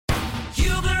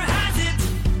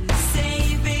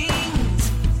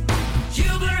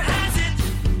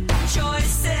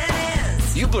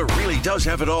does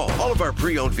have it all. All of our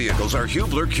pre-owned vehicles are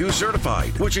Hubler Q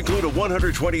certified, which include a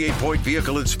 128-point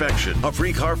vehicle inspection, a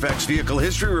free Carfax vehicle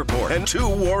history report, and 2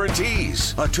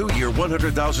 warranties. A 2-year,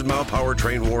 100,000-mile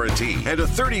powertrain warranty, and a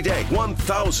 30-day,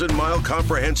 1,000-mile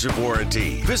comprehensive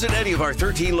warranty. Visit any of our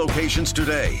 13 locations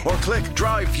today, or click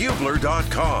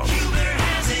drivehubler.com. Hubler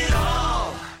has it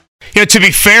all. Yeah, to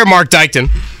be fair, Mark Dykton,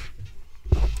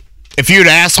 if you'd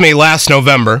asked me last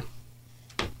November,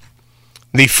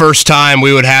 the first time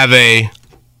we would have a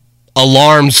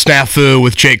alarm snafu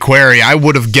with Jake Query, I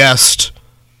would have guessed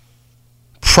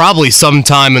probably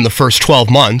sometime in the first 12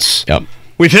 months. Yep.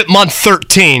 We've hit month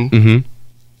 13,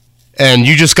 and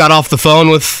you just got off the phone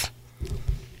with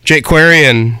Jake Query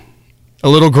and a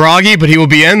little groggy, but he will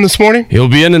be in this morning? He'll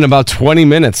be in about 20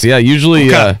 minutes. Yeah, usually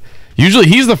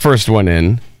he's the first one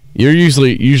in. You're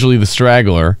usually the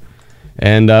straggler.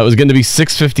 And it was going to be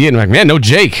 6:58. I'm like, man, no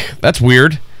Jake. That's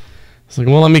weird. It's like,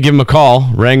 well, let me give him a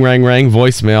call. Rang,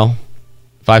 voicemail.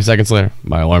 5 seconds later,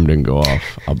 my alarm didn't go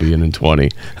off. I'll be in 20.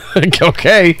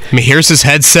 Okay. I mean, here's his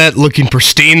headset looking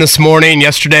pristine this morning.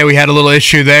 Yesterday we had a little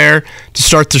issue there to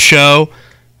start the show.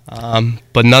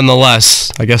 But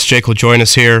nonetheless, I guess Jake will join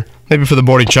us here, maybe for the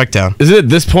morning checkdown. Is it at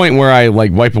this point where I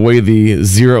wipe away the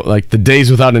zero, the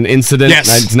days without an incident?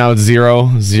 Yes. Now it's zero,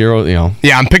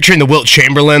 Yeah, I'm picturing the Wilt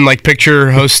Chamberlain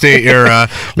picture hosting or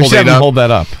we should have him hold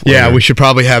that up. Yeah, later. we should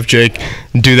probably have Jake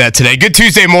do that today. Good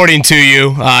Tuesday morning to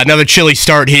you. Another chilly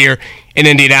start here in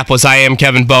Indianapolis. I am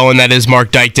Kevin Bowen. That is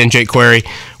Mark Dykton. Jake Query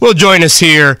will join us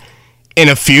here in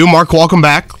a few. Mark, welcome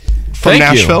back from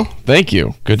Nashville. Thank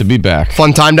you. Good to be back.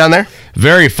 Fun time down there?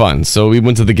 Very fun. So we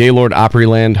went to the Gaylord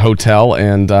Opryland Hotel,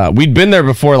 and we'd been there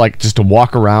before, just to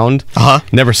walk around.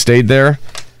 Never stayed there.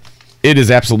 It is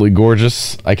absolutely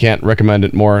gorgeous. I can't recommend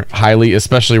it more highly,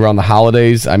 especially around the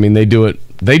holidays. I mean, they do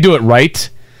it right.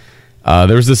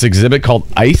 There's this exhibit called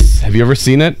Ice. Have you ever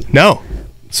seen it? No.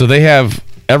 So they have,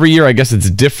 every year, I guess it's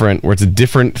different, where it's a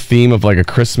different theme of a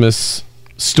Christmas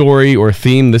story or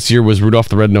theme. This year was Rudolph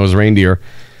the Red-Nosed Reindeer.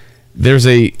 There's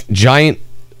a giant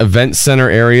event center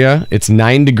area. It's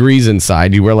 9 degrees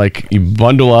inside. You wear you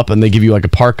bundle up and they give you a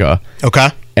parka. Okay.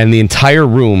 And the entire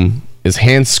room is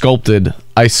hand sculpted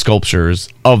ice sculptures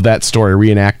of that story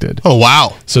reenacted. Oh,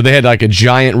 wow. So they had a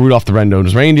giant Rudolph the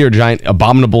Red-Nosed Reindeer, giant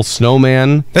abominable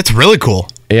snowman. That's really cool.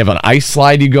 They have an ice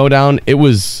slide you go down. It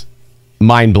was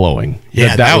mind-blowing.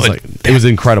 Yeah, it was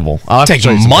incredible. I'll have to take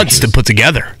show you some months pictures. to put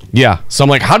together. Yeah. So I'm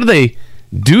like, how do they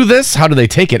do this? How do they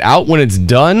take it out when it's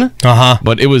done?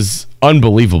 But it was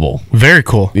unbelievable. Very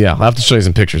cool. Yeah, I'll have to show you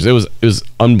some pictures. It was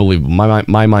unbelievable.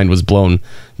 My mind was blown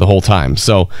the whole time.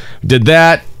 So did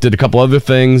that, did a couple other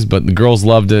things, but the girls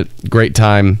loved it. Great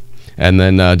time. And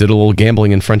then did a little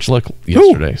gambling in French Lick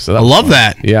yesterday. So I love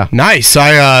that. Yeah. Nice.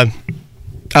 I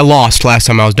lost last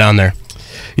time I was down there.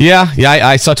 Yeah,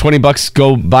 I saw $20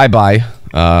 go bye-bye.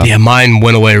 Yeah, mine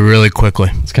went away really quickly.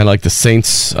 It's kind of like the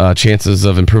Saints' chances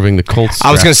of improving the Colts.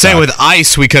 I was going to say, with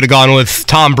ice, we could have gone with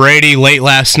Tom Brady late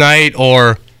last night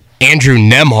or Andrew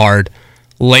Nemhard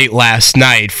late last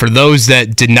night. For those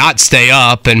that did not stay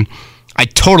up, and I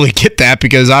totally get that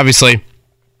because obviously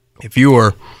if you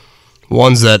were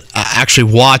ones that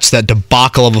actually watched that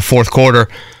debacle of a fourth quarter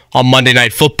on Monday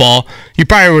Night Football, you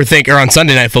probably were thinking, or on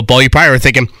Sunday Night Football, you probably were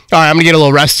thinking, all right, I'm going to get a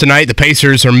little rest tonight. The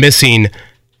Pacers are missing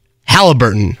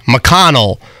Halliburton,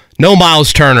 McConnell, no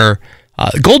Miles Turner.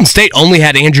 Golden State only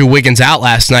had Andrew Wiggins out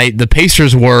last night. The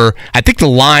Pacers were, I think the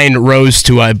line rose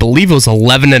to, I believe it was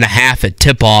 11.5 at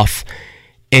tip-off.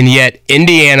 And yet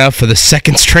Indiana, for the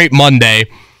second straight Monday,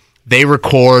 they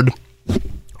record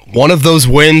one of those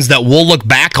wins that we'll look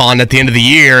back on at the end of the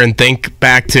year and think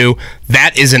back to,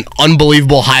 that is an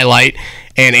unbelievable highlight.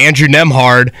 And Andrew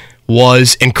Nemhard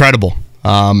was incredible.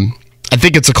 I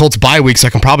think it's a Colts bye week, so I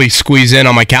can probably squeeze in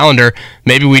on my calendar.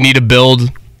 Maybe we need to build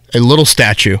a little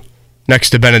statue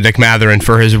next to Benedict Mathurin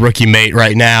for his rookie mate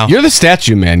right now. You're the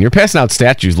statue man. You're passing out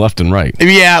statues left and right.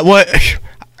 Yeah,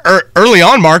 early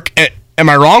on, Mark, am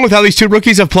I wrong with how these two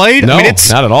rookies have played? No,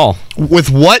 not at all. With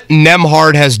what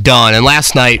Nemhard has done, and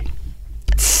last night,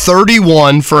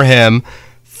 31 for him,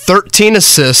 13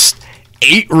 assists,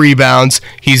 8 rebounds.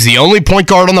 He's the only point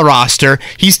guard on the roster.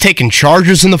 He's taking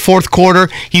charges in the fourth quarter.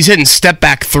 He's hitting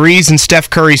step-back threes in Steph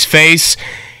Curry's face.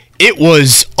 It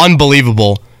was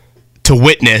unbelievable to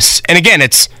witness. And again,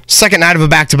 it's second night of a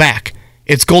back-to-back.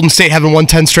 It's Golden State having won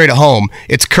 10 straight at home.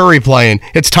 It's Curry playing.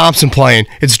 It's Thompson playing.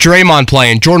 It's Draymond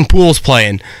playing. Jordan Poole's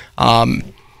playing.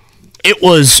 It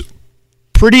was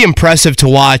pretty impressive to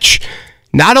watch.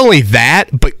 Not only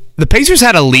that, but the Pacers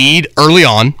had a lead early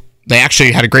on. They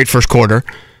actually had a great first quarter.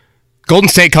 Golden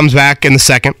State comes back in the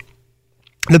second.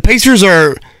 The Pacers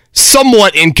are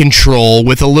somewhat in control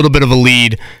with a little bit of a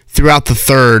lead throughout the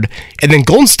third. And then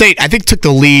Golden State, I think, took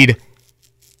the lead.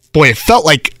 Boy, it felt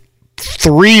like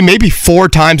 3, maybe 4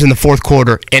 times in the fourth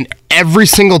quarter, and every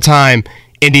single time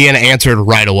Indiana answered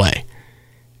right away.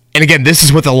 And again, this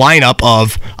is with a lineup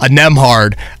of a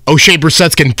Nembhard, O'Shea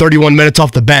Brissett's getting 31 minutes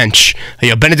off the bench.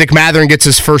 Benedict Mathurin gets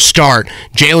his first start.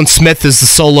 Jalen Smith is the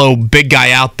solo big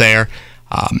guy out there.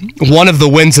 One of the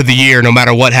wins of the year, no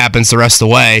matter what happens the rest of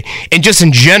the way. And just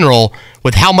in general,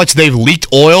 with how much they've leaked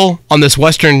oil on this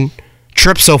Western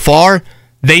trip so far,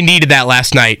 they needed that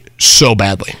last night so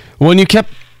badly. When you kept,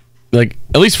 like,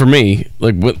 at least for me,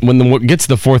 like when it gets to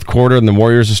the fourth quarter and the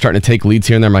Warriors are starting to take leads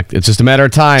here and there, I'm like, it's just a matter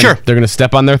of time. Sure. They're going to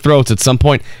step on their throats at some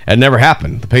point. It never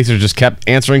happened. The Pacers just kept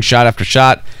answering shot after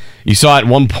shot. You saw at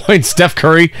one point Steph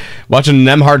Curry watching a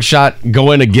Nembhard shot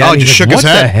go in again. Oh, he just shook his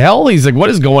head. What the hell? He's like,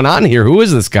 what is going on here? Who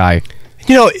is this guy?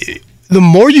 The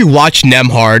more you watch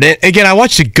Nembhard, and again, I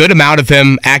watched a good amount of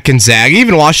him at Gonzaga,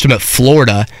 even watched him at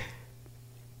Florida.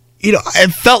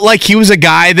 It felt like he was a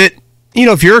guy that,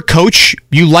 if you're a coach,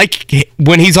 you like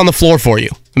when he's on the floor for you.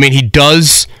 I mean, he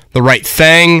does the right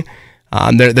thing.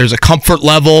 There's a comfort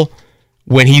level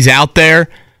when he's out there.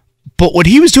 But what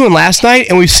he was doing last night,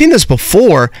 and we've seen this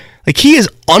before, like, he is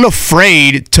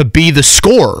unafraid to be the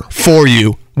scorer for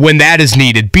you when that is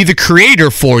needed, be the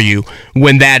creator for you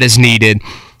when that is needed.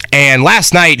 And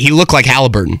last night, he looked like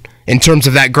Halliburton in terms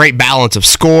of that great balance of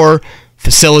score,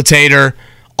 facilitator,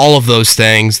 all of those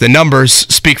things. The numbers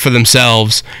speak for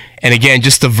themselves. And again,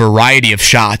 just the variety of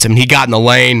shots. I mean, he got in the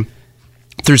lane,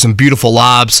 threw some beautiful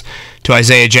lobs to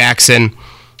Isaiah Jackson.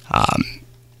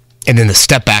 And then the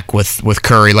step back with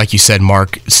Curry, like you said,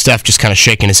 Mark. Steph just kind of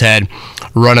shaking his head,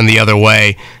 running the other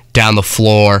way down the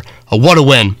floor. What a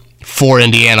win for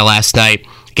Indiana last night.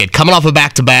 Again, coming off a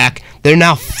back-to-back. They're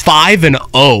now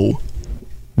 5-0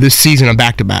 this season on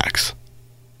back-to-backs.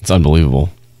 It's unbelievable.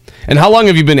 And how long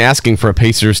have you been asking for a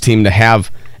Pacers team to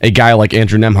have a guy like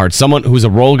Andrew Nembhard, someone who's a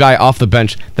role guy off the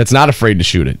bench that's not afraid to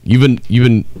shoot it? You've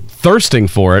been thirsting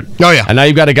for it. Oh, yeah. And now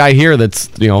you've got a guy here that's,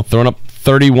 throwing up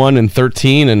 31 and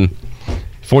 13 and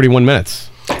 41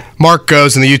 minutes. Mark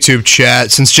goes in the YouTube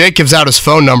chat, since Jake gives out his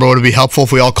phone number, would it be helpful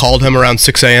if we all called him around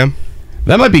 6 a.m.?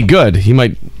 That might be good. He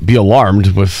might be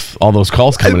alarmed with all those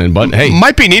calls coming in, but hey.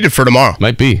 Might be needed for tomorrow.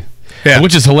 Might be. Yeah.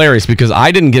 Which is hilarious because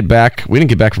we didn't get back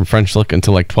from French Lick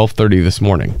until like 12:30 this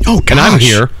morning. Oh, gosh. And I'm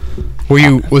here.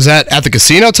 Was that at the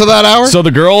casino till that hour? So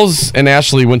the girls and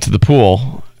Ashley went to the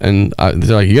pool, and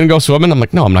they're like, "You gonna go swimming?" I'm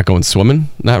like, "No, I'm not going swimming.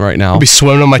 Not right now. I'll be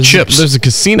swimming on my chips." There's a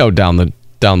casino down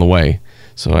the way.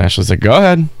 So Ashley's like, "Go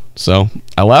ahead." So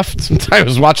I left. I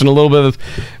was watching a little bit of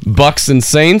Bucks and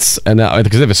Saints, and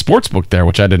because they have a sports book there,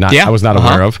 which I did not. Yeah. I was not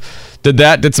aware of. Did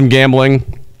that. Did some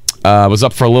gambling. Was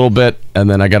up for a little bit, and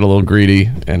then I got a little greedy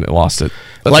and lost it.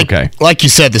 That's okay. Like you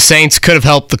said, the Saints could have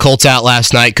helped the Colts out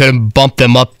last night, could have bumped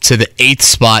them up to the 8th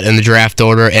spot in the draft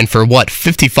order, and for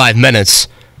 55 minutes,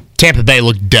 Tampa Bay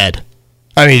looked dead.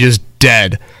 I mean, just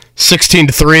dead.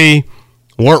 16-3,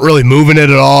 weren't really moving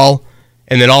it at all,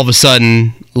 and then all of a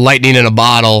sudden, lightning in a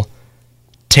bottle,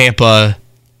 Tampa.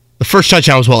 The first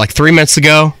touchdown was, 3 minutes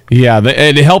ago? Yeah,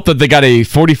 it helped that they got a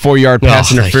 44-yard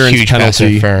pass interference huge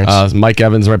penalty. Pass interference. Mike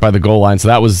Evans right by the goal line, so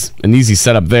that was an easy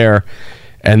setup there.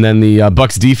 And then the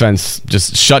Bucks defense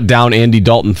just shut down Andy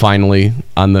Dalton finally.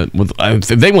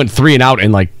 They went 3 and out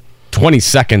in 20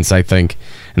 seconds, I think,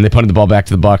 and they punted the ball back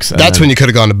to the Bucks. That's when you could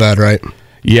have gone to bed, right?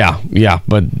 Yeah.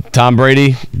 But Tom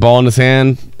Brady, ball in his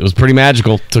hand, it was pretty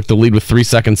magical. Took the lead with 3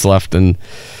 seconds left, and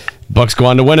Bucks go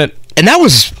on to win it. And that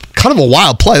was kind of a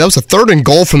wild play. That was a 3rd and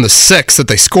goal from the 6 that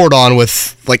they scored on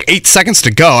with 8 seconds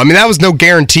to go. I mean, that was no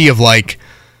guarantee of Well,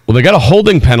 they got a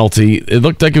holding penalty. It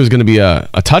looked like it was going to be a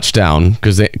touchdown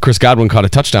because Chris Godwin caught a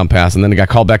touchdown pass, and then it got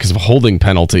called back because of a holding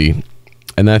penalty.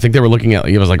 And then I think they were looking at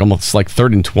it was almost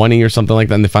 3rd and 20 or something like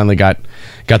that, and they finally got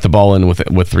the ball in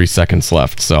with 3 seconds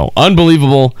left. So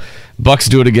unbelievable. Bucks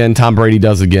do it again. Tom Brady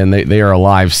does again. They are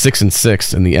alive,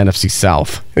 6-6 in the NFC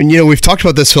South. And we've talked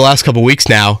about this for the last couple of weeks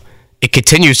now. It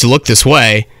continues to look this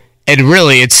way, and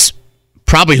really it's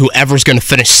probably whoever's going to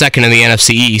finish second in the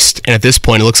NFC East, and at this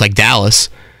point it looks like Dallas.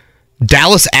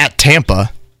 Dallas at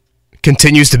Tampa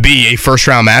continues to be a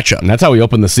first-round matchup. And that's how we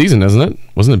opened the season, isn't it?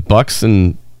 Wasn't it Bucks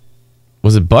and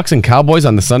Cowboys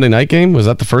on the Sunday night game? Was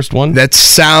that the first one? That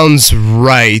sounds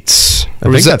right.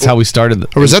 I think that's how we started.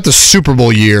 Or was that the Super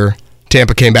Bowl year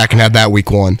Tampa came back and had that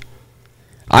week 1?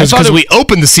 Because we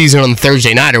opened the season on the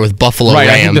Thursday nighter with Buffalo Rams.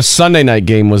 I think the Sunday night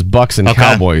game was Bucks and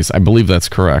Cowboys. I believe that's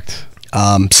correct.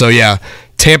 So yeah,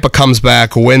 Tampa comes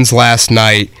back, wins last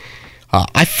night.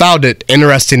 I found it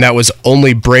interesting that was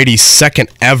only Brady's second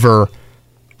ever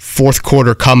fourth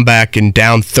quarter comeback and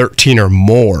down 13 or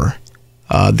more.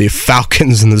 The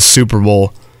Falcons in the Super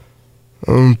Bowl.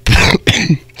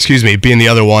 Excuse me, being the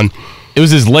other one. It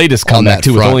was his latest comeback,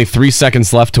 too, front. with only 3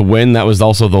 seconds left to win. That was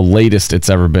also the latest it's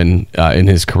ever been in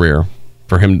his career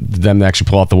for them to actually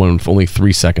pull out the win with only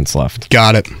 3 seconds left.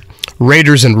 Got it.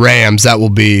 Raiders and Rams, that will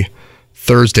be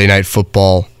Thursday Night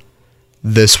Football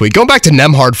this week. Going back to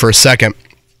Nembhard for a second,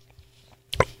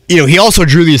 he also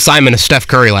drew the assignment of Steph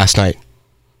Curry last night.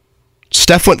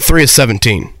 Steph went 3 of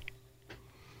 17.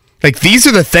 These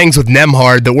are the things with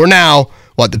Nembhard that we're now,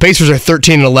 the Pacers are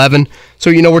 13-11,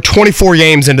 so we're 24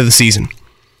 games into the season.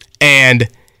 And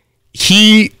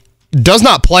he does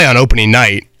not play on opening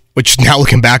night, which now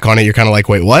looking back on it, you're kind of like,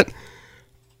 wait, what?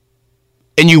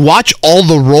 And you watch all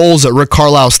the roles that Rick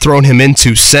Carlisle's thrown him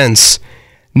into since,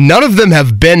 none of them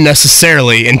have been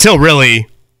necessarily, until really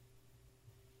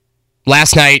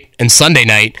last night and Sunday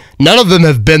night, none of them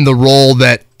have been the role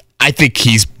that I think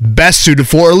he's best suited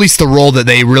for, or at least the role that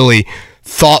they really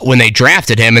thought when they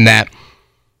drafted him, and that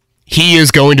he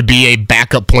is going to be a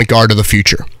backup point guard of the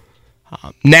future.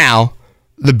 Now,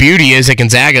 the beauty is at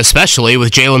Gonzaga, especially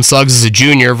with Jalen Suggs as a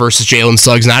junior versus Jalen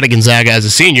Suggs not at Gonzaga as a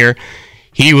senior,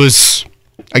 he was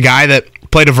a guy that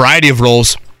played a variety of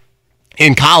roles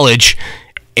in college,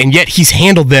 and yet he's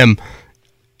handled them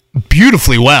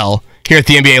beautifully well here at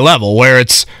the NBA level, where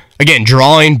it's, again,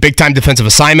 drawing big-time defensive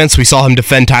assignments. We saw him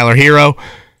defend Tyler Hero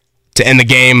to end the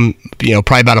game,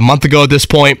 probably about a month ago at this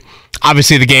point.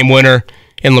 Obviously, the game winner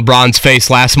in LeBron's face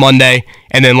last Monday,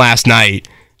 and then last night,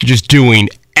 just doing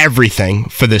everything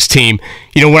for this team.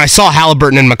 When I saw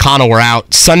Halliburton and McConnell were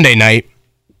out Sunday night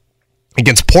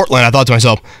against Portland, I thought to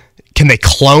myself, can they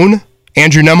clone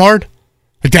Andrew Nembhard?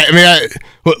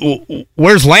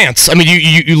 Where's Lance?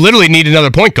 You literally need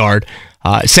another point guard.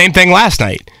 Same thing last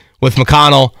night with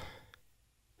McConnell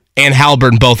and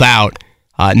Halliburton both out.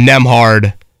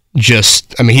 Nembhard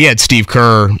he had Steve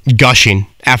Kerr gushing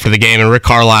after the game, and Rick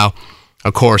Carlisle,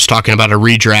 of course, talking about a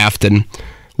redraft and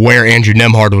where Andrew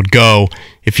Nembhard would go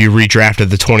if you redrafted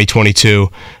the 2022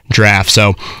 draft.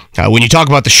 So when you talk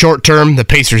about the short term, the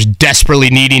Pacers desperately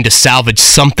needing to salvage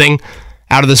something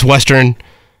out of this Western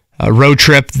road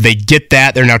trip, they get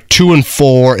that. They're now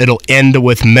 2-4. It'll end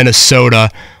with Minnesota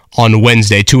on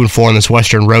Wednesday, 2-4 on this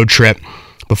Western road trip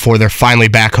before they're finally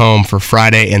back home for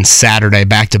Friday and Saturday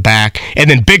back-to-back. And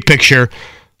then big picture,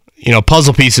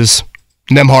 puzzle pieces,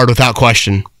 Nembhard without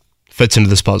question fits into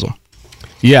this puzzle.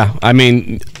 Yeah,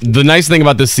 the nice thing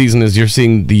about this season is you're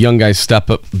seeing the young guys step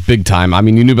up big time.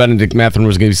 You knew Benedict Mathurin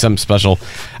was going to be something special.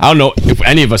 I don't know if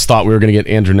any of us thought we were going to get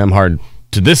Andrew Nembhard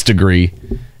to this degree,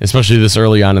 especially this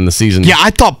early on in the season. Yeah, I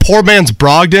thought poor man's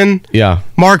Brogdon,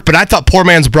 Mark, but I thought poor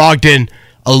man's Brogdon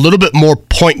a little bit more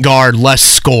point guard, less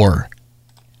score.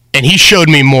 And he showed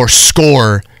me more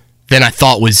score than I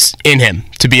thought was in him,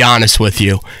 to be honest with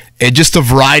you. Just a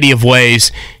variety of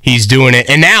ways he's doing it.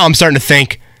 And now I'm starting to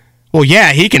think, well,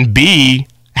 yeah, he can be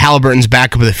Halliburton's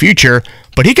backup of the future,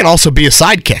 but he can also be a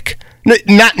sidekick.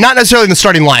 Not necessarily in the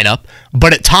starting lineup,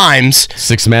 but at times...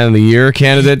 Sixth man of the year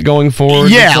candidate going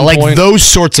forward? Yeah, those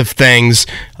sorts of things.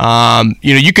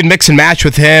 You can mix and match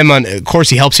with him. And of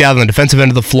course, he helps you out on the defensive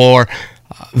end of the floor.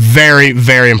 Very,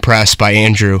 very impressed by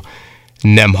Andrew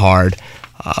Nembhard.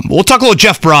 We'll talk a little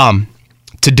Jeff Brom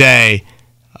today.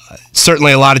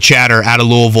 Certainly a lot of chatter out of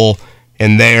Louisville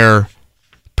in their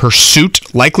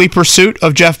likely pursuit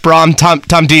of Jeff Brom. Tom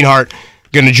Dienhart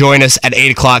going to join us at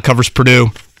 8 o'clock, covers Purdue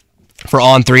for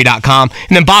On3.com.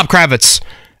 And then Bob Kravitz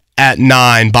at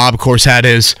 9. Bob, of course, had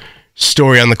his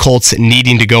story on the Colts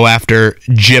needing to go after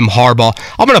Jim Harbaugh.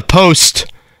 I'm going to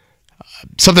post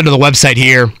something to the website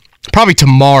here, probably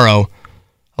tomorrow,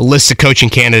 a list of coaching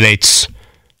candidates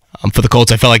for the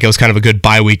Colts. I felt like it was kind of a good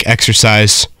bye week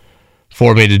exercise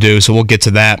for me to do, so we'll get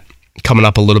to that coming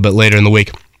up a little bit later in the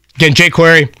week. Again, Jay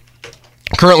Query,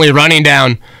 currently running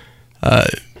down,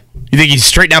 you think he's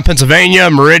straight down Pennsylvania,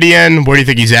 Meridian? Where do you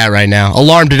think he's at right now?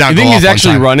 Alarm did not go off. You think he's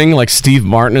actually time. running like Steve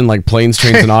Martin in like Planes,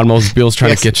 Trains, and Automobiles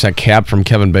trying to catch that cab from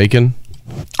Kevin Bacon?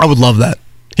 I would love that.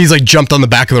 He's like jumped on the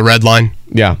back of the red line.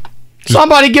 Yeah.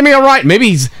 Somebody give me a ride. Maybe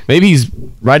he's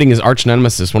riding his arch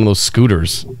nemesis, one of those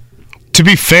scooters. To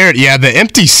be fair, yeah, the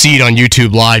empty seat on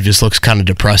YouTube Live just looks kind of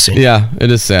depressing. Yeah, it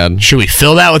is sad. Should we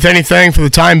fill that with anything for the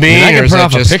time being? I can print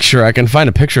off a picture. I can find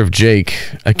a picture of Jake.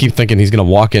 I keep thinking he's going to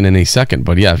walk in any second.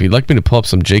 But yeah, if you'd like me to pull up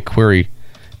some Jake Query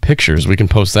pictures, we can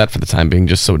post that for the time being,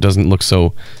 just so it doesn't look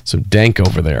so dank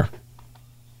over there.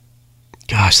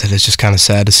 Gosh, that is just kind of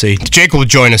sad to see. Jake will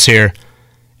join us here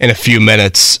in a few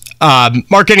minutes.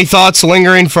 Mark, any thoughts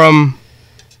lingering from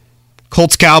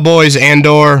Colts, Cowboys,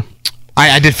 and/or...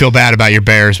 I did feel bad about your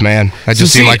Bears, man. It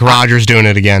just seemed like Rodgers doing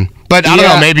it again. But I don't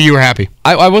know, maybe you were happy.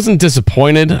 I wasn't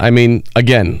disappointed. I mean,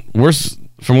 again,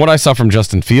 from what I saw from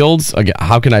Justin Fields, again,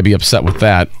 how can I be upset with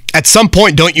that? At some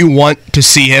point, don't you want to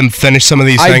see him finish some of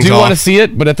these things I do off? want to see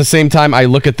it, but at the same time, I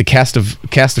look at the cast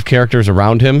of characters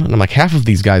around him, and I'm like, half of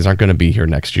these guys aren't going to be here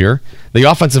next year. The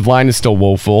offensive line is still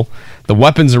woeful. The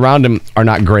weapons around him are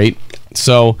not great.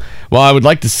 So, while I would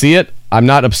like to see it, I'm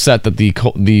not upset that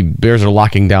the Bears are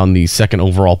locking down the second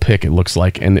overall pick, it looks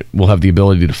like, and it will have the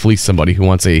ability to fleece somebody who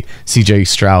wants a C.J.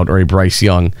 Stroud or a Bryce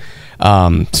Young.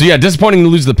 So yeah, disappointing to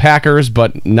lose the Packers,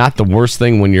 but not the worst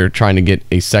thing when you're trying to get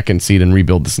a second seed and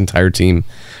rebuild this entire team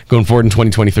going forward in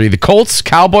 2023. The Colts,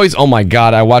 Cowboys, oh my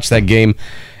God, I watched that game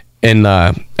at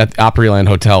the Opryland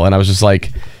Hotel, and I was just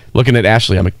like, looking at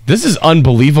Ashley, I'm like, this is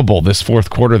unbelievable, this fourth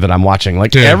quarter that I'm watching.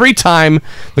 Like, every time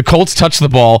the Colts touched the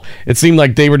ball, it seemed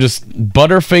like they were just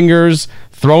butterfingers,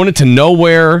 throwing it to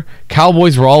nowhere.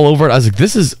 Cowboys were all over it. I was like,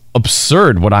 this is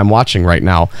absurd what I'm watching right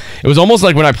now. It was almost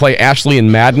like when I play Ashley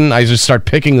in Madden, I just start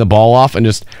picking the ball off and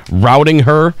just routing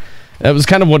her. That was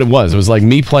kind of what it was. It was like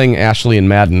me playing Ashley in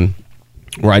Madden,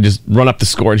 where I just run up the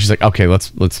score, and she's like, okay,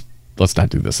 let's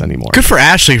not do this anymore. Good for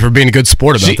Ashley for being a good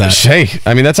sport about that. Hey,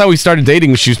 I mean, that's how we started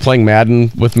dating. She was playing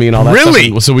Madden with me and all that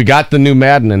really? stuff. So we got the new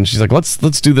Madden, and she's like, let's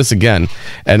do this again.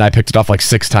 And I picked it off like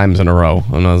 6 times in a row.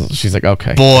 And she's like,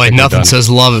 okay. Boy, nothing says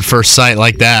love at first sight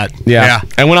like that. Yeah.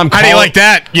 And when I'm how do you like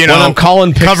that? You know, when I'm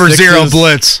calling pick cover sixes, 0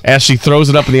 blitz. As she throws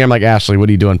it up in the air, I'm like, Ashley, what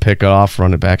are you doing? Pick it off,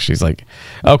 run it back. She's like,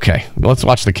 okay, let's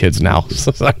watch the kids now. So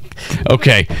it's like,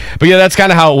 okay. But yeah, that's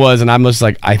kind of how it was. And I'm just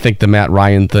like, I think the Matt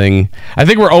Ryan thing, I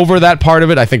think we're over that part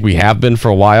of it. I think we have been for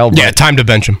a while. But yeah, time to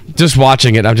bench him. Just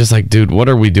watching it, I'm just like, dude, what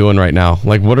are we doing right now?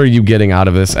 Like, what are you getting out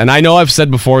of this? And I know I've said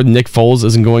before, Nick Foles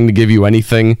isn't going to give you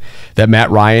anything that Matt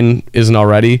Ryan isn't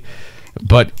already.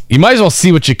 But you might as well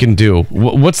see what you can do.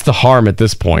 What's the harm at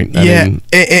this point? I mean,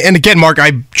 and again, Mark,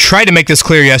 I tried to make this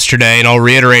clear yesterday, and I'll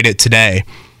reiterate it today.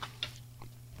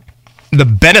 The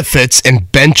benefits in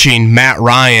benching Matt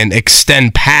Ryan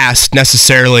extend past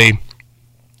necessarily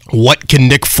what can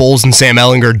Nick Foles and Sam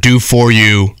Ehlinger do for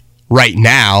you right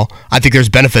now. I think there's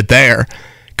benefit there.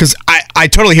 Because I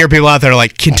totally hear people out there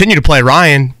like, continue to play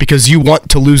Ryan because you want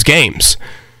to lose games.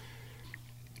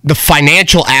 The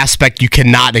financial aspect you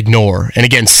cannot ignore. And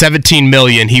again, $17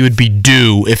 million he would be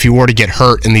due if he were to get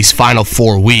hurt in these final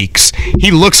 4 weeks.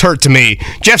 He looks hurt to me.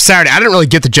 Jeff Saturday, I didn't really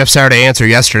get the Jeff Saturday answer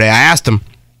yesterday. I asked him,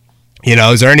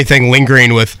 is there anything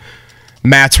lingering with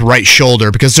Matt's right shoulder?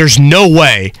 Because there's no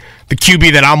way the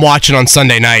QB that I'm watching on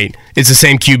Sunday night is the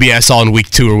same QB I saw in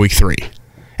week 2 or week 3.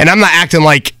 And I'm not acting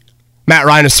like Matt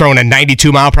Ryan is throwing a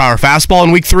 92-mile-per-hour fastball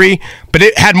in week 3, but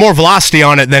it had more velocity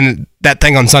on it than that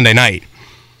thing on Sunday night.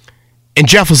 And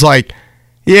Jeff was like,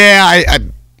 yeah,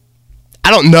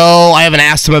 I don't know. I haven't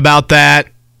asked him about that.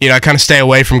 I kind of stay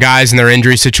away from guys in their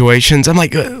injury situations. I'm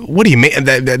like, what do you mean?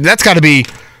 That's got to be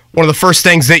one of the first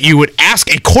things that you would ask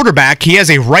a quarterback. He has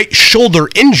a right shoulder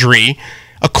injury.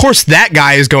 Of course, that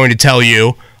guy is going to tell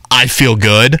you, I feel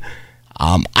good.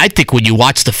 I think when you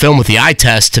watch the film with the eye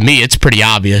test, to me, it's pretty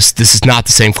obvious this is not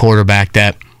the same quarterback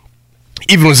that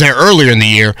even was there earlier in the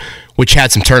year, which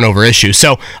had some turnover issues.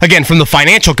 So, again, from the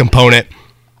financial component,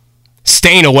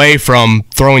 staying away from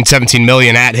throwing $17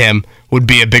 million at him would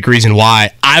be a big reason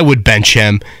why I would bench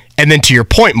him. And then to your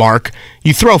point, Mark,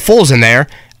 you throw Foles in there.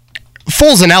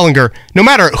 Foles and Ehlinger, no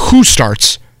matter who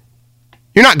starts,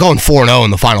 you're not going 4-0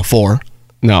 in the Final Four.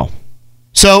 No.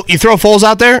 So you throw Foles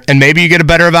out there, and maybe you get a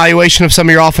better evaluation of some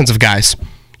of your offensive guys.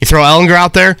 You throw Ehlinger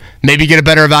out there, maybe you get a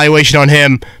better evaluation on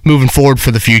him moving forward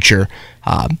for the future.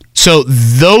 So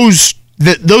those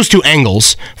two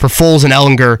angles for Foles and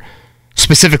Ehlinger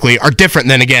specifically are different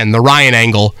than, again, the Ryan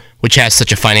angle, which has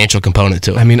such a financial component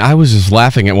to it. I mean, I was just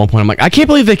laughing at one point. I'm like, I can't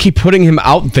believe they keep putting him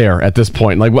out there at this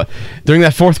point. Like, what during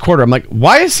that fourth quarter? I'm like,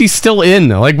 why is he still in?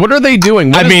 Like, what are they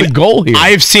doing? What is the goal here?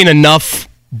 I've seen enough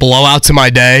blowouts in my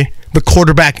day. The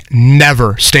quarterback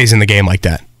never stays in the game like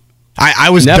that. I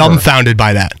was dumbfounded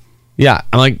by that. Yeah,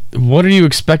 I'm like, what are you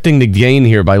expecting to gain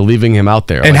here by leaving him out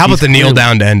there? And how about the kneel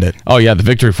down to end it? Oh, yeah, the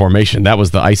victory formation. That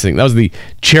was the icing. That was the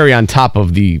cherry on top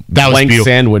of the blank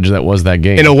sandwich that was that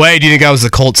game. In a way, do you think that was the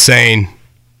Colts saying,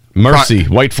 mercy,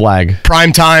 white flag.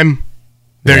 Prime time,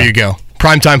 there you go.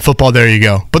 Prime time football, there you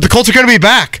go. But the Colts are going to be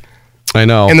back. I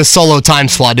know. In the solo time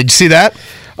slot. Did you see that?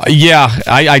 Yeah,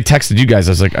 I texted you guys.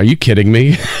 I was like, are you kidding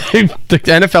me? The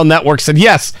NFL Network said,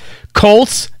 yes,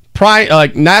 Colts,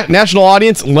 national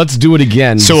audience, let's do it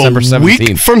again. So December 17th. A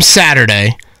week from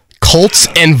Saturday, Colts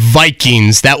and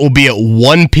Vikings, that will be at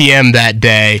 1 p.m. that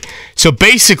day. So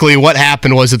basically what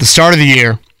happened was at the start of the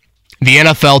year, the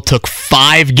NFL took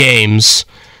 5 games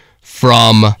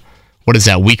from,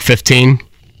 week 15?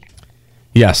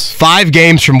 Yes. 5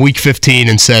 games from Week 15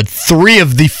 and said 3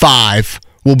 of the 5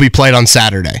 will be played on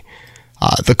Saturday.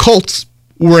 The Colts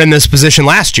were in this position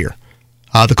last year.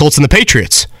 The Colts and the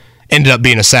Patriots ended up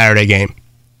being a Saturday game.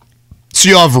 So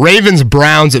you'll have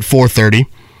Ravens-Browns at 4:30,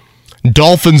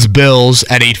 Dolphins-Bills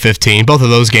at 8:15. Both of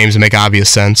those games make obvious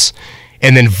sense.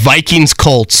 And then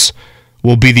Vikings-Colts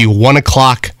will be the 1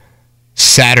 o'clock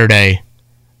Saturday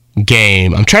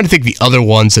game. I'm trying to think the other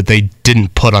ones that they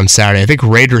didn't put on Saturday. I think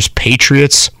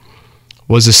Raiders-Patriots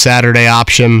was a Saturday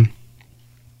option.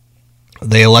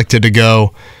 They elected to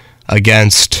go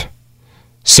against.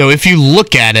 So if you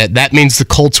look at it, that means the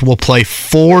Colts will play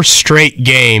 4 straight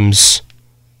games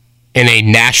in a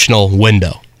national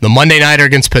window. The Monday nighter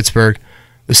against Pittsburgh,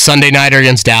 the Sunday nighter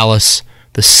against Dallas,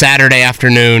 the Saturday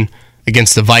afternoon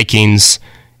against the Vikings,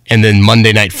 and then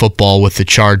Monday Night Football with the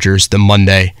Chargers the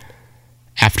Monday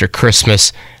after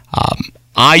Christmas.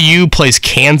 IU plays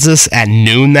Kansas at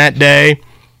noon that day,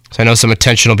 so I know some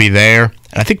attention will be there.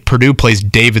 And I think Purdue plays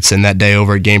Davidson that day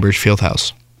over at Gainbridge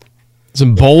Fieldhouse.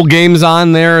 Some bowl games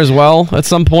on there as well at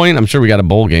some point. I'm sure we got a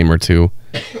bowl game or two.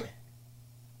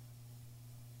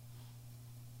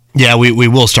 Yeah, we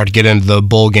will start to get into the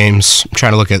bowl games. I'm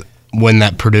trying to look at when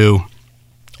that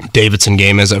Purdue-Davidson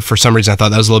game is. For some reason, I thought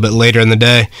that was a little bit later in the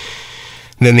day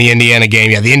than the Indiana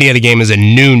game. Yeah, the Indiana game is a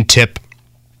noon tip.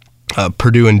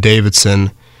 Purdue and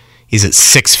Davidson is at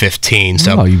 6:15.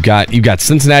 So you've got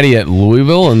Cincinnati at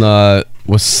Louisville in the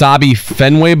Wasabi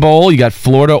Fenway Bowl. You got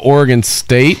Florida, Oregon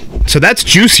State. So that's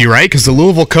juicy, right? Because the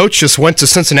Louisville coach just went to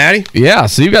Cincinnati. Yeah,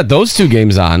 so you've got those 2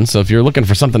 games on. So if you're looking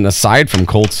for something aside from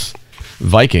Colts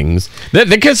Vikings, that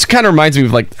just kind of reminds me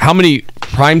of like how many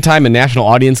primetime and national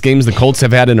audience games the Colts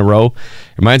have had in a row.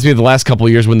 It reminds me of the last couple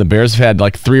of years when the Bears have had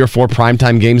like 3 or 4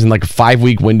 primetime games in like a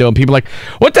 5-week window, and people are like,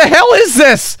 what the hell is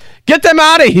this? Get them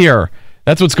out of here.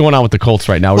 That's what's going on with the Colts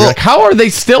right now. We're like, how are they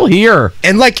still here?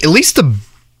 And like, at least the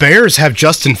Bears have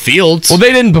Justin Fields. Well,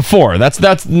 they didn't before. Now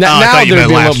they're doing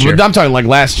last year. I'm talking like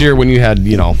last year when you had,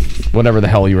 whatever the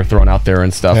hell you were throwing out there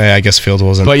and stuff. Yeah, I guess Fields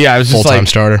wasn't. But yeah, it was just full-time like,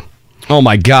 starter. Oh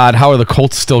my God, how are the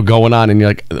Colts still going on? And you're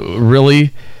like,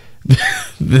 really?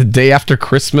 The day after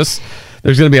Christmas,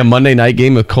 there's going to be a Monday night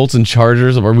game with Colts and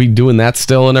Chargers. Are we doing that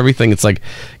still and everything? It's like,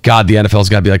 God, the NFL's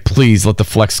got to be like, please let the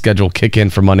flex schedule kick in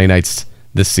for Monday nights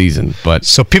this season. But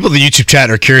so people in the YouTube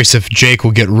chat are curious if Jake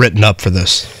will get written up for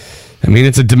this. I mean,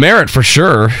 it's a demerit for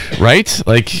sure, right?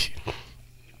 Like,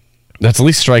 that's at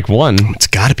least strike 1. It's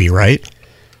got to be, right?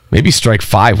 Maybe strike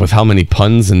 5 with how many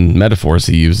puns and metaphors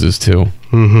he uses, too.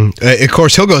 Mm-hmm. Of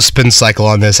course, he'll go spin cycle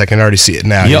on this. I can already see it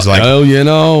now. Yep. He's like,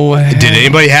 did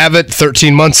anybody have it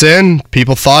 13 months in?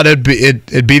 People thought it'd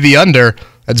be the under.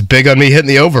 That's big on me hitting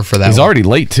the over for that. He's already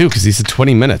late, too, because he said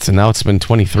 20 minutes, and now it's been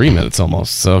 23 minutes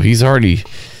almost. So he's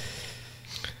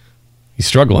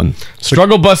struggling.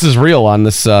 Struggle bus is real on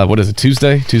this,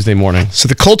 Tuesday morning. So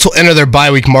the Colts will enter their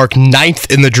bye week mark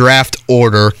 9th in the draft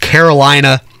order.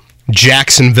 Carolina,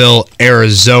 Jacksonville,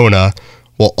 Arizona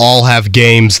will all have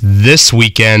games this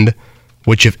weekend,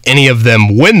 which if any of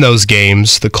them win those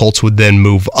games, the Colts would then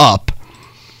move up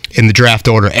in the draft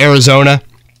order. Arizona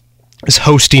is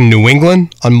hosting New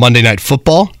England on Monday Night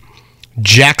Football.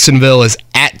 Jacksonville is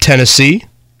at Tennessee.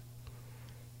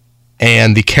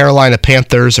 And the Carolina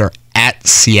Panthers are at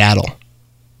Seattle.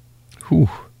 Whew.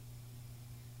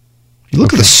 You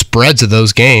look at the spreads of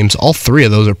those games, all 3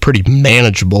 of those are pretty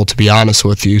manageable, to be honest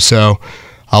with you. So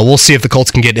we'll see if the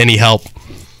Colts can get any help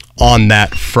on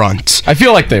that front. I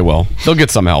feel like they will. They'll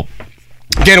get some help.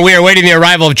 Again, we are waiting the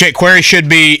arrival of Jake Query. Should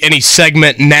be any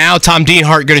segment now. Tom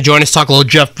Dienhart going to join us, talk a little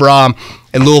Jeff Brom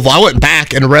in Louisville. I went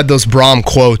back and read those Brom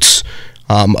quotes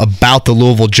about the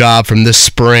Louisville job from this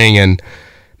spring, and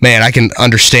man, I can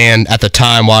understand at the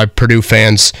time why Purdue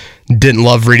fans didn't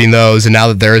love reading those, and now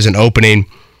that there is an opening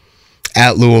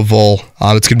at Louisville,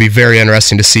 it's going to be very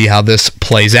interesting to see how this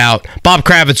plays out. Bob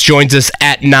Kravitz joins us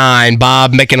at 9.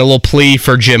 Bob making a little plea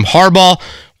for Jim Harbaugh.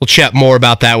 We'll chat more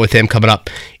about that with him coming up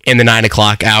in the 9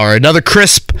 o'clock hour. Another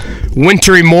crisp,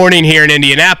 wintry morning here in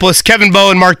Indianapolis. Kevin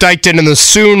Bowen, Mark Dykton, and the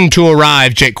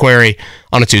soon-to-arrive Jake Query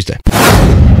on a Tuesday.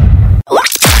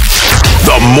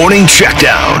 The Morning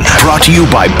Checkdown, brought to you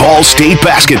by Ball State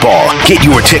Basketball. Get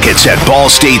your tickets at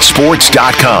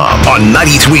ballstatesports.com on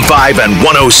 93.5 and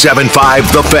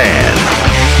 107.5 The Fan.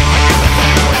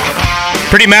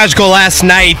 Pretty magical last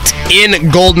night in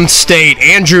Golden State.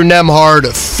 Andrew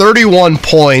Nembhard, 31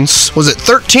 points. Was it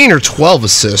 13 or 12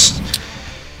 assists?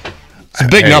 It's a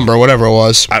big number, whatever it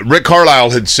was. Rick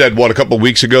Carlisle had said, a couple of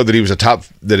weeks ago that he was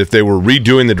that if they were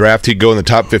redoing the draft, he'd go in the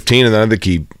top 15, and then I think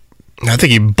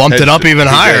he bumped it up even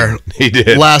higher. He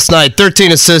did. Last night,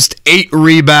 13 assists, 8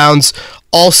 rebounds,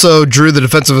 also drew the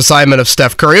defensive assignment of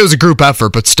Steph Curry. It was a group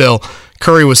effort, but still,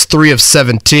 Curry was 3 of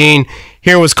 17.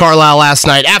 Here was Carlisle last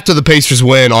night after the Pacers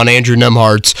win on Andrew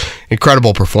Nembhard's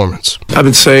incredible performance. I've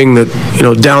been saying that,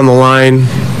 down the line,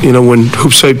 when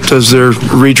HoopSape does their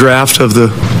redraft of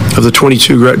the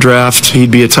 22 draft, he'd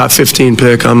be a top 15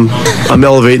 pick. I'm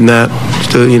elevating that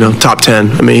to, top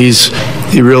 10. I mean,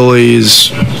 he really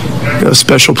is a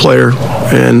special player,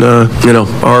 and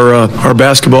our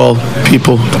basketball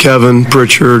people, Kevin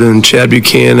Pritchard and Chad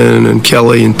Buchanan and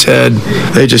Kelly and Ted,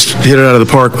 they just hit it out of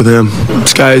the park with him.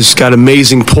 This guy's got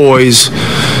amazing poise.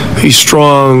 He's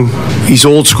strong. He's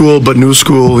old school but new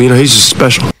school. He's just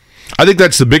special. I think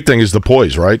that's the big thing, is the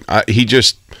poise, right? He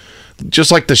just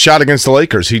like the shot against the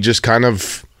Lakers, he just kind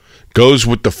of goes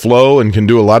with the flow and can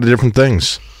do a lot of different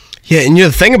things. Yeah, and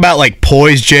the thing about like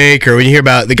poise, Jake, or when you hear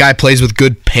about the guy plays with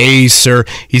good pace or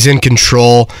he's in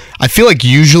control, I feel like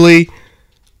usually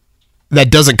that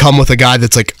doesn't come with a guy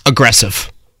that's like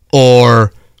aggressive,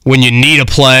 or when you need a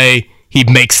play, he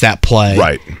makes that play.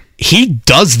 Right. He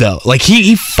does, though. Like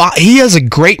he has a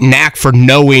great knack for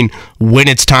knowing when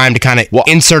it's time to kind of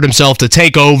insert himself, to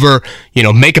take over,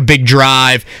 make a big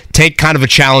drive, take kind of a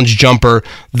challenge jumper,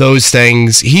 those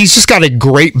things. He's just got a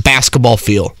great basketball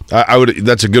feel.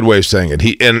 That's a good way of saying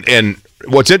it. And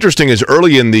what's interesting is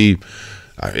early in the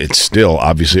it's still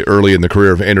obviously early in the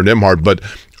career of Andrew Nembhard, but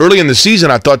early in the season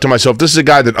I thought to myself, this is a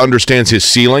guy that understands his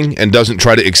ceiling and doesn't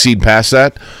try to exceed past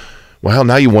that. Well,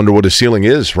 now you wonder what his ceiling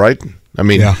is, right? I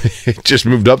mean, it just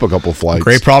moved up a couple flights.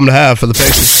 Great problem to have for the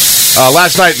Pacers.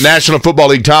 Last night, National Football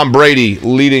League, Tom Brady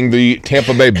leading the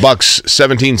Tampa Bay Bucks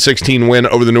 17-16 win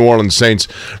over the New Orleans Saints.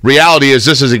 Reality is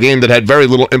this is a game that had very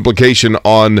little implication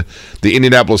on the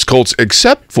Indianapolis Colts,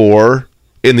 except for,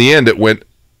 in the end, it went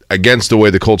against the way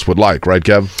the Colts would like, right,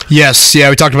 Kev? Yes,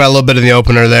 we talked about it a little bit in the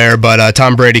opener there, but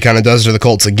Tom Brady kind of does it to the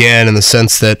Colts again in the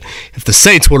sense that if the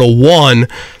Saints would have won,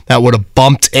 that would have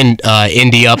bumped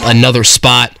Indy up another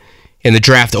spot in the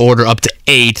draft order up to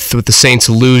 8th. With the Saints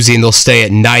losing, they'll stay at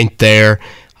 9th there.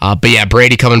 But yeah,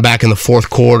 Brady coming back in the fourth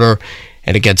quarter.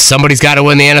 And again, somebody's got to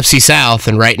win the NFC South.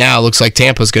 And right now, it looks like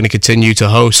Tampa's going to continue to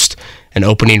host an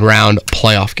opening round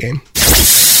playoff game.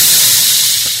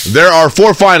 There are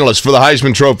 4 finalists for the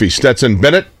Heisman Trophy. Stetson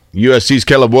Bennett, USC's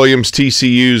Caleb Williams,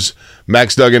 TCU's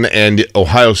Max Duggan, and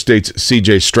Ohio State's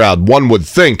C.J. Stroud. One would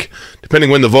think, depending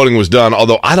when the voting was done,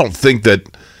 although I don't think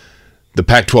that the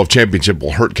Pac-12 championship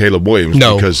will hurt Caleb Williams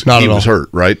because he was hurt,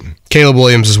 right? Caleb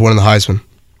Williams is winning the Heisman.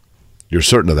 You're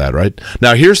certain of that, right?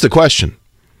 Now, here's the question.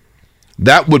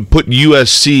 That would put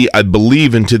USC, I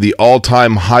believe, into the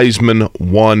all-time Heisman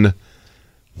 1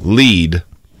 lead,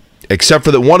 except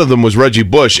for that one of them was Reggie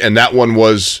Bush, and that one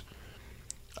was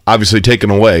obviously taken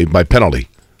away by penalty.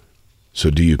 So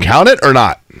do you count it or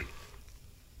not?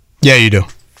 Yeah, you do.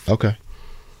 Okay.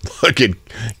 Look at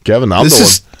Kevin.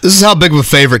 This is how big of a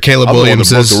favorite Caleb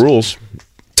Williams is the rules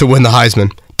to win the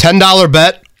Heisman. $10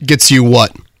 bet gets you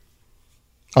what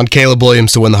on Caleb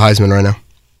Williams to win the Heisman right now?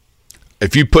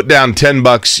 If you put down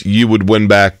 $10, you would win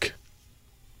back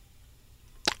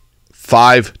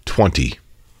 $5.20.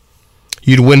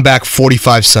 You'd win back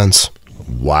 45 cents.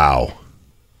 Wow.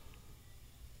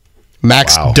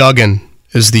 Max Duggan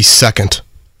is the second.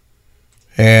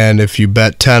 And if you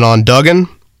bet 10 on Duggan,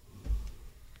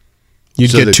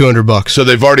 you'd get $200. So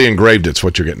they've already engraved it's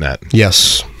what you're getting at.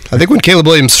 Yes. I think when Caleb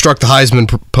Williams struck the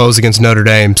Heisman pose against Notre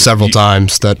Dame several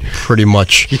times, that pretty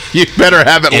much you better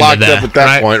have it locked up at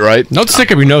that point, right? Don't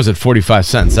stick up your nose at 45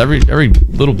 cents. Every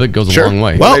little bit goes a long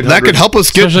way. Well, that could help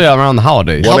us get... Especially around the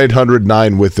holidays.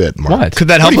 1-800-9-WITH-IT, Mark. What? Could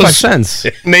that help 45 us cents.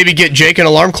 Maybe get Jake an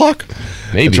alarm clock?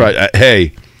 Maybe. That's right.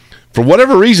 Hey, for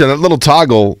whatever reason, that little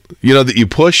toggle, that you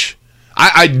push,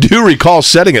 I do recall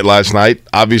setting it last night.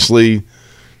 Obviously...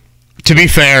 To be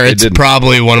fair, it's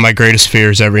probably one of my greatest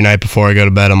fears every night before I go to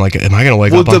bed. I'm like, am I going to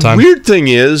wake up on time? The weird thing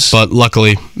is... But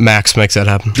luckily, Max makes that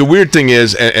happen. The weird thing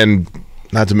is, and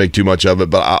not to make too much of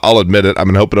it, but I'll admit it, I'm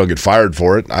going to hope I don't get fired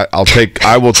for it. I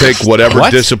will take whatever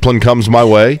discipline comes my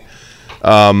way.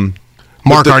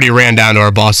 Mark already ran down to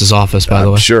our boss's office, by the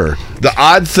way. Sure. The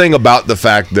odd thing about the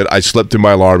fact that I slept through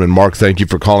my alarm, and Mark, thank you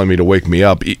for calling me to wake me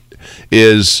up,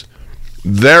 is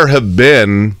there have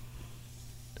been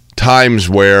times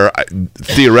where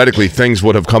theoretically things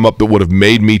would have come up that would have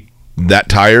made me that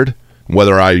tired,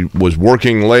 whether I was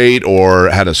working late or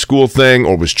had a school thing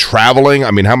or was traveling.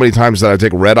 I mean, how many times did I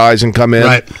take red eyes and come in?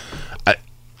 Right.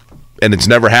 And it's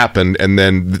never happened. And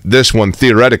then this one,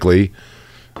 theoretically,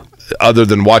 other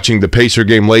than watching the Pacer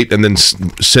game late and then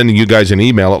sending you guys an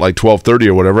email at like 12:30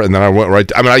 or whatever, and then I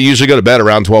went I usually go to bed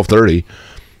around 12:30.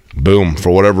 Boom,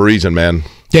 for whatever reason, man.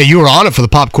 Yeah, you were on it for the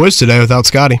pop quiz today without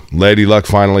Scotty. Lady Luck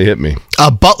finally hit me.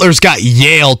 Butler's got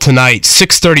Yale tonight,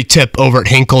 6:30 tip over at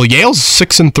Hinkle. Yale's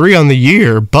 6-3 on the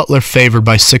year. Butler favored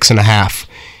by 6.5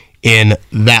 in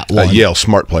that one. Yale,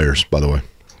 smart players, by the way.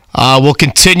 We'll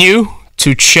continue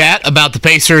to chat about the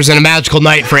Pacers and a magical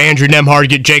night for Andrew Nembhard.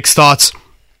 Get Jake's thoughts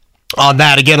on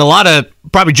that. Again, a lot of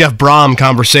probably Jeff Brom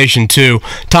conversation, too.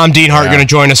 Tom Dienhart going to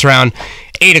join us around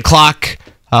 8 o'clock.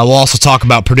 We'll also talk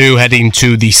about Purdue heading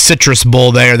to the Citrus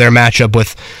Bowl there, their matchup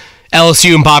with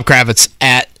LSU and Bob Kravitz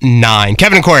at 9.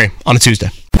 Kevin and Corey on a Tuesday.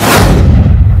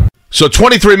 So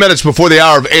 23 minutes before the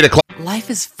hour of 8 o'clock. Life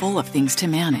is full of things to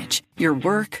manage. Your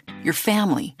work, your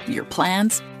family, your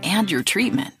plans, and your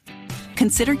treatment.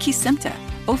 Consider Kesimpta,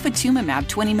 ofatumumab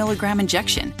 20 milligram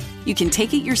injection. You can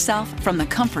take it yourself from the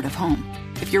comfort of home.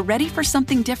 If you're ready for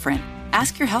something different,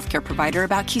 ask your healthcare provider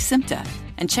about Kesimpta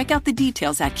and check out the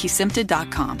details at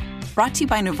Kesimpta.com. Brought to you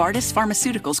by Novartis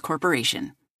Pharmaceuticals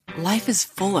Corporation. Life is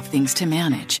full of things to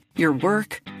manage. Your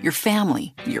work, your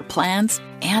family, your plans,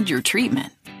 and your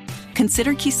treatment.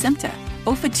 Consider Kesimpta,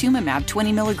 ofatumumab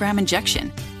 20 milligram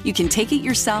injection. You can take it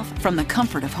yourself from the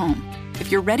comfort of home.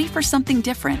 If you're ready for something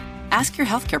different, ask your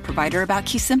healthcare provider about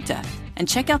Kesimpta and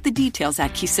check out the details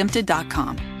at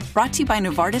Kesimpta.com. Brought to you by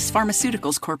Novartis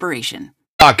Pharmaceuticals Corporation.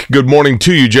 Good morning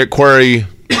to you, Jake Query,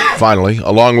 finally,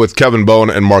 along with Kevin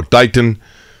Bowen and Mark Dykton.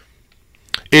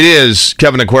 It is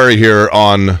Kevin and Query here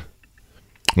on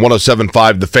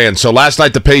 107.5 The Fan. So last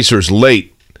night the Pacers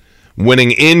late, winning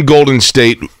in Golden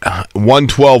State,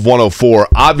 112-104.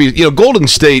 Obviously, Golden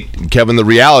State, Kevin, the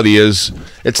reality is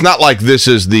it's not like this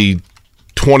is the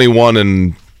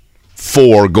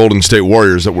 21-4 Golden State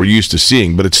Warriors that we're used to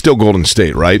seeing, but it's still Golden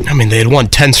State, right? I mean, they had won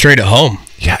 10 straight at home.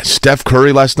 Yeah, Steph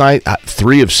Curry last night,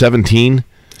 3 of 17.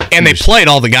 And they played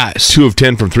all the guys. 2 of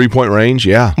 10 from three-point range,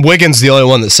 yeah. Wiggins the only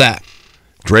one that sat.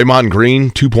 Draymond Green,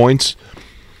 2 points.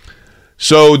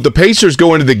 So the Pacers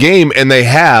go into the game, and they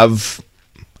have,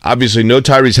 obviously, no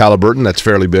Tyrese Halliburton. That's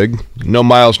fairly big. No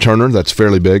Miles Turner. That's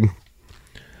fairly big.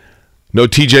 No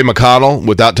T.J. McConnell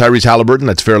without Tyrese Halliburton.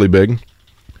 That's fairly big.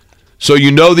 So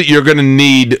you know that you're going to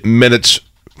need minutes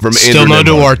from Still Andrew no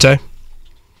Nembhard. Duarte.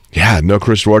 Yeah, no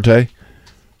Chris Duarte.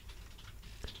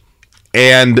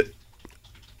 And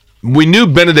we knew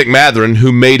Benedict Mathurin,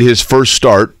 who made his first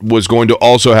start, was going to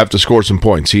also have to score some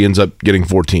points. He ends up getting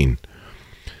 14.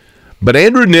 But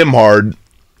Andrew Nembhard,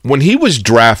 when he was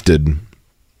drafted,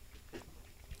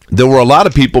 there were a lot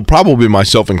of people, probably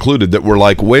myself included, that were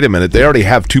like, wait a minute, they already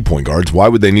have 2 point guards. Why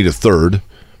would they need a third?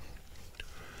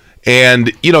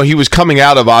 And, he was coming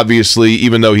out of, obviously,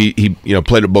 even though he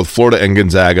played at both Florida and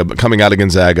Gonzaga, but coming out of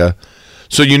Gonzaga.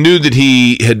 So you knew that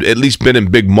he had at least been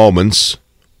in big moments.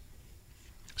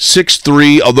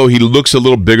 6'3", although he looks a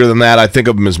little bigger than that. I think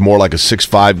of him as more like a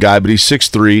 6'5" guy, but he's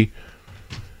 6'3".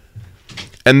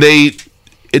 And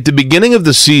at the beginning of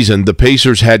the season, the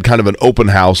Pacers had kind of an open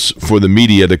house for the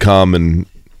media to come and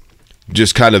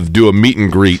just kind of do a meet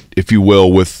and greet, if you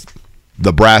will, with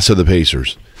the brass of the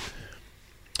Pacers.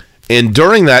 And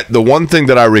during that, the one thing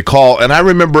that I recall, and I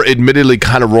remember admittedly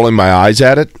kind of rolling my eyes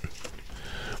at it,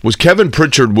 was Kevin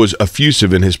Pritchard was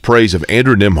effusive in his praise of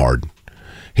Andrew Nembhard.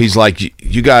 He's like,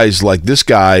 you guys, like, this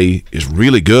guy is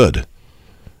really good.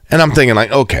 And I'm thinking,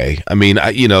 like, okay. I mean,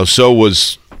 so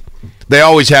was... They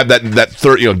always have that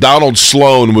third, Donald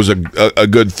Sloan was a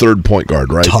good third point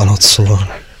guard, right? Donald Sloan.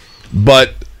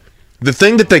 But the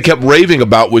thing that they kept raving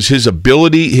about was his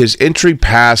ability, his entry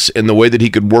pass, and the way that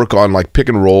he could work on, like, pick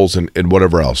and rolls and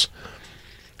whatever else.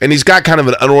 And he's got kind of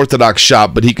an unorthodox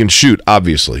shot, but he can shoot,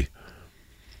 obviously.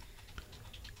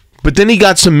 But then he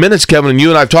got some minutes, Kevin, and you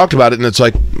and I have talked about it, and it's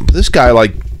like, this guy,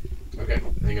 like,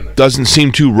 doesn't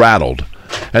seem too rattled.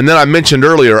 And then I mentioned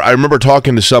earlier, I remember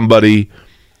talking to somebody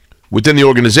within the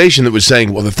organization that was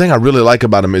saying, well, the thing I really like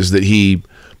about him is that he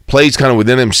plays kind of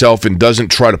within himself and doesn't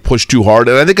try to push too hard.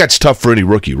 And I think that's tough for any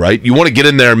rookie, right? You want to get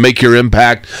in there and make your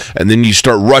impact, and then you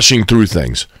start rushing through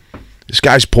things. This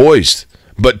guy's poised.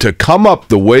 But to come up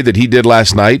the way that he did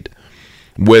last night,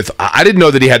 I didn't know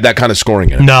that he had that kind of scoring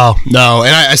in it. No. And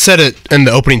I said it in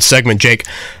the opening segment, Jake.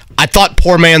 I thought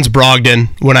poor man's Brogdon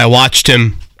when I watched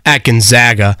him at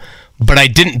Gonzaga, but I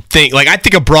didn't think, I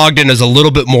think of Brogdon as a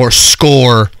little bit more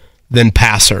scorer than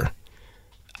passer.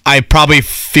 I probably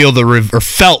felt the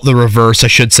reverse, I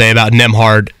should say, about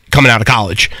Nembhard coming out of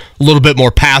college. A little bit more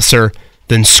passer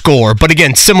than score, but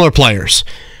again, similar players.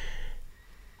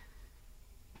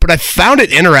 But I found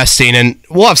it interesting, and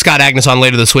we'll have Scott Agnes on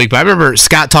later this week, but I remember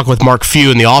Scott talking with Mark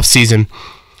Few in the offseason,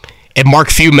 and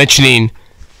Mark Few mentioning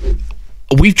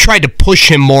we've tried to push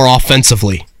him more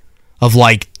offensively, of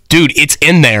like, dude, it's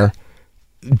in there.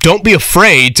 don't be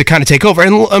afraid to kind of take over.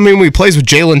 And I mean, when he plays with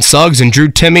Jalen Suggs and Drew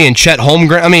Timme and Chet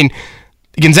Holmgren, I mean,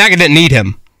 Gonzaga didn't need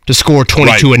him to score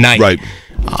 22 a night. Right.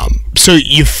 So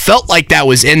you felt like that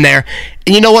was in there.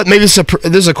 And you know what? Maybe this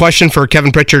is a question for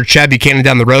Kevin Pritchard, Chad Buchanan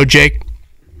down the road, Jake.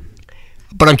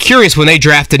 But I'm curious, when they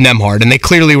drafted Nembhard, and they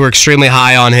clearly were extremely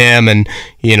high on him and,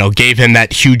 gave him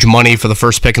that huge money for the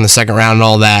first pick in the second round and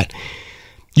all that.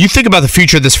 You think about the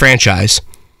future of this franchise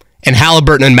and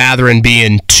Halliburton and Mathurin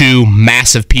being two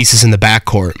massive pieces in the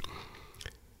backcourt.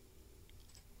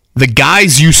 The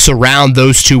guys you surround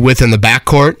those two with in the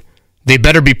backcourt, they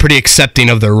better be pretty accepting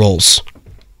of their roles.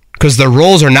 Because their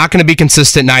roles are not going to be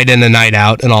consistent night in and night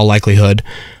out in all likelihood.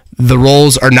 The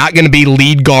roles are not going to be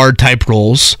lead guard type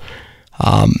roles.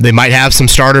 They might have some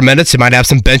starter minutes. They might have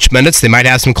some bench minutes. They might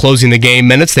have some closing the game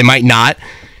minutes. They might not.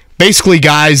 Basically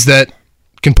guys that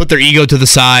can put their ego to the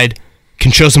side,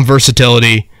 can show some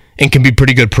versatility, and can be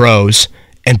pretty good pros.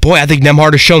 And boy, I think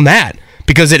Nembhard has shown that,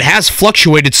 because it has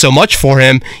fluctuated so much for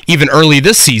him even early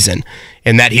this season,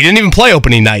 in that he didn't even play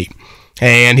opening night.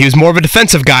 And he was more of a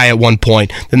defensive guy at one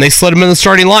point. Then they slid him in the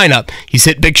starting lineup. He's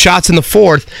hit big shots in the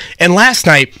fourth. And last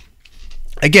night,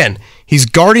 again, he's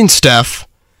guarding Steph.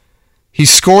 He's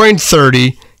scoring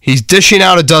 30. He's dishing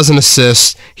out a dozen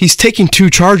assists. He's taking 2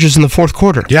 charges in the fourth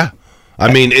quarter. Yeah.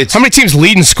 I mean, it's... How many teams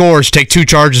leading scorers take 2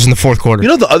 charges in the fourth quarter?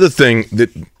 The other thing that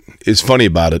is funny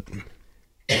about it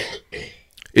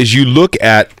is you look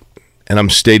at, and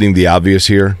I'm stating the obvious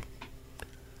here,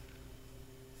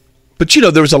 but,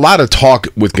 there was a lot of talk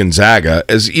with Gonzaga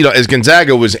as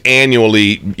Gonzaga was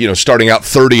annually, starting out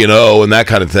 30-0 and that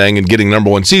kind of thing and getting number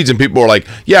 1 seeds. And people were like,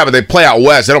 yeah, but they play out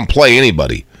west. They don't play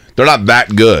anybody. They're not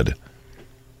that good.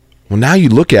 Well, now you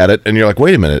look at it and you're like,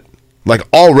 wait a minute. Like,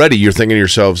 already you're thinking to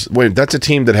yourselves, wait, that's a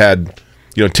team that had,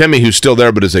 Timme, who's still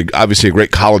there, but is obviously a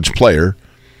great college player,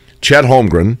 Chet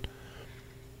Holmgren,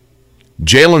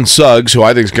 Jalen Suggs, who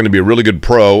I think is going to be a really good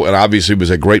pro and obviously was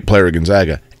a great player at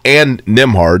Gonzaga, and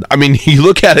Nembhard. I mean, you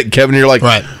look at it, Kevin, and you're like,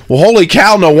 right. Well, holy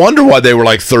cow, no wonder why they were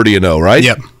like 30-0, right?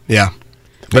 Yep, yeah.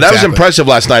 But that was impressive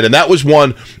last night, and that was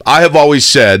one I have always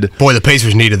said. Boy, the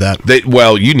Pacers needed that.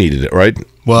 You needed it, right?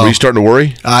 Well, were you starting to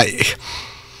worry?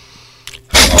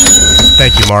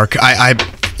 Thank you, Mark. I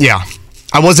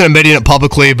wasn't admitting it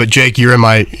publicly, but Jake, you're in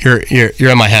my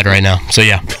head right now. So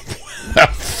yeah.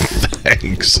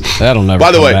 Thanks. That'll never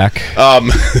come back. By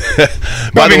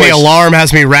the way, the alarm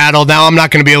has me rattled. Now I'm not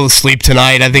going to be able to sleep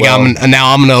tonight. I think I'm going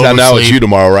to oversleep. Now it's you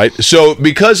tomorrow, right? So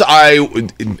because I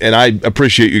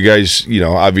appreciate you guys,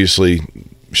 obviously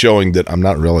showing that I'm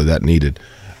not really that needed.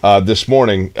 This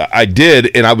morning I did,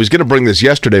 and I was going to bring this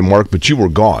yesterday, Mark, but you were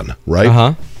gone, right?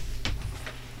 Uh-huh.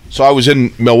 So I was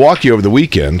in Milwaukee over the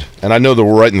weekend, and I know that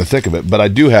we're right in the thick of it, but I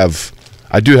do have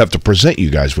to present you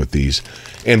guys with these.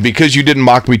 And because you didn't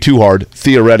mock me too hard,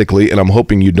 theoretically, and I'm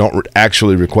hoping you don't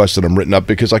actually request that I'm written up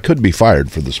because I could be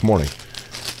fired for this morning.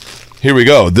 Here we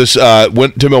go. This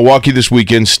went to Milwaukee this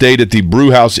weekend, stayed at the Brew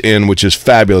House Inn, which is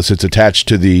fabulous. It's attached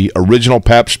to the original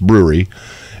Pabst Brewery.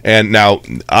 And now,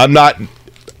 I'm not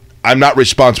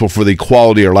responsible for the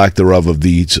quality or lack thereof of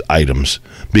these items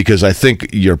because I think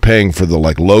you're paying for the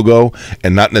logo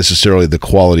and not necessarily the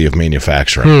quality of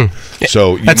manufacturing.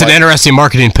 So that's an interesting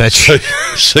marketing pitch.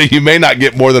 So you may not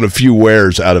get more than a few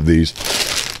wears out of these.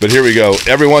 But here we go.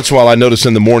 Every once in a while, I notice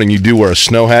in the morning you do wear a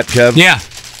snow hat, Kev. Yeah.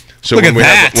 So when we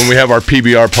have our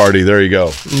PBR party, there you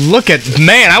go.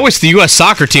 I wish the U.S.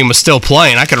 soccer team was still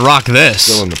playing. I could rock this.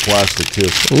 Still in the plastic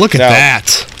too. Look at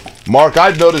that. Mark,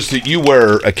 I've noticed that you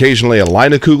wear occasionally a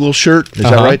Leinekugel shirt. Is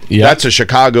that right? Yeah. That's a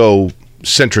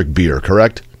Chicago-centric beer,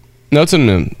 correct? No, it's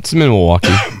in Milwaukee.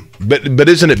 but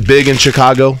isn't it big in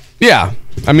Chicago? Yeah.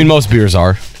 I mean, most beers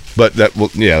are. But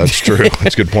that's true.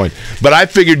 That's a good point. But I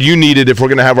figured you needed, if we're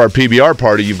going to have our PBR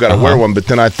party, you've got to wear one. But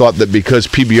then I thought that because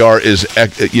PBR is,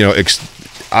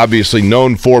 obviously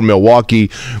known for Milwaukee,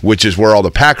 which is where all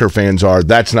the Packer fans are,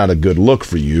 that's not a good look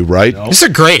for you, right? No. It's a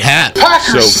great hat.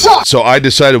 So I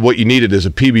decided what you needed is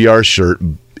a PBR shirt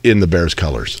in the Bears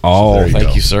colors. Oh, so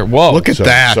thank you, sir. Whoa. Look at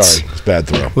that. Sorry, it's a bad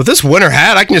throw. With this winter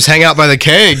hat, I can just hang out by the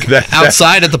keg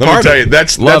outside at the party. Let me tell you,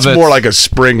 that's more like a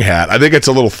spring hat. I think it's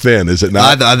a little thin, is it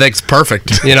not? I think it's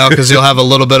perfect, because you'll have a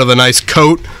little bit of a nice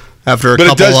coat after a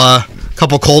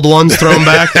couple cold ones thrown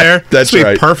back there. That's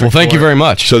right. Perfect. Well, thank you very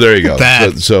much. So there you go.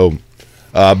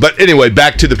 But anyway,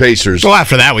 back to the Pacers. Well,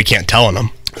 after that, we can't tell them.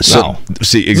 So,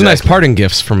 see, exactly. These are nice parting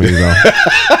gifts for me, though.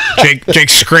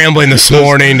 Jake's scrambling this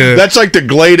morning to... That's like the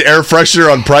Glade air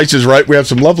freshener on Price is Right. We have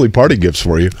some lovely party gifts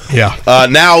for you. Yeah.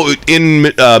 Now in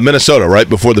Minnesota, right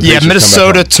before the Pacers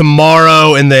Minnesota come back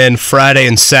tomorrow, and then Friday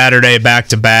and Saturday back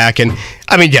to back. And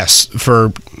I mean, yes,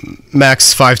 for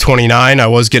Max 529, I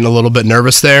was getting a little bit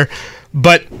nervous there.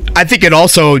 But I think it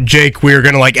also, Jake, we're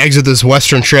going to exit this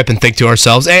Western trip and think to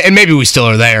ourselves, and maybe we still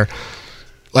are there,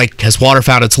 has water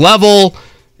found its level?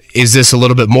 Is this a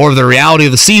little bit more of the reality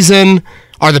of the season?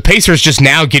 Are the Pacers just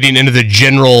now getting into the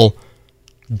general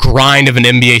grind of an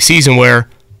NBA season where,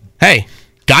 hey,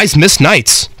 guys miss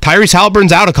nights. Tyrese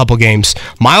Halliburton's out a couple games.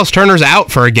 Miles Turner's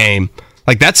out for a game.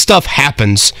 That stuff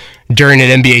happens during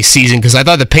an NBA season, because I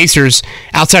thought the Pacers,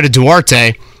 outside of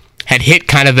Duarte, had hit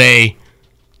kind of a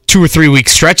 2 or 3 week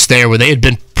stretch there where they had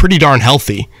been pretty darn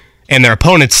healthy, and their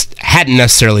opponents hadn't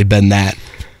necessarily been that.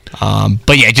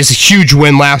 But yeah, just a huge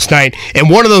win last night, and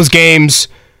one of those games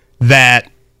that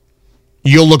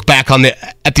you'll look back on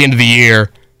at the end of the year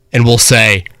and we'll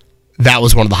say that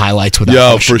was one of the highlights.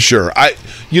 Yeah, for sure.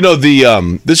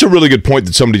 This is a really good point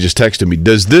that somebody just texted me.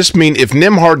 Does this mean if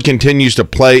Nembhard continues to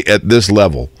play at this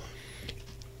level,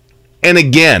 and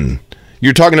again,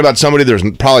 you're talking about somebody there's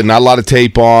probably not a lot of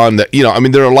tape on, that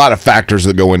there are a lot of factors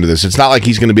that go into this. It's not like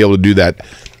he's going to be able to do that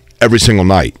every single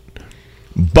night.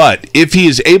 But if he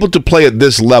is able to play at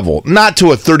this level, not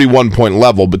to a 31-point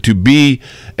level, but to be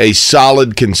a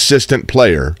solid, consistent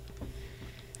player,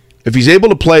 if he's able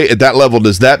to play at that level,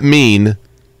 does that mean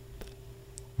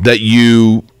that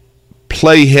you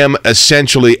play him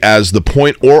essentially as the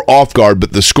point or off guard,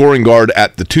 but the scoring guard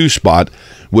at the 2 spot,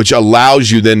 which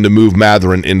allows you then to move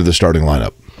Mathurin into the starting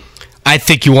lineup? I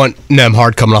think you want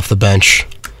Nembhard coming off the bench.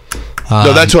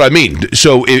 No, that's what I mean.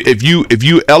 So if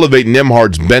you elevate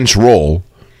Nembhard's bench role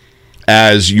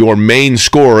as your main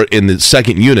scorer in the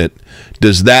second unit,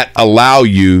 does that allow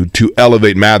you to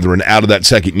elevate Mathurin out of that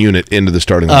second unit into the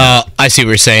starting lineup? I see what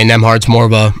you're saying. Nembhard's more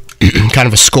of a kind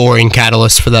of a scoring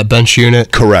catalyst for that bench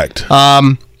unit. Correct.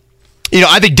 I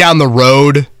think down the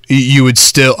road you would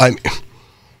still. I'm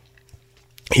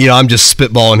just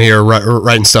spitballing here,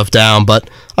 writing stuff down. But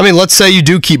let's say you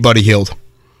do keep Buddy Hield.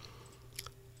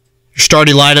 Your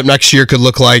starting lineup next year could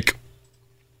look like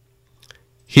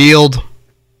Hield,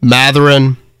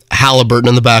 Mathurin, Halliburton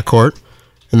in the backcourt,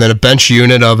 and then a bench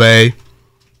unit of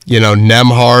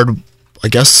Nembhard. I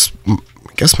guess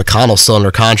McConnell's still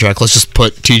under contract. Let's just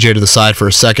put TJ to the side for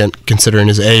a second, considering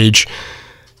his age.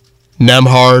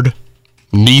 Nembhard,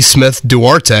 Nesmith,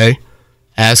 Duarte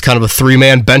as kind of a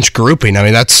 3-man bench grouping.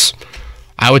 That's,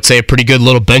 I would say, a pretty good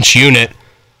little bench unit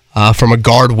from a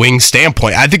guard wing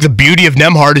standpoint. I think the beauty of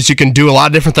Nembhard is you can do a lot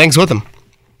of different things with him.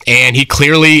 And he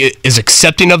clearly is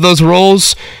accepting of those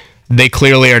roles. They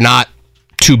clearly are not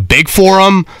too big for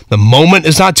him. The moment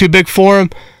is not too big for him.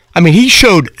 He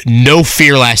showed no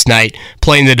fear last night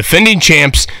playing the defending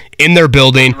champs in their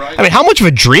building. Right. How much of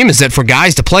a dream is it for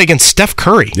guys to play against Steph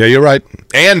Curry? Yeah, you're right.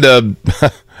 And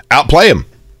outplay him.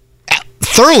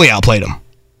 Thoroughly outplayed him.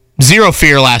 Zero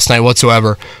fear last night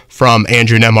whatsoever from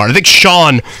Andrew Nembhard. I think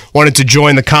Sean wanted to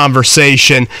join the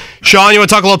conversation. Sean, you want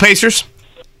to talk a little Pacers?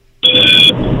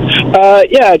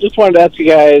 I just wanted to ask you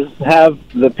guys, have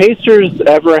the Pacers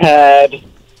ever had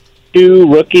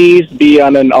 2 rookies be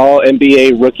on an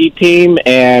all-NBA rookie team?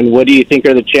 And what do you think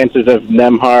are the chances of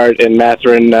Nembhard and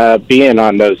Mathurin being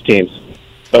on those teams?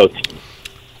 Both.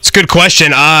 It's a good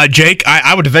question. Jake,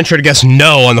 I would venture to guess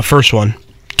no on the first one.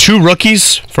 2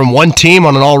 rookies from one team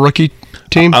on an all-rookie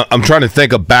team? I'm trying to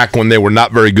think of back when they were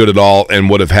not very good at all and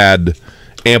would have had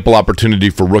ample opportunity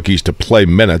for rookies to play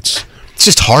minutes. It's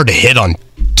just hard to hit on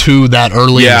 2 that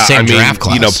early in the same draft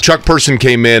class. Chuck Person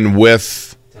came in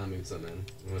with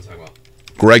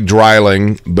Greg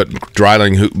Dreiling, but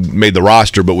Dreiling who made the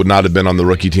roster but would not have been on the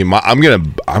rookie team. I'm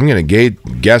gonna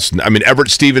guess. Everett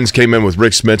Stevens came in with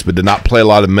Rick Smits but did not play a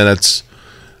lot of minutes.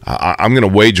 I'm gonna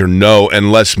wager no,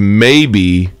 unless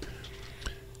maybe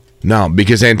no,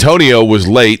 because Antonio was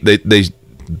late.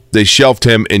 They shelved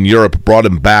him in Europe, brought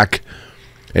him back,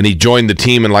 and he joined the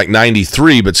team in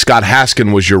 93. But Scott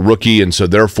Haskin was your rookie, and so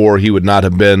therefore he would not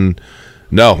have been.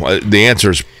 No, the answer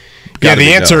is. Yeah,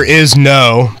 the answer is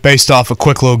no, based off a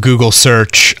quick little Google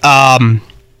search.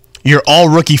 Your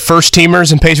all-rookie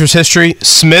first-teamers in Pacers history,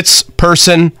 Smits,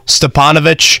 Person,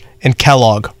 Stepanovic, and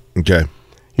Kellogg. Okay.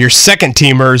 Your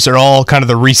second-teamers are all kind of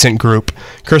the recent group.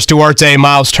 Chris Duarte,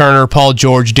 Miles Turner, Paul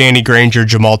George, Danny Granger,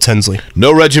 Jamal Tinsley.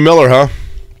 No Reggie Miller, huh?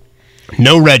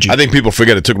 No Reggie. I think people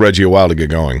forget it took Reggie a while to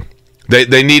get going.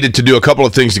 They needed to do a couple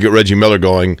of things to get Reggie Miller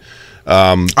going.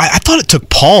 I thought it took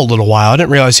Paul a little while. I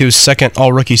didn't realize he was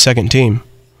all-rookie second team.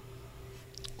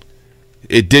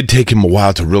 It did take him a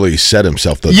while to really set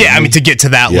himself. Yeah, to get to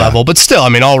that level. But still,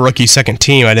 all-rookie second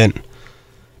team, I didn't.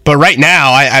 But right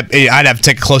now, I'd have to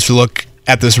take a closer look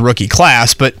at this rookie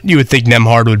class, but you would think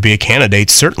Nembhard would be a candidate,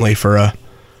 certainly, for a...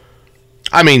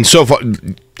 so far...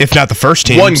 If not the first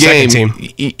team, one game, team.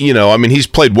 He's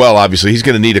played well, obviously. He's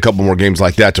going to need a couple more games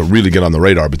like that to really get on the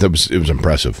radar, but it was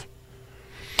impressive.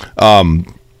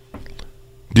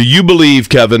 Do you believe,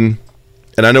 Kevin,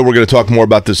 and I know we're going to talk more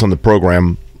about this on the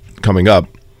program coming up,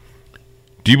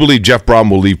 do you believe Jeff Brom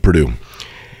will leave Purdue?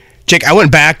 Jake, I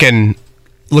went back and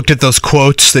looked at those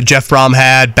quotes that Jeff Brom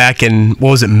had back in,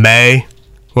 May,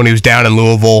 when he was down in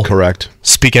Louisville. Correct.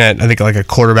 Speaking at, I think, like a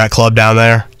quarterback club down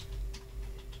there.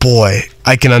 Boy,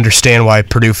 I can understand why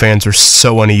Purdue fans are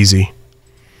so uneasy.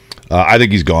 I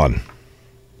think he's gone.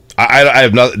 I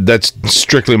have not. That's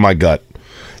strictly my gut.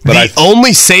 But the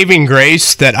only saving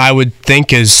grace that I would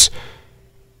think is,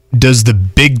 does the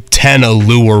Big Ten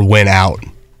allure win out?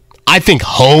 I think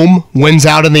home wins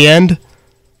out in the end.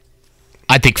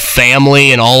 I think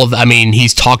family and all of,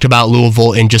 he's talked about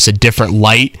Louisville in just a different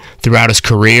light throughout his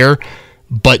career.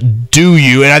 But do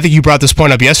you, and I think you brought this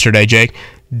point up yesterday, Jake,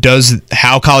 does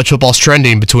how college football's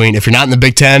trending between, if you're not in the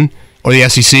Big Ten or the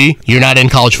SEC, you're not in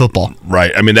college football.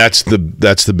 Right. That's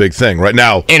the big thing right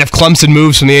now. And if Clemson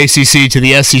moves from the ACC to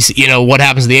the SEC, what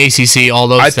happens to the ACC, all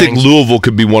those things. I think Louisville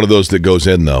could be one of those that goes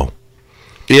in, though.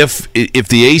 If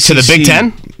the ACC... To the Big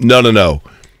Ten? No.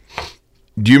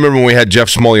 Do you remember when we had Jeff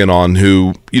Smulyan on,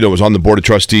 who was on the board of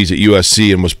trustees at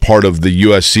USC and was part of the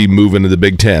USC move into the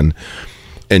Big Ten?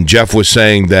 And Jeff was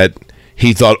saying that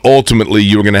he thought ultimately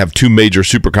you were going to have two major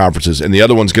super conferences, and the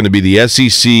other one's going to be the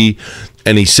SEC,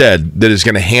 and he said that it's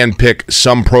going to handpick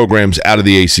some programs out of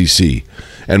the ACC.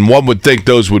 And one would think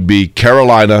those would be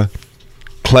Carolina,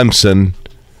 Clemson,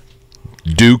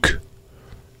 Duke,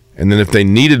 and then if they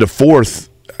needed a fourth,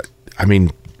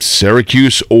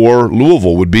 Syracuse or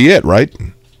Louisville would be it, right?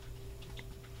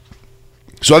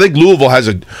 So I think Louisville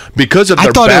has because of their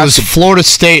I thought it was Florida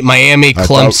State, Miami,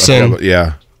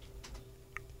 Clemson,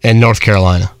 and North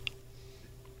Carolina.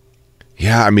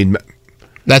 Yeah,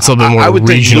 that's a little bit more regionally. I would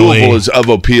think Louisville is of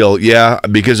appeal,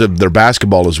 because of their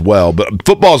basketball as well. But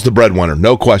football is the breadwinner,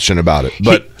 no question about it.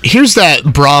 But here's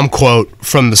that Brom quote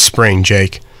from the spring,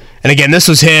 Jake. And again, this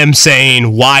was him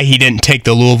saying why he didn't take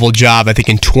the Louisville job, I think,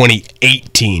 in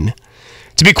 2018.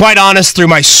 To be quite honest, through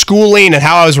my schooling and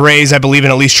how I was raised, I believe in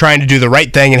at least trying to do the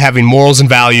right thing and having morals and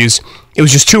values. It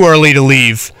was just too early to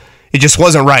leave. It just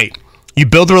wasn't right. You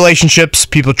build relationships,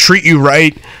 people treat you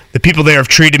right. The people there have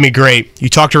treated me great. You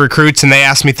talk to recruits and they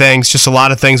ask me things, just a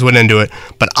lot of things went into it.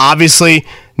 But obviously,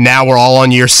 now we're all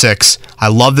on year 6. I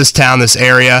love this town, this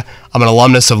area. I'm an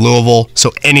alumnus of Louisville,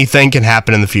 so anything can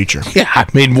happen in the future. Yeah,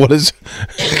 what is...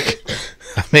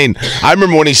 I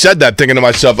remember when he said that, thinking to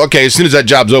myself, okay, as soon as that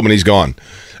job's open, he's gone.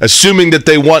 Assuming that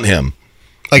they want him.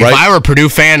 Like, right? If I were a Purdue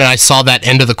fan and I saw that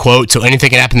end of the quote, so anything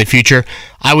can happen in the future,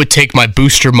 I would take my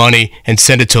booster money and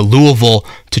send it to Louisville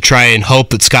to try and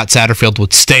hope that Scott Satterfield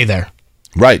would stay there.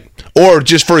 Right. Or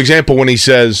just, for example, when he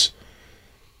says,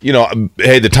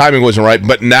 hey, the timing wasn't right,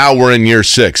 but now we're in year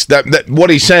 6. That what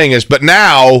he's saying is, but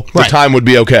now the time would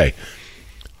be okay.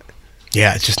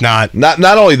 Yeah, it's just not.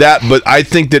 Not only that, but I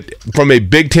think that from a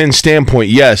Big Ten standpoint,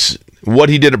 yes, what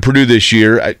he did at Purdue this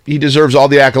year, he deserves all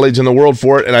the accolades in the world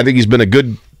for it, and I think he's been a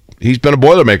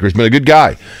Boilermaker. He's been a good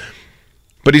guy.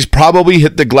 But he's probably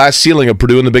hit the glass ceiling of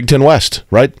Purdue in the Big Ten West,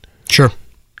 right? Sure.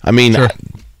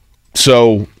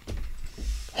 So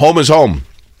home is home.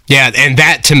 Yeah, and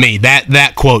that to me,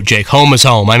 that quote, Jake, home is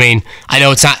home. I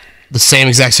know it's not the same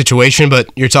exact situation, but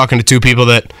you're talking to two people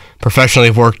that professionally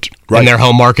have worked in their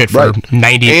home market for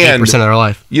 98% of their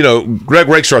life. Greg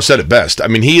Rakestraw said it best.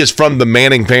 He is from the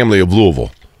Manning family of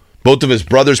Louisville. Both of his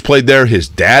brothers played there. His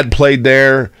dad played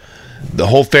there. The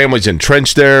whole family's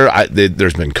entrenched there.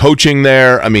 There's been coaching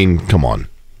there. Come on.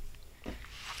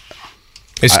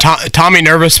 Is Tommy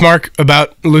nervous, Mark,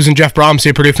 about losing Jeff Brom? Is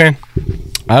he a Purdue fan?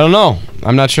 I don't know.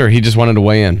 I'm not sure. He just wanted to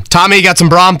weigh in. Tommy, you got some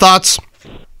Brom thoughts?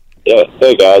 Yeah.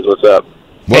 Hey, guys. What's up?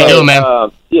 How you doing,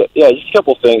 man? Yeah, just a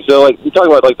couple things. So, you talk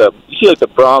about, the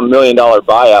Brom $1 million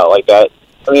buyout like that.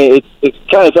 It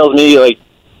kind of tells me,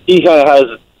 he kind of has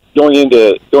going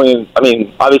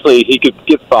in, obviously he could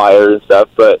get fired and stuff,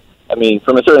 but, from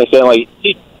a certain extent,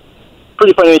 he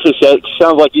pretty financially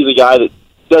sounds like he's a guy that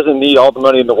doesn't need all the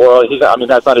money in the world.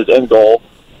 That's not his end goal,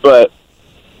 but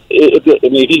if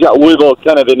he's got Louisville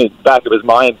kind of in the back of his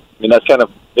mind, that's kind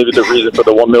of maybe the reason for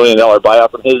the $1 million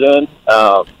buyout from his end.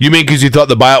 You mean because you thought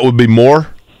the buyout would be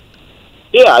more?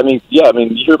 Yeah, you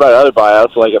hear about other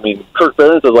buyouts. Kirk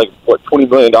Ferentz is $20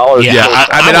 million. Yeah,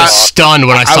 I was stunned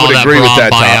when I saw that Brom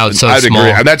buyout so small.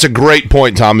 Agree. And that's a great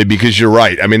point, Tommy, because you're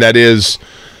right. That is,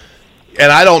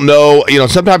 and I don't know.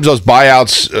 Sometimes those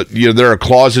buyouts, there are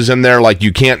clauses in there like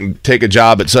you can't take a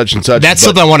job at such and such. That's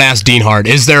something I want to ask Dean Hart.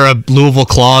 Is there a Louisville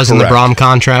clause in the Brom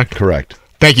contract? Correct.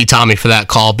 Thank you, Tommy, for that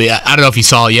call. But I don't know if you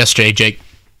saw it yesterday, Jake.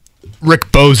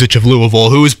 Rick Bozich of Louisville,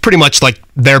 who is pretty much like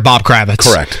their Bob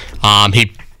Kravitz. Correct.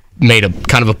 He made a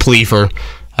kind of a plea for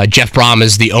Jeff Brom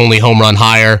is the only home run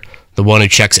hire, the one who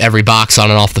checks every box on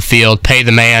and off the field. Pay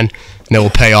the man, and it will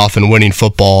pay off in winning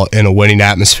football in a winning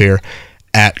atmosphere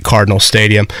at Cardinal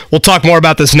Stadium. We'll talk more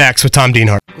about this next with Tom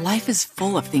Dienhart. Life is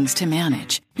full of things to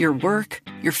manage. Your work,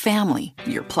 your family,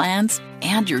 your plans,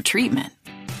 and your treatment.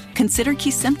 Consider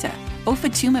Kesimpta,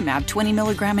 ofatumumab 20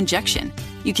 milligram injection.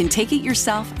 You can take it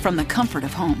yourself from the comfort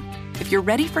of home. If you're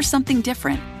ready for something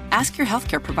different, ask your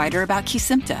healthcare provider about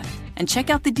Kesimpta and check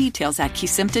out the details at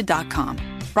kesimpta.com.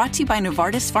 Brought to you by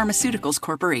Novartis Pharmaceuticals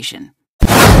Corporation.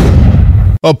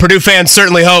 Well, Purdue fans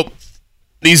certainly hope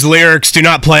these lyrics do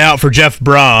not play out for Jeff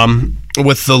Brom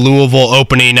with the Louisville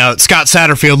opening. Now, Scott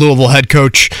Satterfield, Louisville head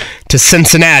coach, to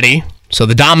Cincinnati. So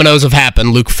the dominoes have happened.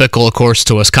 Luke Fickell, of course,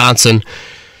 to Wisconsin.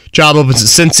 Job opens at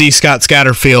Cincy. Scott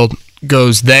Satterfield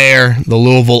goes there. The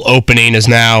Louisville opening is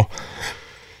now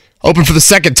open for the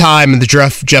second time in the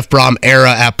Jeff Brom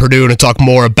era at Purdue. And to talk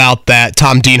more about that,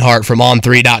 Tom Dienhart from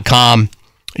On3.com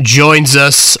joins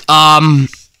us. Tom,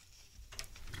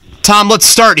 let's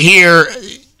start here.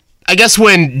 I guess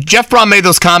when Jeff Brom made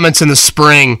those comments in the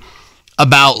spring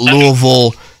about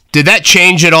Louisville, did that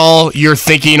change at all your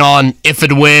thinking on if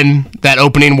and when that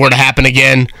opening were to happen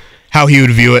again, how he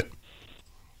would view it?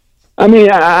 I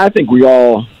mean, I think we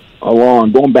all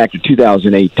along, going back to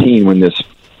 2018 when this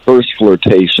first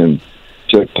flirtation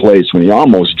took place, when he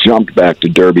almost jumped back to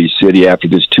Derby City after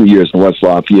this 2 years in West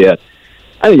Lafayette,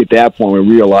 I think at that point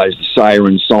we realized the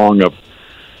siren song of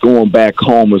going back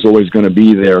home was always going to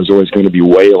be there, was always going to be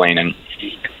wailing.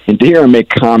 And to hear him make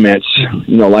comments,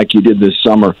 like he did this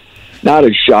summer, not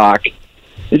a shock.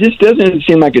 It just doesn't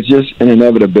seem like it's just an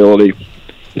inevitability.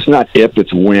 It's not if,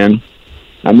 it's when.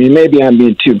 I mean, maybe I'm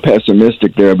being too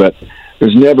pessimistic there, but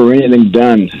there's never anything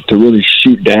done to really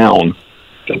shoot down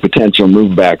the potential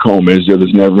move back home. Is there?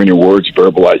 There's never any words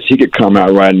verbalized. He could come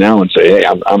out right now and say, hey,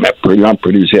 I'm at Purdue, I'm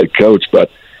Purdue's head coach, but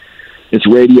it's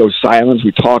radio silence.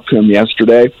 We talked to him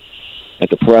yesterday at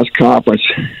the press conference.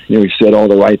 He said all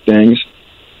the right things,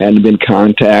 hadn't been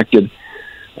contacted.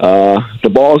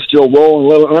 The ball is still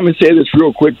rolling. Let me say this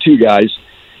real quick, too, guys.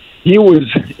 He was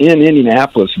in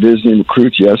Indianapolis visiting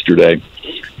recruits yesterday.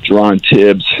 Jerron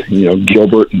Tibbs,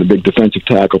 Gilbert, the big defensive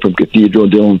tackle from Cathedral,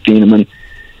 Dylan Thieneman.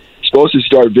 Supposed to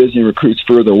start visiting recruits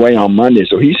further away on Monday,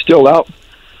 so he's still out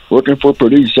working for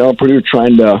Purdue, South Purdue,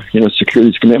 trying to secure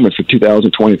these commitments for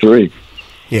 2023.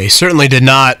 Yeah, he certainly did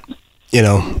not,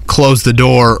 close the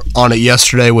door on it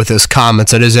yesterday with his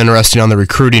comments. That is interesting on the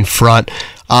recruiting front.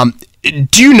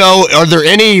 Do you know, are there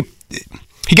any...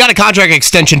 He got a contract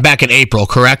extension back in April,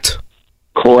 correct?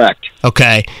 Correct.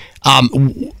 Okay.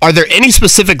 Are there any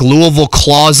specific Louisville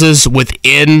clauses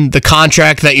within the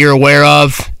contract that you're aware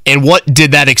of? And what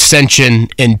did that extension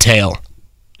entail?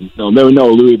 No, there were no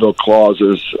Louisville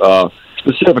clauses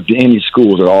specific to any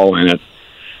schools at all in it.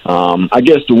 I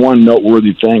guess the one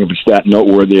noteworthy thing, if it's that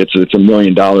noteworthy, it's a $1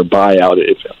 million buyout.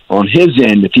 If on his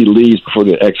end, if he leaves before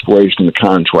the expiration of the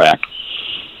contract,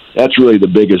 that's really the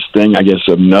biggest thing, I guess,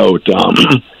 of note.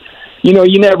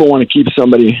 You never want to keep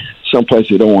somebody someplace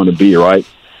they don't want to be, right?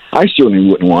 I certainly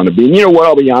wouldn't want to be. And you know what?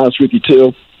 I'll be honest with you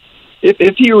too.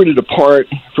 If he were to depart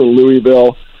for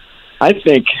Louisville, I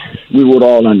think we would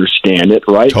all understand it,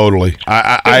 right? Totally.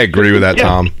 I agree with that,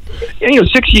 Tom. And,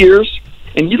 6 years,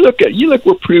 and you look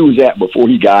where Purdue was at before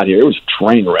he got here. It was a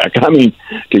train wreck. I mean,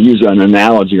 to use an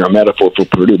analogy or a metaphor for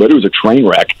Purdue, but it was a train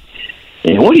wreck.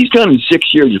 And what he's done in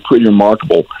 6 years is pretty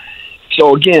remarkable.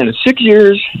 So, again, in 6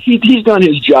 years, he's done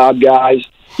his job, guys.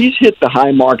 He's hit the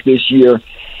high mark this year.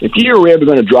 If you were ever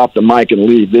going to drop the mic and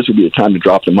leave, this would be the time to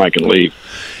drop the mic and leave.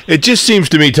 It just seems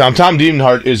to me, Tom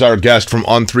Dienhart is our guest from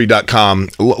On3.com.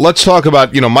 Let's talk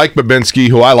about, Mike Babinski,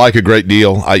 who I like a great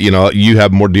deal. You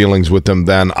have more dealings with him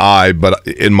than I, but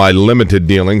in my limited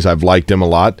dealings, I've liked him a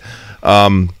lot.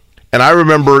 And I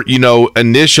remember,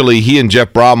 initially he and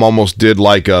Jeff Brom almost did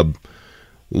like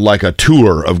a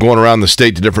tour of going around the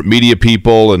state to different media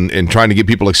people and trying to get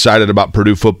people excited about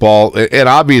Purdue football. And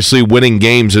obviously winning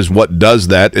games is what does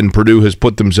that, and Purdue has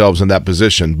put themselves in that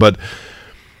position. But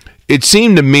it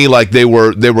seemed to me like they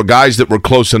were guys that were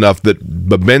close enough that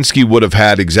Babinski would have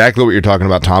had exactly what you're talking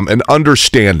about, Tom, an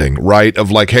understanding, right, of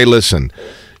like, hey, listen,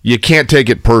 you can't take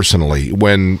it personally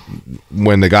when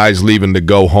the guy's leaving to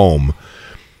go home.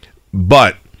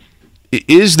 But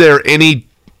is there any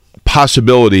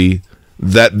possibility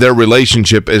that their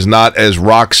relationship is not as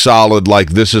rock solid,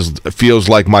 like feels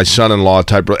like my son-in-law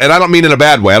type, and I don't mean in a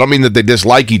bad way. I don't mean that they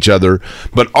dislike each other,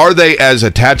 but are they as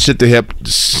attached at the hip,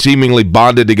 seemingly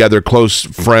bonded together, close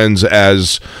friends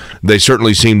as they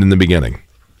certainly seemed in the beginning?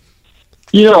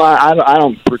 I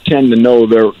don't pretend to know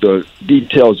the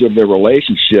details of their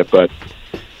relationship, but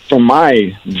from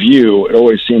my view, it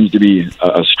always seems to be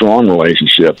a strong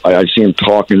relationship. I see them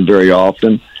talking very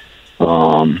often.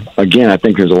 Again, I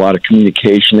think there's a lot of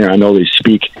communication there. I know they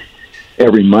speak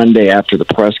every Monday after the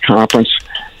press conference.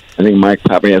 I think Mike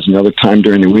probably has another time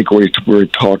during the week where he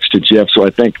talks to Jeff. So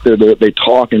I think they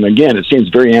talk, and again, it seems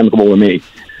very amicable to me.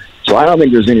 So I don't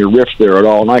think there's any rift there at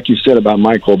all. And like you said about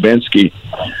Mike Lubensky,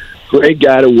 great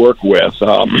guy to work with.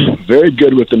 Very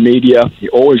good with the media. He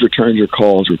always returns your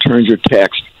calls, returns your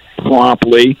text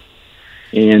promptly.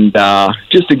 And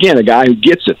just, again, a guy who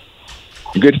gets it.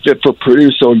 A good fit for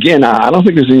Purdue. So, again, I don't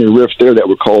think there's any rift there that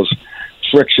would cause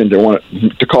friction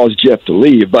to cause Jeff to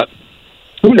leave. But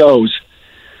who knows?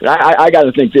 I got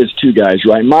to think this too, guys,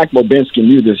 right? Mike Lubensky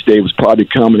knew this day was probably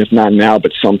coming, if not now,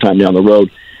 but sometime down the road.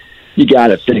 You got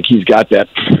to think he's got that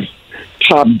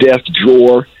top desk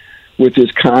drawer with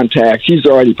his contacts. He's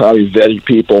already probably vetted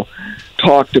people,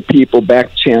 talked to people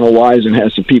back channel-wise, and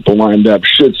has some people lined up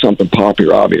should something pop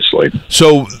here, obviously.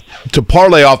 So to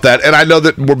parlay off that, and I know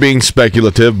that we're being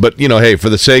speculative, but, hey, for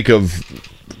the sake of,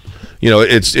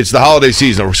 it's the holiday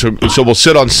season, so we'll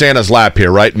sit on Santa's lap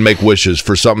here, right, and make wishes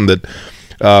for something that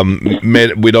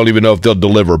we don't even know if they'll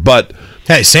deliver. But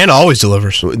hey, Santa always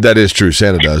delivers. That is true.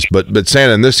 Santa does. But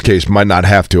Santa in this case might not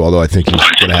have to, although I think he's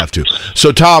going to have to.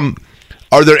 So, Tom,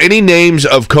 are there any names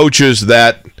of coaches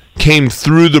that came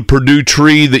through the Purdue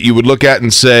tree that you would look at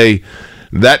and say,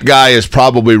 that guy is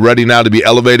probably ready now to be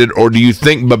elevated? Or do you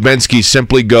think Babensky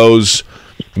simply goes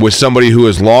with somebody who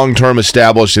is long-term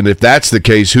established? And if that's the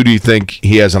case, who do you think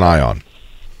he has an eye on?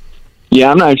 Yeah,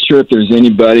 I'm not sure if there's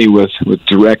anybody with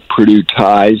direct Purdue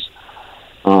ties.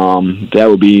 That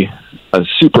would be a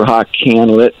super hot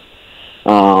candidate.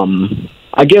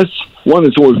 I guess one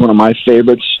that's always one of my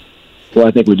favorites, who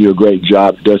I think would do a great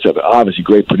job, does have obviously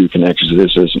great Purdue connections.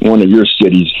 This is one of your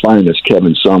cities, finest,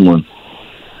 Kevin Sumlin.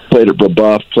 Played at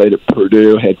Brebeuf, played at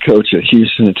Purdue, head coach at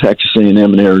Houston and Texas A&M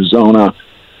in Arizona.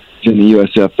 He's in the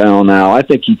USFL now. I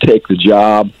think he'd take the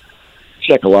job.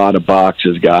 Check a lot of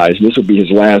boxes, guys. This would be his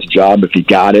last job if he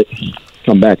got it.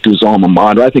 Come back to his alma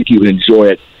mater. I think he would enjoy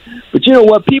it. But you know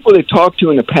what? People they've talked to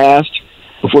in the past,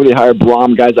 before they hired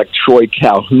Brom, guys like Troy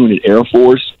Calhoun at Air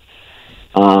Force,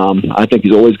 I think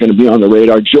he's always going to be on the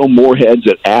radar. Joe Moorhead's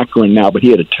at Akron now, but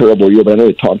he had a terrible year. But I know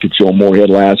they talked to Joe Moorhead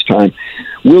last time.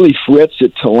 Willie Fritz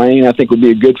at Tulane, I think, would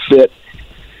be a good fit.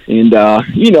 And,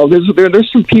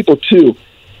 there's some people, too,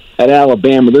 at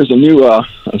Alabama. There's a new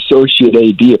associate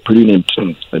AD at Purdue named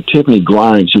Tiffany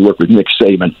Grimes, who worked with Nick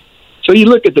Saban. So you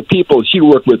look at the people she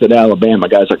worked with at Alabama,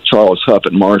 guys like Charles Huff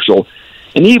at Marshall,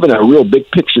 and even a real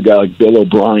big-picture guy like Bill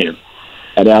O'Brien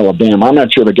at Alabama. I'm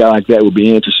not sure if a guy like that would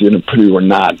be interested in Purdue or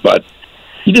not, but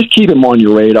you just keep him on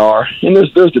your radar. And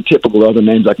there's the typical other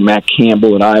names like Matt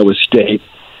Campbell at Iowa State.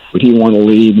 Would he want to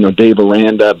leave? Dave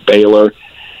Aranda at Baylor,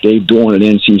 Dave Dorn at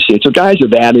NC State. So guys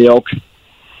of that ilk,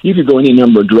 you could go any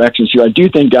number of directions here. I do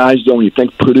think, guys, though, when you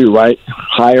think Purdue, right,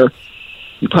 higher,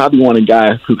 you probably want a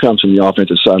guy who comes from the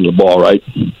offensive side of the ball, right?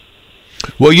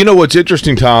 Well, what's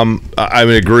interesting, Tom, I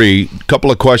agree. A couple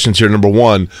of questions here. Number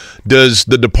one, does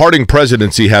the departing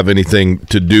presidency have anything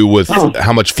to do with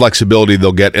how much flexibility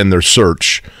they'll get in their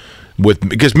search?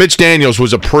 Because Mitch Daniels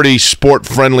was a pretty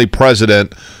sport-friendly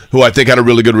president who I think had a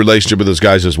really good relationship with those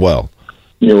guys as well.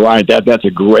 You're right. That's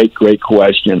a great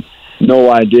question.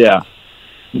 No idea.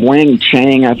 Wang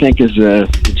Chang, I think, is the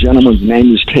gentleman's name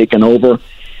who's taken over.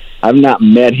 I've not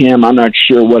met him. I'm not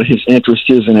sure what his interest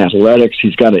is in athletics.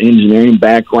 He's got an engineering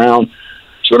background.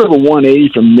 Sort of a 180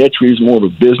 from Mitch, where he's more of a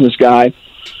business guy.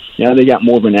 They got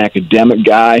more of an academic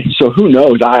guy. So who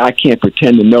knows? I can't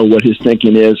pretend to know what his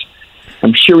thinking is.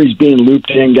 I'm sure he's being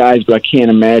looped in, guys, but I can't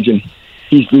imagine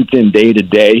he's looped in day to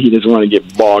day. He doesn't want to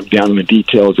get bogged down in the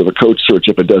details of a coach search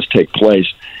if it does take place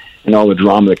and all the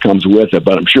drama that comes with it,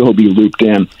 but I'm sure he'll be looped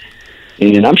in.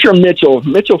 And I'm sure Mitch will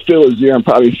fill his ear and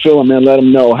probably fill him in, let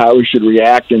him know how he should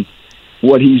react and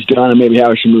what he's done and maybe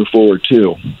how he should move forward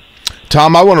too.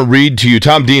 Tom, I want to read to you.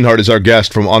 Tom Dienhart is our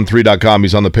guest from On3.com.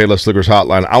 He's on the Payless Liquors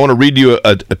hotline. I want to read you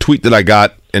a tweet that I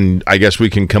got, and I guess we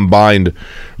can combined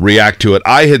react to it.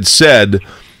 I had said,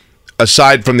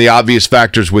 aside from the obvious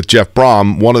factors with Jeff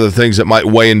Brom, one of the things that might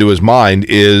weigh into his mind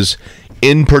is,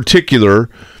 in particular,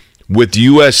 with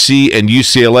USC and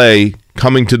UCLA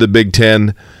coming to the Big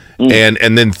Ten,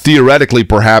 and then theoretically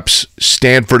perhaps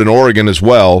Stanford and Oregon as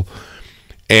well,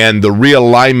 and the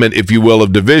realignment, if you will,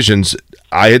 of divisions,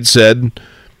 I had said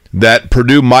that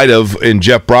Purdue might have, in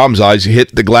Jeff Brom's eyes,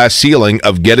 hit the glass ceiling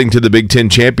of getting to the Big Ten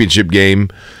championship game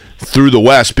through the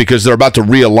West because they're about to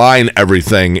realign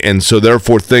everything, and so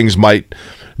therefore things might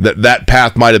that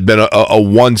path might have been a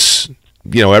once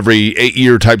every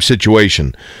 8-year type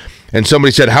situation. And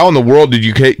somebody said, how in the world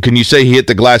can you say he hit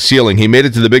the glass ceiling? He made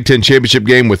it to the Big Ten championship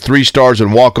game with 3 stars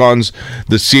and walk-ons.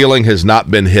 The ceiling has not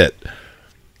been hit.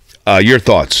 Your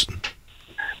thoughts?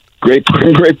 Great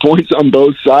points on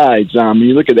both sides. When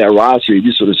you look at that roster, you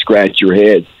just sort of scratch your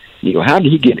head. You go, how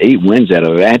did he get 8 wins out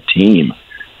of that team?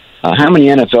 How many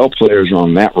NFL players are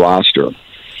on that roster?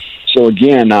 So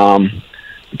again,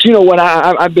 but you know what?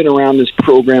 I've been around this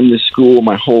program, this school,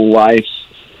 my whole life,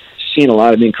 seen a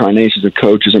lot of incarnations of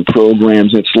coaches and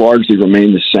programs. It's largely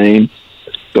remained the same.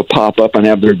 They'll pop up and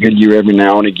have their good year every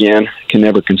now and again. Can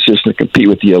never consistently compete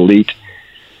with the elite.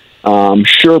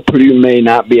 Sure, Purdue may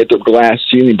not be at the glass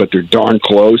ceiling, but they're darn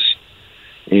close.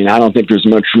 And I don't think there's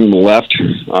much room left.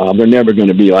 They're never going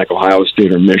to be like Ohio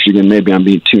State or Michigan. Maybe I'm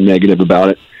being too negative about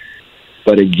it.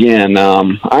 But again,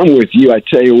 I'm with you. I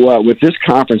tell you what, with this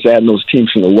conference adding those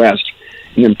teams from the West,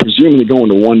 and then presumably going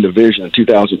to one division in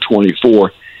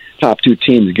 2024, top 2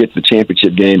 teams get to the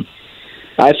championship game,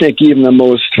 I think even the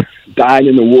most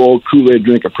dyed-in-the-wool Kool-Aid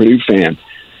drinker Purdue fan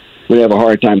would have a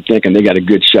hard time thinking they got a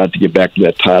good shot to get back to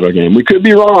that title game. We could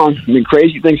be wrong. I mean,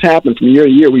 crazy things happen from year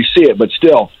to year. We see it, but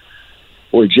still,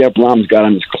 boy, Jeff Blum's got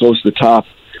him as close to the top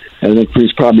as I think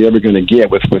Purdue's probably ever going to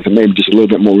get with maybe just a little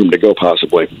bit more room to go,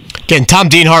 possibly. Again, Tom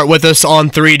Dienhart with us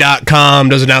on 3.com.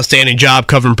 Does an outstanding job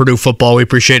covering Purdue football. We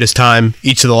appreciate his time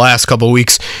each of the last couple of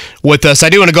weeks with us. I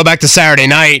do want to go back to Saturday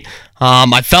night.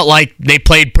 I felt like they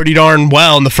played pretty darn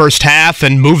well in the first half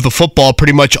and moved the football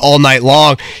pretty much all night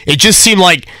long. It just seemed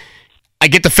like I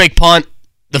get the fake punt,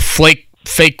 the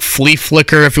fake flea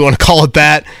flicker, if you want to call it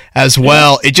that, as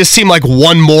well. It just seemed like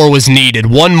one more was needed.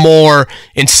 One more,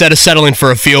 instead of settling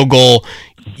for a field goal,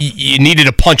 you needed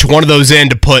to punch one of those in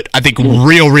to put, I think,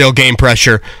 real game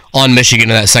pressure on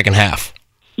Michigan in that second half.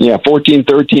 Yeah,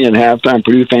 14-13 at halftime.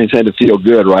 Purdue fans had to feel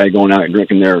good, right, going out and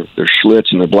drinking their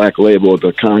Schlitz and their Black Label at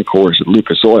the concourse at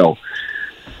Lucas Oil.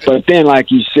 But then,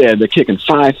 like you said, they're kicking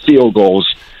 5 field goals.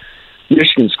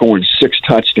 Michigan scoring 6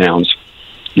 touchdowns.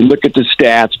 You look at the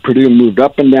stats, Purdue moved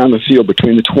up and down the field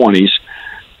between the 20s,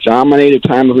 dominated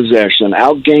time of possession,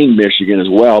 outgained Michigan as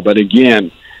well. But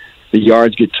again, the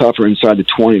yards get tougher inside the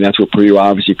 20. That's where Purdue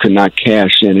obviously could not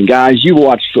cash in. And guys, you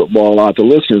watch football a lot. The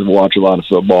listeners watch a lot of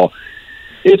football.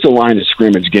 It's a line of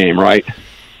scrimmage game, right?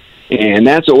 And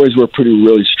that's always where Purdue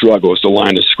really struggles, the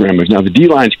line of scrimmage. Now, the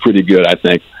D-line's pretty good, I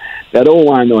think. That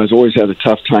O-line, though, has always had a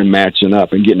tough time matching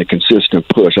up and getting a consistent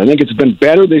push. I think it's been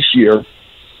better this year.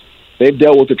 They've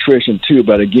dealt with attrition, too,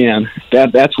 but again,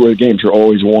 that's where the games are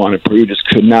always won, and Purdue just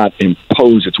could not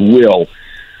impose its will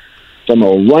from a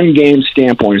run game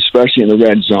standpoint, especially in the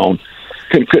red zone.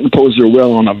 Couldn't impose their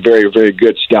will on a very, very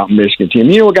good, stout Michigan team.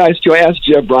 You know what, guys, too? I asked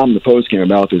Jeff Brom in the postgame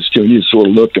about this, too, and he just sort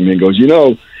of looked at me and goes,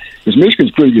 because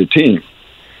Michigan's a pretty good team.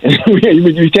 And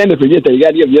you tend to forget that. You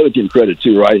got to give the other team credit,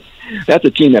 too, right? That's a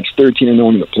team that's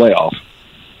 13-0 in the playoff.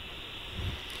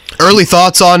 Early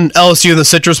thoughts on LSU in the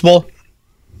Citrus Bowl?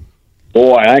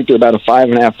 Boy, I think they're about a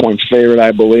 5.5-point favorite,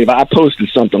 I believe. I posted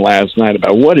something last night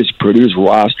about what is Purdue's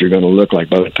roster going to look like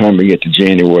by the time we get to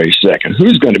January 2nd.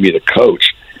 Who's going to be the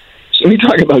coach? So we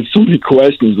talk about so many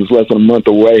questions that's less than a month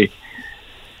away.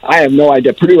 I have no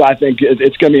idea. Purdue, I think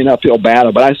it's going to be an uphill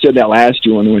battle, but I said that last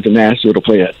year when they went to Nashville to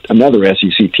play another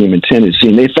SEC team in Tennessee,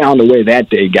 and they found a way that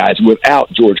day, guys,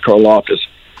 without George Karlaftis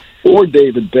or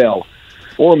David Bell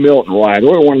or Milton Wright,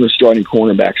 or one of the starting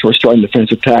cornerbacks, or starting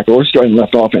defensive tackle, or starting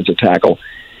left offensive tackle.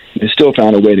 They still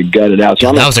found a way to gut it out.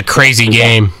 So that was a crazy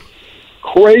game.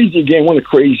 Crazy game, one of the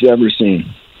craziest I've ever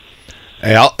seen.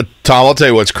 Hey, Tom, I'll tell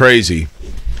you what's crazy.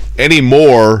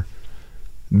 Anymore,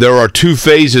 there are 2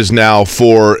 phases now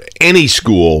for any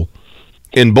school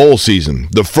in bowl season.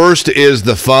 The first is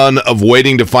the fun of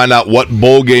waiting to find out what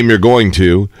bowl game you're going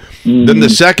to. Mm-hmm. Then the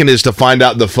second is to find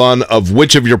out the fun of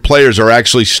which of your players are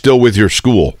actually still with your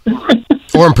school.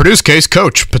 Or in Purdue's case,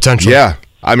 coach, potentially. Yeah.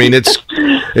 I mean,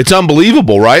 it's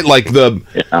unbelievable, right? Like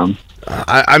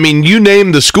I mean, you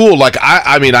name the school. Like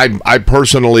I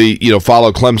personally,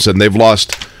 follow Clemson. They've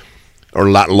lost, or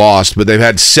not lost, but they've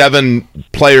had 7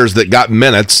 players that got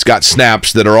minutes, got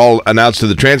snaps that are all announced to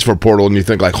the transfer portal, and you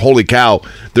think like, holy cow,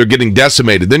 they're getting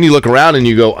decimated. Then you look around and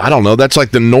you go, I don't know, that's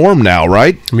like the norm now,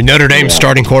 right? I mean, Notre Dame's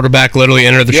starting quarterback literally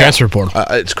entered the transfer portal.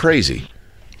 It's crazy.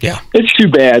 Yeah. It's too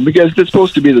bad because it's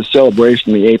supposed to be the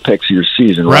celebration, the apex of your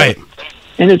season, right?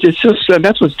 And it's just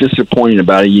that's what's disappointing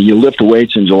about it. You lift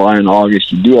weights in July and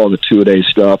August, you do all the two-a-day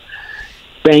stuff,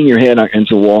 bang your head against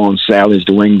the wall on Saturdays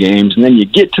to win games, and then you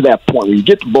get to that point where you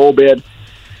get the bowl bid, and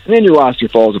then your roster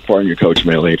falls apart and your coach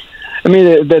may leave. I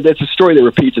mean, that's a story that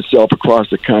repeats itself across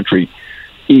the country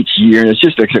each year, and it's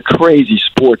just a crazy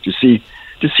sport to see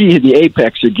the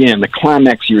apex again, the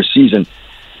climax of your season,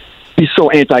 be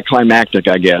so anticlimactic,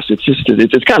 I guess. It's just,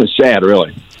 it's kind of sad,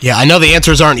 really. Yeah, I know the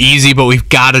answers aren't easy, but we've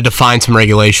got to define some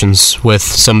regulations with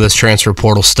some of this transfer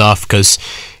portal stuff because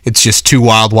it's just too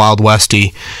wild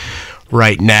westy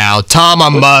right now. Tom,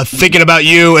 I'm thinking about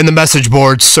you in the message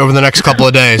boards over the next couple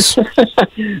of days.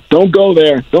 Don't go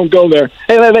there. Don't go there.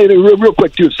 Hey, real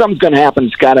quick, too. If something's going to happen,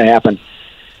 it's got to happen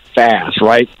fast,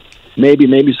 right?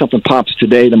 Maybe something pops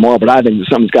today, tomorrow, but I think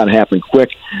something's got to happen quick.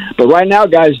 But right now,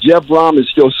 guys, Jeff Brom is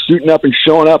still suiting up and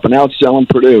showing up and outselling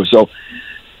Purdue. So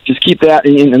just keep that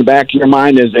in the back of your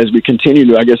mind as we continue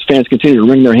to, I guess, fans continue to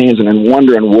wring their hands and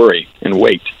wonder and worry and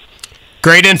wait.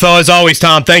 Great info as always,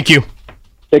 Tom. Thank you.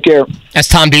 Take care. That's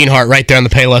Tom Dienhart right there on the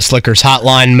Payless Liquors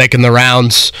hotline making the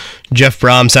rounds. Jeff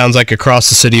Brom sounds like across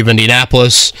the city of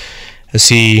Indianapolis as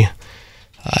he,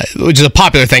 which is a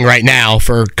popular thing right now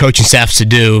for coaching staffs to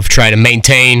do, try to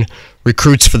maintain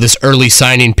recruits for this early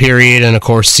signing period and, of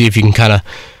course, see if you can kind of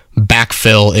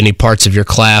backfill any parts of your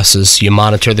class as you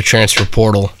monitor the transfer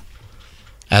portal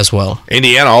as well.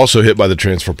 Indiana also hit by the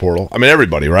transfer portal. I mean,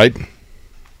 everybody, right?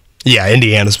 Yeah,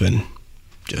 Indiana's been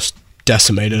just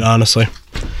decimated, honestly.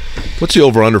 What's the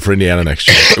over-under for Indiana next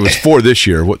year? It was 4 this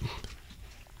year. What?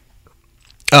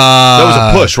 That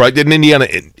was a push, right? Didn't Indiana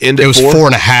end at 4? It was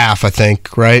 4.5, I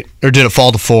think, right? Or did it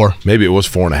fall to 4? Maybe it was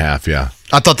 4.5, yeah.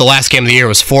 I thought the last game of the year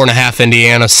was 4.5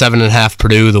 Indiana, 7.5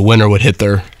 Purdue. The winner would hit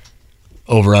their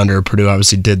over-under. Purdue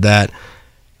obviously did that.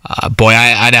 Boy,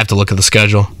 I'd have to look at the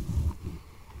schedule.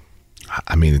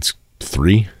 I mean, it's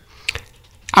 3.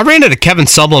 I ran into Kevin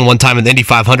Sumlin one time in the Indy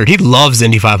 500. He loves the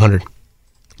Indy 500.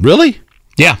 Really?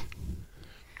 Yeah.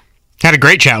 Had a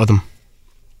great chat with him.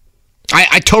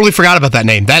 I totally forgot about that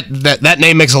name. That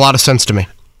name makes a lot of sense to me.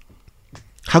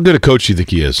 How good a coach do you think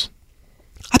he is?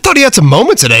 I thought he had some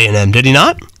moments at A&M, did he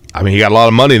not? I mean, he got a lot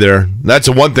of money there. That's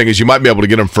the one thing is you might be able to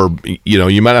get him for,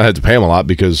 you might not have to pay him a lot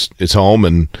because it's home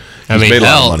and he's made a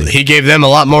lot of money. He gave them a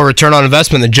lot more return on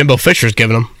investment than Jimbo Fisher's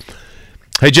given them.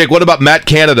 Hey, Jake, what about Matt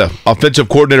Canada, offensive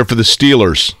coordinator for the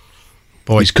Steelers?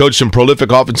 Boy. He's coached some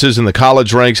prolific offenses in the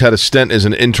college ranks, had a stint as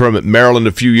an interim at Maryland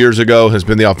a few years ago, has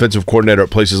been the offensive coordinator at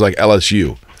places like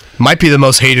LSU. Might be the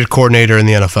most hated coordinator in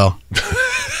the NFL.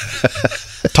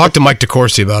 Talk to Mike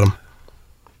DeCourcy about him.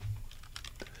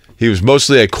 He was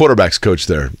mostly a quarterback's coach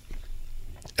there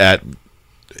and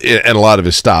a lot of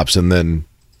his stops, and then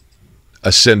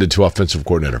ascended to offensive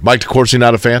coordinator. Mike DeCourcy,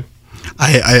 not a fan?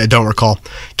 I don't recall.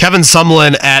 Kevin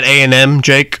Sumlin at A&M,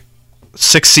 Jake,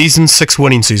 6 seasons, 6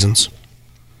 winning seasons.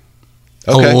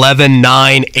 Okay. 11,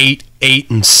 9, 8, 8,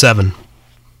 and 7.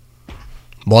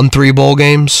 Won 3 bowl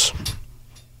games.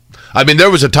 I mean,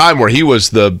 there was a time where he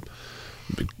was one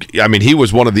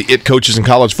of the it coaches in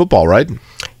college football, right?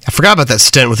 I forgot about that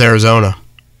stint with Arizona.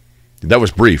 That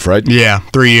was brief, right? Yeah,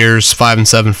 3 years,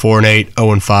 5-7, 4-8,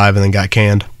 0-5, and then got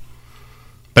canned.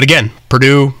 But again,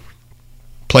 Purdue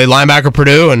played linebacker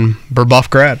Purdue and Buff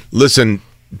grad. Listen,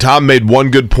 Tom made one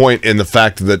good point in the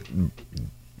fact that,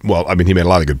 well, I mean, he made a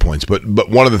lot of good points, but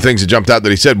one of the things that jumped out that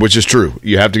he said, which is true,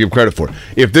 you have to give credit for it.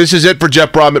 If this is it for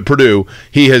Jeff Brom at Purdue,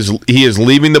 he is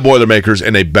leaving the Boilermakers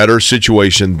in a better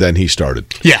situation than he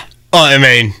started. Yeah. I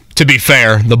mean, to be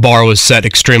fair, the bar was set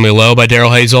extremely low by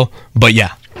Darrell Hazel, but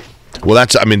yeah. Well,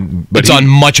 it's on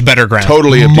much better ground.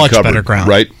 Totally empty much covered, better ground.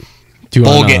 Right?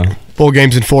 Bowl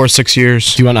games in 4 or 6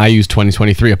 years. Do you want IU's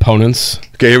 2023 opponents?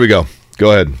 Okay, here we go.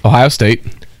 Go ahead. Ohio State.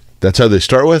 That's how they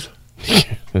start with?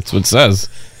 That's what it says.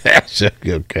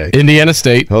 Okay. Indiana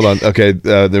State. Hold on. Okay,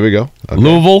 there we go. Okay.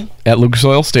 Louisville at Lucas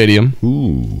Oil Stadium.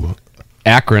 Ooh.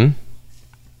 Akron.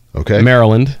 Okay.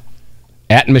 Maryland.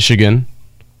 At Michigan.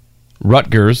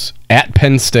 Rutgers. At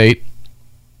Penn State.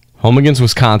 Home against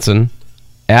Wisconsin.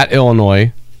 At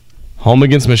Illinois. Home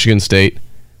against Michigan State.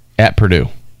 At Purdue.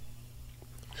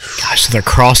 Gosh, so their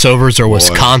crossovers are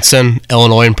Wisconsin,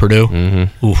 Illinois, and Purdue.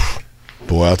 Mm-hmm. Oof.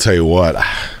 Boy, I'll tell you what.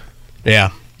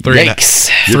 Yeah. Yikes.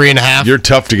 3.5. You're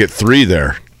tough to get 3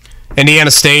 there.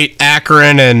 Indiana State,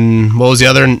 Akron, and what was the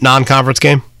other non-conference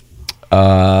game?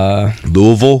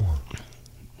 Louisville.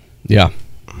 Yeah.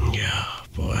 Yeah,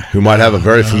 boy. Who might have a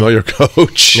very familiar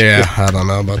coach. Yeah, I don't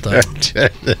know about that.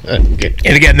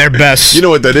 And again, their best. You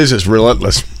know what that is? It's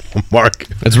relentless, Mark.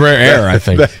 It's rare air, I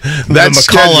think. The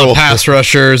McCullough pass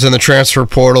rushers in the transfer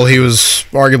portal. He was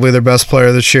arguably their best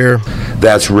player this year.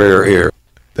 That's rare air.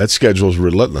 That schedule is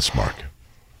relentless, Mark.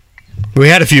 We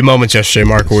had a few moments yesterday,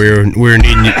 Mark, where we were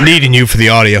needing you for the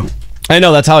audio. I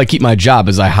know, that's how I keep my job,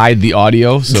 is I hide the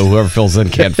audio so whoever fills in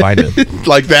can't find it.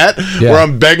 Like that? Yeah. Where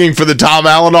I'm begging for the Tom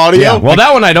Allen audio? Yeah. Well,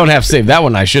 that one I don't have saved. That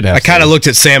one I should have I kind of looked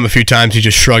at Sam a few times. He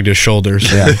just shrugged his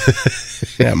shoulders. Yeah.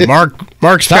 Yeah,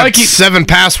 Mark's got 7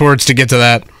 passwords to get to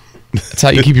that. That's how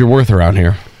you keep your worth around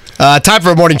here. Time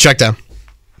for a morning checkdown.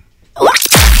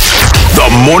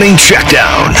 The Morning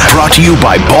Checkdown, brought to you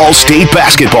by Ball State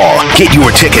Basketball. Get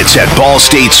your tickets at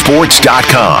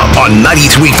ballstatesports.com on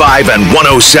 93.5 and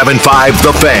 107.5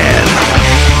 The Fan.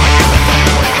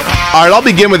 All right, I'll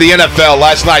begin with the NFL.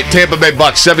 Last night, Tampa Bay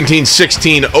Bucks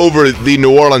 17-16 over the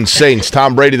New Orleans Saints.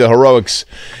 Tom Brady, the heroics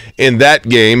in that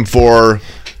game for,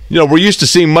 we're used to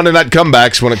seeing Monday night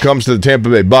comebacks when it comes to the Tampa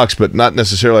Bay Bucks, but not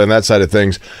necessarily on that side of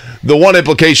things. The one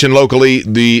implication locally,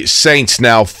 the Saints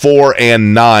now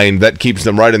 4-9. That keeps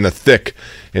them right in the thick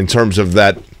in terms of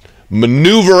that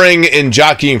maneuvering and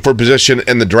jockeying for position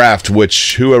in the draft,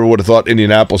 which whoever would have thought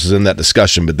Indianapolis is in that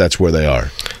discussion, but that's where they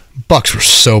are. Bucks were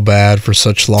so bad for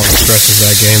such long stretches of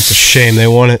that game. It's a shame they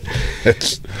won it.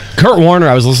 Kurt Warner,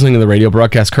 I was listening to the radio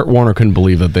broadcast. Kurt Warner couldn't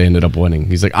believe that they ended up winning.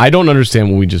 He's like, I don't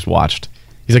understand what we just watched.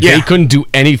 He's like, they couldn't do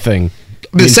anything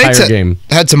the Saints entire game.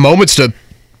 Had some moments to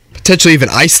potentially even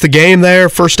ice the game there,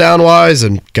 first down wise,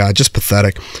 and God, just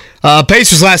pathetic.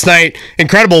 Pacers last night,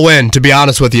 incredible win, to be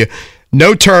honest with you.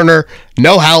 No Turner,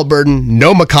 no Halliburton,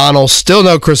 no McConnell, still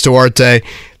no Chris Duarte.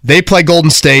 They play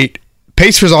Golden State.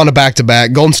 Pacers on a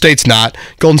back-to-back. Golden State's not.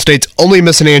 Golden State's only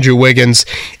missing Andrew Wiggins.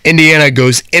 Indiana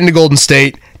goes into Golden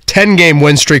State. 10-game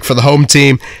win streak for the home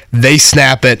team. They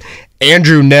snap it.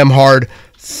 Andrew Nembhard,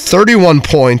 31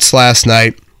 points last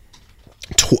night.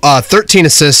 13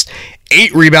 assists,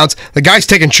 8 rebounds. The guy's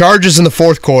taking charges in the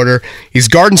fourth quarter. He's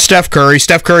guarding Steph Curry.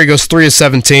 Steph Curry goes 3 of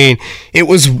 17. It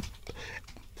was...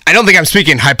 I don't think I'm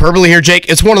speaking hyperbole here, Jake.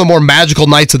 It's one of the more magical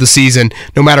nights of the season,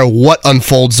 no matter what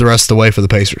unfolds the rest of the way for the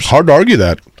Pacers. Hard to argue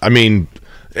that. I mean,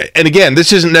 and again,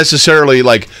 this isn't necessarily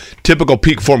like typical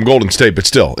peak form Golden State, but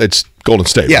still, it's Golden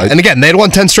State, yeah, right? And again, they had won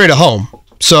 10 straight at home.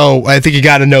 So I think you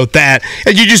got to note that.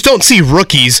 And you just don't see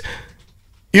rookies.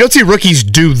 You don't see rookies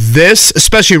do this,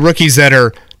 especially rookies that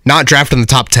are not drafted in the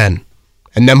top 10.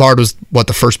 And Nembhard was,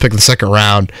 the first pick of the second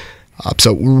round.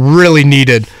 So really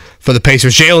needed for the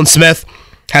Pacers. Jalen Smith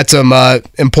had some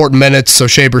important minutes, so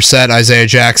Shea Brissett, Isaiah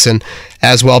Jackson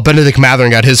as well. Benedict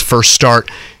Mathurin got his first start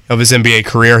of his NBA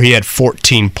career. He had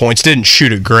 14 points. Didn't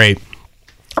shoot it great.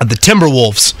 The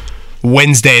Timberwolves,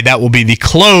 Wednesday, that will be the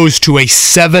close to a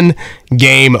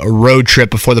 7-game road trip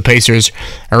before the Pacers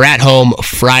are at home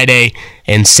Friday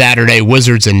and Saturday.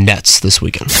 Wizards and Nets this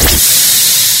weekend.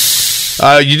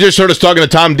 You just heard us talking to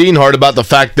Tom Dienhart about the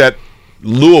fact that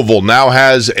Louisville now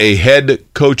has a head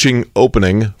coaching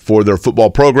opening for their football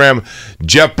program.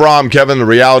 Jeff Brom, Kevin, the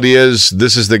reality is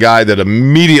this is the guy that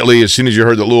immediately, as soon as you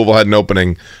heard that Louisville had an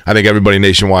opening, I think everybody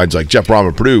nationwide's like, Jeff Brom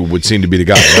of Purdue would seem to be the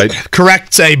guy, right?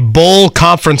 Correct. A bull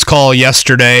conference call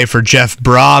yesterday for Jeff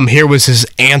Brom. Here was his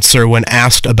answer when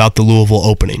asked about the Louisville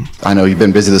opening. I know you've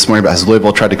been busy this morning, but has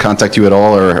Louisville tried to contact you at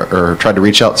all or tried to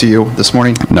reach out to you this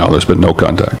morning? No, there's been no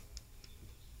contact.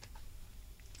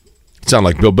 Sound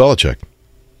like Bill Belichick.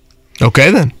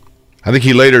 Okay, then. I think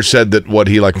he later said that what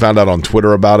he found out on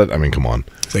Twitter about it. I mean, come on.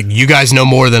 It's like, you guys know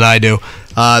more than I do.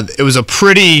 It was a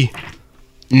pretty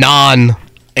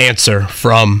non-answer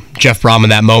from Jeff Brom in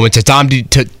that moment. To Tom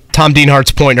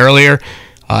Dienhart's point earlier,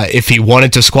 if he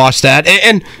wanted to squash that,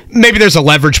 and maybe there's a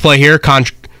leverage play here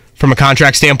from a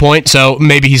contract standpoint, so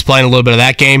maybe he's playing a little bit of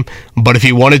that game, but if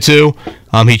he wanted to,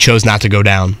 he chose not to go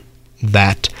down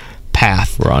that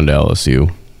path. We're on to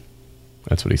LSU.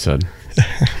 That's what he said.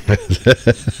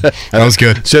 That was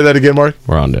good. Say that again, Mark.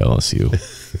 We're on to LSU.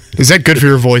 Is that good for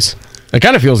your voice? It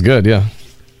kind of feels good, yeah.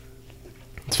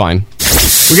 It's fine.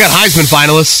 We got Heisman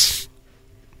finalists.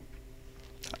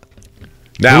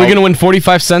 Now, are we going to win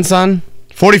 45 cents on?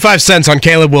 45 cents on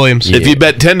Caleb Williams. If you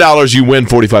bet $10, you win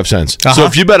 45 cents. Uh-huh. So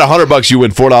if you bet $100, you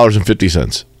win $4.50.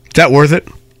 Is that worth it?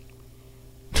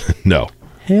 No.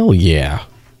 Hell yeah.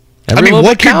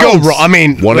 What could go wrong?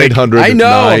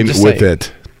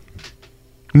 1-800-9-WITH-IT.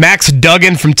 Max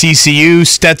Duggan from TCU,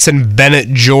 Stetson Bennett,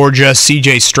 Georgia,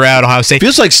 C.J. Stroud, Ohio State.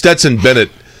 Feels like Stetson Bennett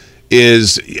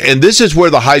is, and this is where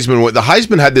the Heisman went. The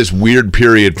Heisman had this weird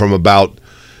period from about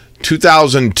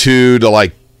 2002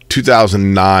 to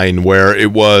 2009 where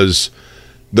it was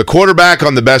the quarterback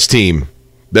on the best team.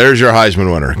 There's your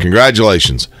Heisman winner.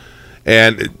 Congratulations.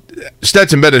 And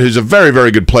Stetson Bennett, who's a very,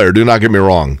 very good player, do not get me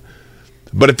wrong.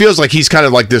 But it feels like he's kind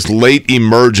of like this late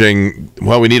emerging,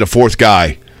 we need a fourth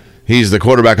guy. He's the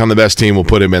quarterback on the best team. We'll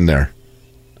put him in there.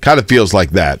 Kind of feels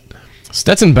like that.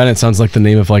 Stetson Bennett sounds like the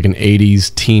name of an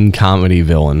 80s teen comedy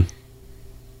villain.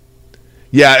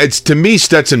 Yeah, to me,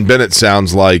 Stetson Bennett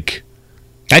sounds like...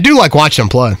 I do like watching him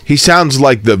play. He sounds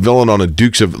like the villain on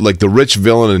the rich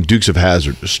villain in Dukes of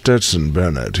Hazzard. Stetson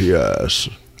Bennett, yes.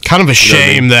 Kind of a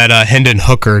shame that Hendon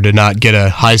Hooker did not get a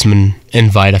Heisman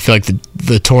invite. I feel like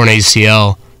the torn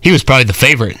ACL... He was probably the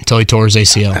favorite until he tore his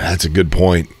ACL. That's a good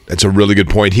point. That's a really good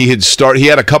point. He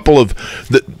had a couple of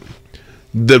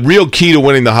the real key to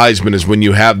winning the Heisman is when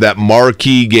you have that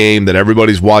marquee game that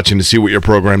everybody's watching to see what your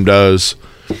program does,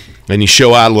 and you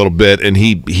show out a little bit, and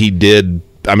he did.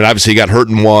 I mean, obviously he got hurt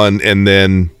in one, and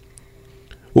then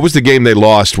what was the game they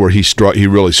lost where he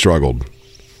really struggled?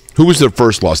 Who was their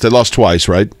first loss? They lost twice,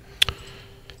 right?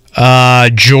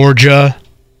 Georgia,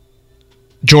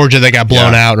 they got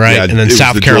blown out, right? Yeah, and then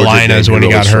South Carolina is when he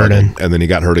got hurt. And then he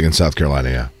got hurt against South Carolina,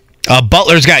 yeah.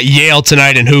 Butler's got Yale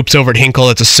tonight in hoops over at Hinkle.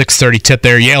 It's a 6:30 tip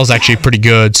there. Yale's actually pretty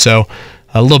good, so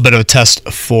a little bit of a test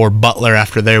for Butler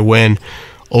after their win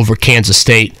over Kansas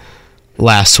State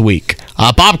last week.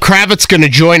 Bob Kravitz going to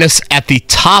join us at the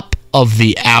top of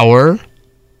the hour.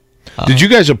 Did you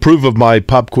guys approve of my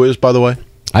pop quiz, by the way?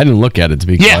 I didn't look at it, to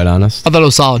be quite honest. I thought it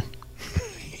was solid.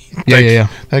 Yeah.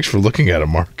 Thanks for looking at it,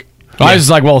 Mark. Well, I was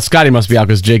just like, well, Scotty must be out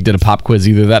because Jake did a pop quiz.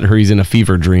 Either that or he's in a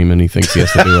fever dream and he thinks he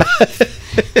has to do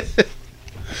it.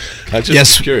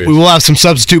 Yes, we will have some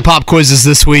substitute pop quizzes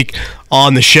this week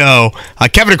on the show.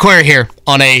 Kevin Aquari here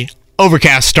on a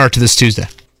overcast start to this Tuesday.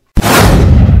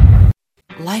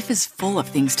 Life is full of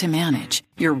things to manage.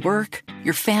 Your work,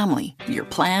 your family, your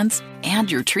plans,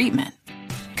 and your treatment.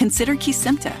 Consider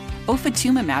Kesimpta,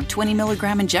 ofatumumab 20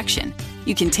 milligram injection.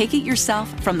 You can take it yourself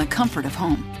from the comfort of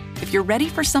home. If you're ready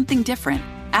for something different,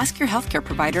 ask your healthcare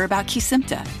provider about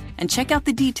Kesimpta and check out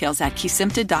the details at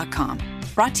kesimpta.com.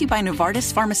 Brought to you by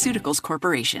Novartis Pharmaceuticals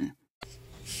Corporation.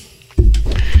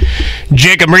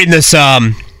 Jake, I'm reading this.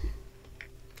 You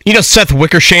know Seth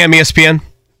Wickersham, ESPN?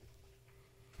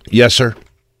 Yes, sir.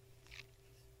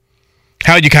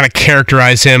 How would you kind of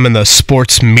characterize him in the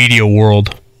sports media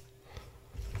world?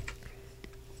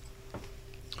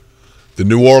 The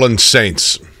New Orleans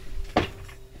Saints.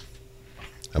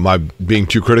 Am I being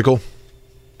too critical?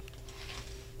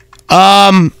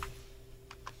 I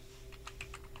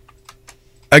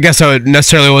guess I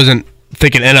necessarily wasn't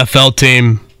thinking NFL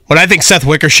team. When I think Seth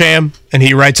Wickersham and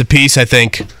he writes a piece, I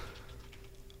think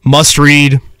must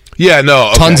read. Yeah, no.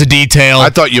 Okay. Tons of detail. I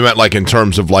thought you meant like in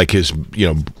terms of like his,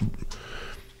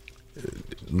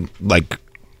 like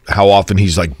how often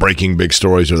he's like breaking big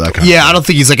stories or that kind of thing. Yeah, I don't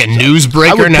think he's like a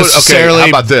newsbreaker necessarily.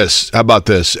 Okay, how about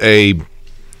this? A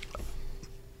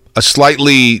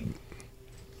slightly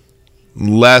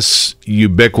less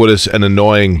ubiquitous and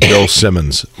annoying Bill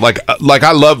Simmons. Like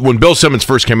I loved when Bill Simmons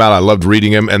first came out, I loved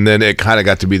reading him, and then it kind of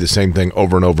got to be the same thing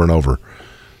over and over and over.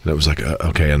 And it was like,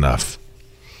 okay, enough.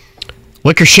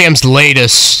 Wickersham's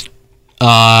latest,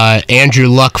 Andrew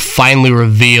Luck finally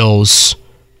reveals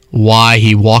why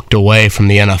he walked away from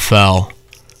the NFL.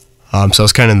 So I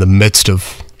was kind of in the midst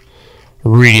of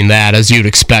reading that, as you'd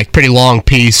expect. Pretty long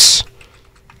piece.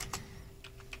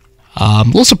 A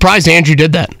little surprised Andrew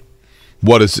did that.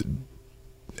 What is it?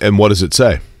 And what does it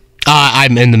say?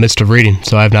 I'm in the midst of reading,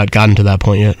 so I have not gotten to that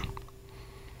point yet.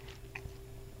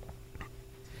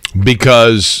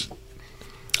 Because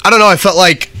I don't know, I felt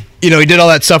like, he did all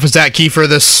that stuff with Zach Kiefer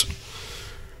this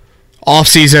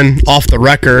offseason, off the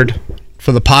record,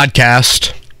 for the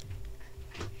podcast.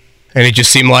 And it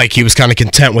just seemed like he was kind of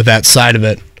content with that side of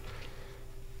it.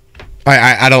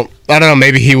 I don't know,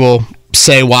 maybe he will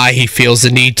say why he feels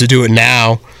the need to do it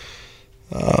now.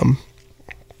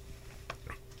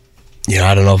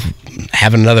 I don't know if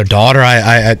having another daughter,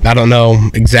 I don't know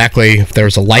exactly if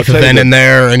there's a life event in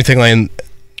there or anything like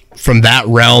from that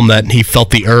realm that he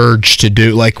felt the urge to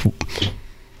do. Like,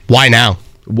 why now?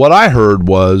 What I heard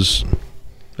was,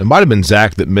 it might have been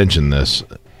Zach that mentioned this.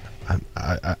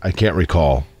 I can't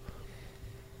recall.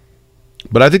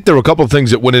 But I think there were a couple of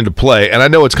things that went into play, and I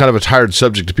know it's kind of a tired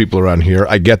subject to people around here.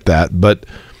 I get that, but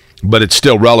it's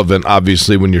still relevant,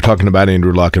 obviously, when you're talking about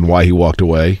Andrew Luck and why he walked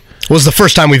away. It was the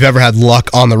first time we've ever had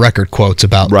Luck on the record quotes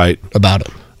about it.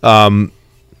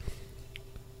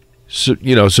 So,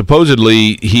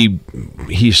 supposedly he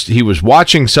was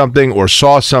watching something or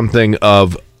saw something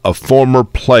of a former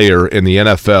player in the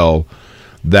NFL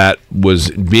that was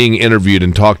being interviewed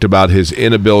and talked about his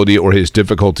inability or his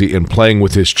difficulty in playing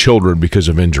with his children because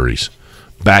of injuries,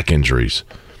 back injuries,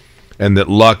 and that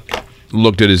Luck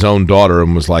looked at his own daughter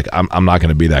and was like, I'm not going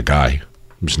to be that guy.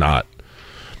 I'm just not.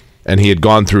 And he had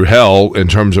gone through hell in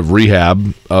terms of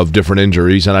rehab of different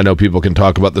injuries. And I know people can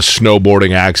talk about the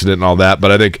snowboarding accident and all that,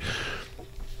 but I think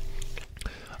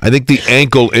the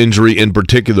ankle injury in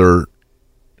particular,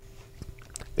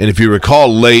 and if you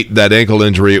recall late, that ankle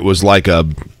injury, it was like a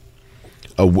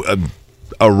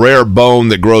rare bone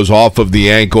that grows off of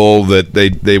the ankle that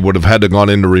they would have had to gone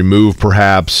in to remove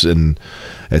perhaps, and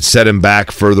it set him back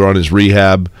further on his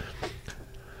rehab.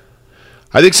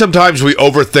 I think sometimes we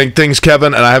overthink things,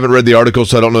 Kevin, and I haven't read the article,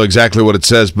 so I don't know exactly what it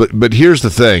says, but here's the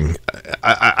thing.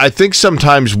 I think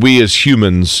sometimes we as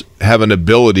humans have an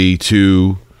ability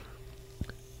to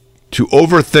to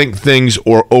overthink things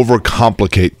or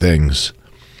overcomplicate things.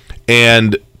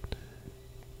 And,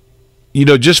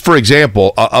 just for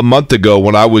example, a month ago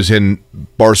when I was in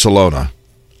Barcelona,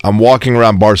 I'm walking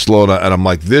around Barcelona and I'm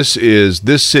like, this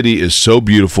city is so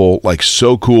beautiful, like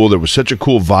so cool. There was such a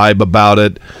cool vibe about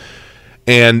it.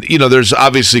 And, there's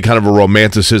obviously kind of a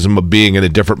romanticism of being in a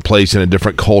different place, in a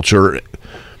different culture.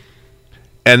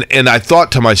 And I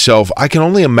thought to myself, I can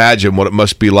only imagine what it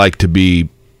must be like to be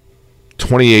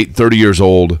 28, 30 years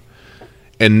old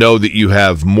and know that you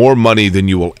have more money than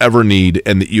you will ever need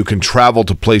and that you can travel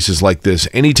to places like this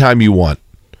anytime you want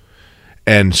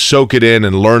and soak it in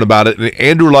and learn about it. And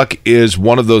Andrew Luck is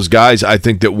one of those guys, I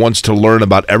think, that wants to learn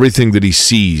about everything that he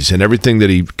sees and everything that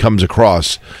he comes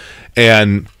across.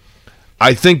 And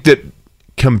I think that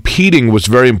competing was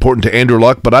very important to Andrew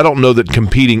Luck, but I don't know that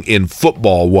competing in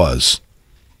football was.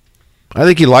 I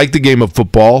think he liked the game of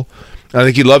football. I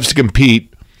think he loves to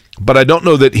compete, but I don't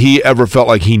know that he ever felt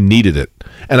like he needed it.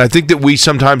 And I think that we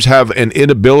sometimes have an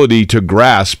inability to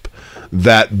grasp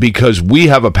that because we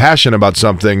have a passion about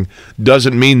something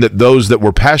doesn't mean that those that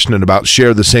we're passionate about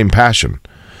share the same passion.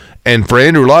 And for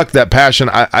Andrew Luck, that passion,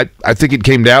 I think it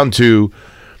came down to,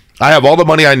 I have all the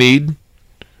money I need.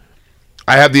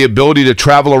 I have the ability to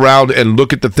travel around and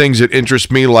look at the things that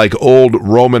interest me, like old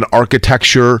Roman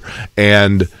architecture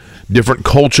and different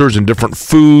cultures and different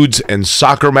foods and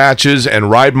soccer matches, and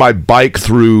ride my bike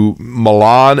through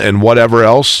Milan and whatever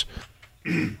else.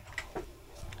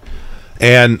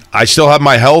 And I still have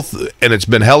my health, and it's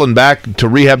been hell and back to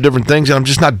rehab different things, and I'm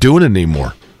just not doing it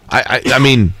anymore. I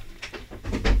mean,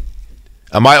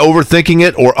 am I overthinking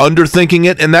it or underthinking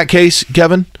it in that case,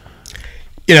 Kevin?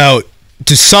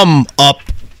 To sum up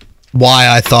why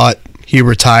I thought he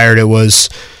retired, it was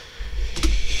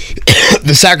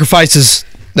the sacrifices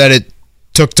that it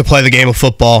took to play the game of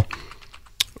football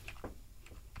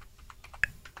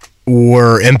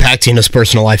were impacting his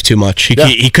personal life too much.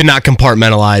 He could not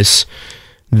compartmentalize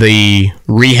the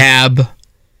rehab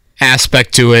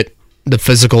aspect to it, the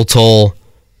physical toll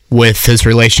with his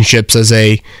relationships as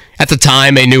at the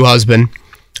time, a new husband,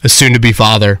 a soon-to-be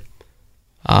father,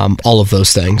 all of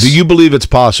those things. Do you believe it's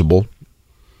possible?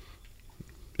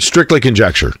 Strictly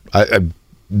conjecture. I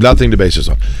nothing to base this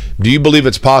on. Do you believe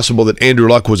it's possible that Andrew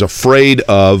Luck was afraid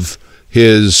of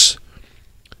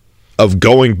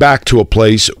going back to a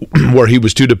place where he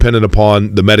was too dependent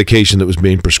upon the medication that was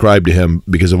being prescribed to him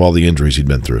because of all the injuries he'd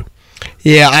been through?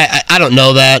 Yeah, I don't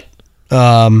know that.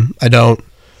 I don't.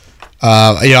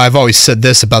 I've always said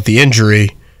this about the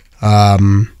injury.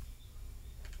 The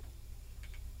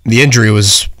injury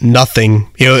was nothing.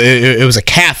 It was a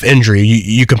calf injury.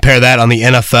 You compare that on the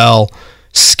NFL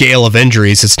scale of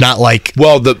injuries. It's not like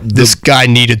this guy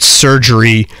needed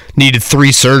surgery, needed 3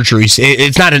 surgeries.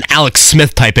 It's not an Alex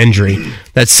Smith type injury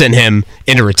that sent him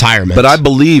into retirement. But I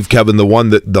believe, Kevin, the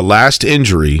last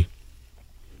injury,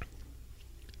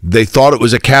 they thought it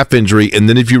was a calf injury, and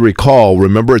then if you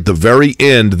remember at the very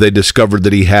end, they discovered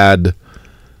that he had,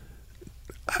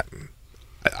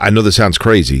 I know this sounds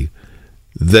crazy,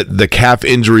 that the calf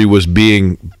injury was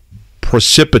being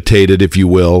precipitated, if you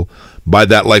will, by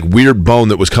that like weird bone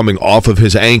that was coming off of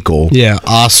his ankle. Yeah,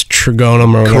 os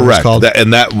trigonum or whatever it's called.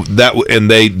 And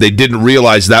they didn't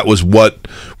realize that was what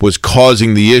was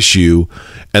causing the issue,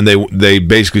 and they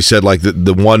basically said like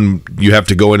the one you have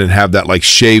to go in and have that like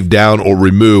shaved down or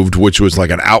removed, which was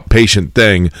like an outpatient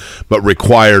thing, but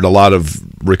required a lot of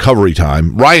recovery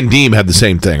time. Ryan Deem had the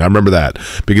same thing. I remember that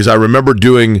because I remember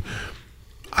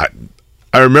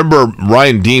I remember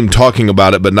Ryan Deem talking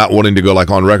about it, but not wanting to go like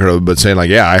on record of it, but saying like,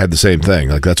 yeah, I had the same thing.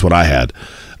 Like that's what I had.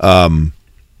 And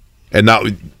not,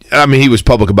 I mean, he was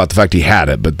public about the fact he had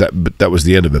it, but that was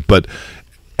the end of it.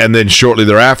 And then shortly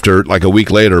thereafter, like a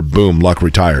week later, boom, Luck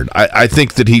retired. I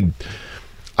think that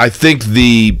I think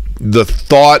the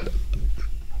thought,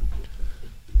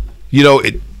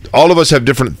 all of us have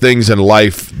different things in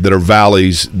life that are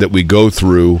valleys that we go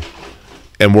through,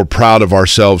 and we're proud of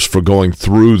ourselves for going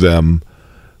through them.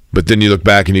 But then you look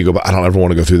back and you go, I don't ever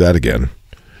want to go through that again.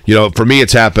 For me,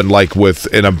 it's happened like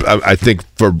I think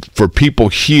for people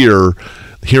here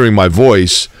hearing my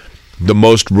voice, the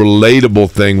most relatable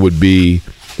thing would be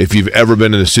if you've ever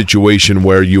been in a situation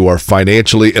where you are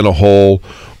financially in a hole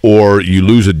or you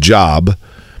lose a job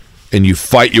and you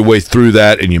fight your way through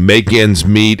that and you make ends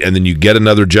meet and then you get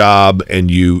another job and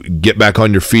you get back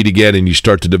on your feet again and you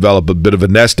start to develop a bit of a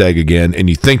nest egg again and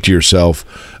you think to yourself,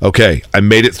 okay, I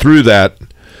made it through that,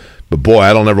 but boy,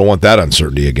 I don't ever want that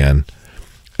uncertainty again.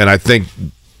 And I think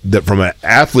that from an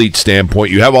athlete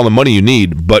standpoint, you have all the money you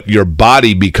need, but your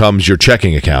body becomes your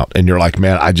checking account and you're like,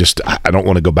 man, I don't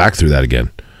want to go back through that again.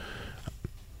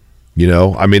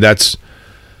 I mean,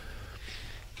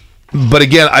 But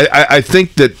again, I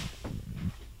think that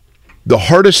the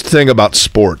hardest thing about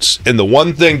sports, and the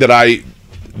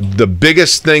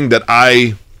biggest thing that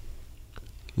I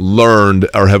learned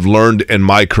or have learned in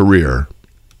my career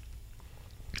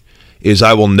is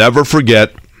I will never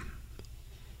forget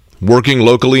working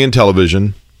locally in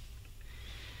television,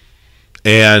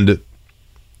 and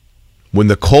when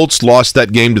the Colts lost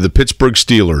that game to the Pittsburgh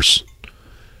Steelers,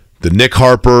 the Nick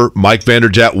Harper, Mike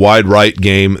Vanderjagt wide right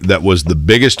game, that was the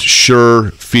biggest sure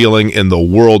feeling in the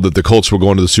world that the Colts were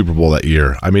going to the Super Bowl that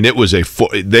year. I mean,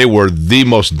 they were the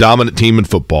most dominant team in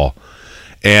football,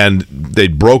 and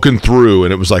they'd broken through,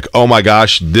 and it was like, oh my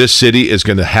gosh, this city is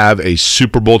going to have a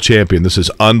Super Bowl champion. This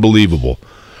is unbelievable.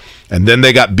 And then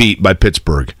they got beat by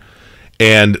Pittsburgh,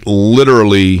 and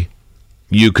literally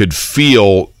you could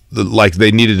feel like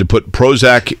they needed to put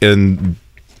Prozac in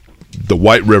the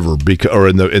White River or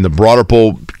in the Broad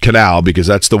Ripple Canal, because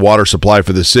that's the water supply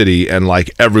for the city, and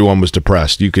like everyone was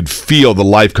depressed. You could feel the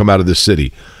life come out of this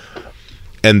city.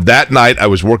 And that night I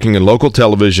was working in local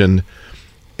television,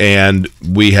 and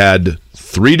we had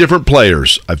 3 different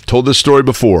players, I've told this story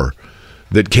before,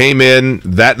 that came in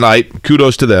that night,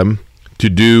 kudos to them, to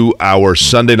do our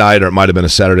Sunday night, or it might have been a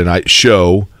Saturday night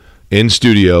show in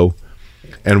studio.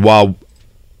 And while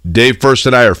Dave First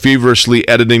and I are feverishly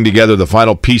editing together the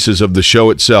final pieces of the show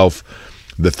itself,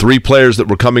 the 3 players that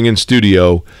were coming in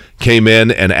studio came in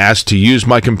and asked to use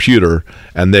my computer,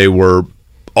 and they were,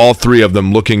 all 3 of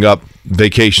them, looking up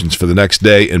vacations for the next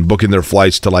day and booking their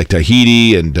flights to like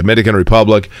Tahiti and Dominican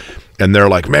Republic. And they're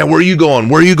like, man, where are you going?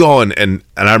 Where are you going? And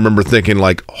I remember thinking,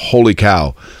 like, holy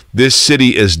cow, this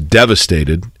city is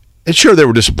devastated. And sure, they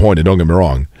were disappointed, don't get me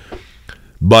wrong,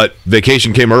 but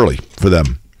vacation came early for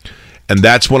them. And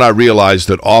that's when I realized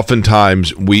that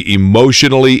oftentimes we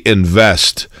emotionally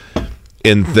invest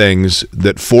in things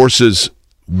that forces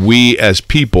we as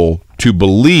people to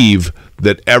believe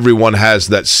that everyone has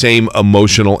that same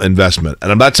emotional investment.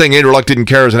 And I'm not saying Andrew Luck didn't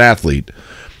care as an athlete,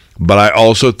 but I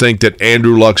also think that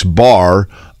Andrew Luck's bar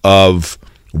of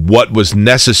what was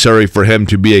necessary for him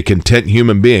to be a content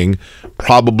human being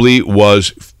probably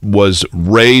was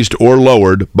raised or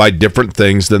lowered by different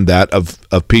things than that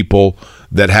of people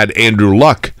that had Andrew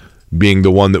Luck being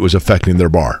the one that was affecting their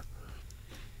bar.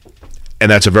 And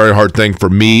that's a very hard thing for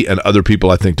me and other people,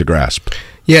 I think, to grasp.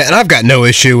 Yeah, and I've got no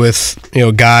issue with,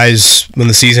 guys when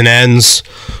the season ends,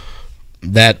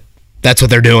 that's what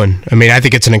they're doing. I mean, I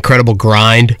think it's an incredible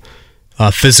grind,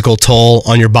 physical toll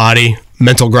on your body,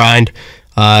 mental grind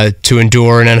to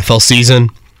endure an NFL season.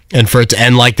 And for it to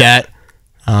end like that,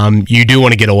 you do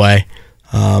want to get away.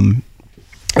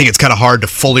 I think it's kind of hard to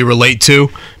fully relate to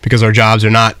because our jobs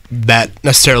are not that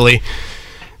necessarily,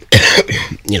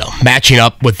 matching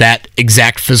up with that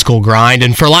exact physical grind.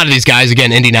 And for a lot of these guys,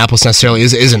 again, Indianapolis necessarily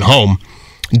isn't home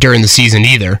during the season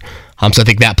either. So I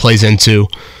think that plays into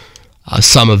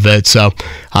some of it. So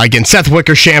again, Seth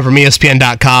Wickersham from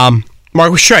ESPN.com.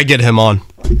 Mark, we should try to get him on.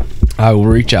 I will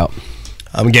reach out.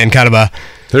 Again, kind of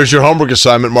there's your homework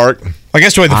assignment, Mark. I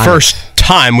guess really the first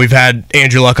time we've had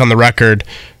Andrew Luck on the record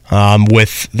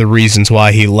with the reasons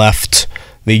why he left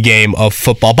the game of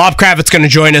football. Bob Kravitz going to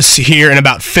join us here in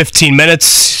about 15 minutes.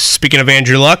 Speaking of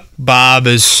Andrew Luck, Bob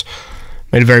has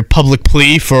made a very public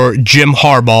plea for Jim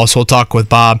Harbaugh, so we'll talk with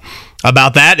Bob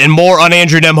about that and more on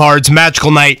Andrew Nembhard's magical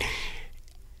night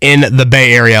in the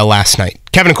Bay Area last night.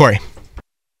 Kevin and Corey.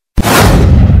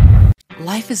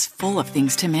 Life is full of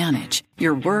things to manage.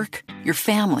 Your work, your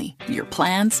family, your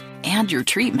plans, and your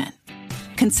treatment.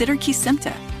 Consider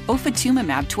Kesimpta,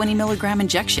 ofatumumab 20 milligram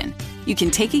injection. You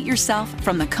can take it yourself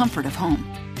from the comfort of home.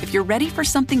 If you're ready for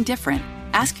something different,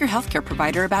 ask your healthcare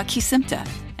provider about Kesimpta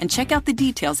and check out the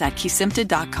details at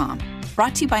Kesimpta.com.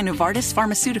 Brought to you by Novartis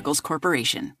Pharmaceuticals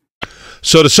Corporation.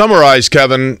 So to summarize,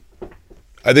 Kevin,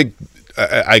 I think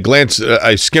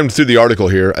I skimmed through the article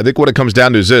here. I think what it comes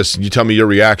down to is this. You tell me your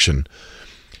reaction.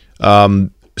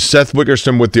 Seth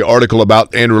Wickersham with the article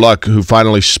about Andrew Luck, who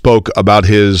finally spoke about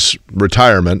his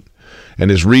retirement and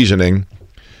his reasoning.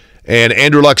 And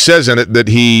Andrew Luck says in it that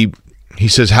he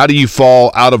says, how do you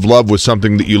fall out of love with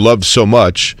something that you loved so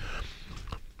much?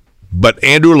 But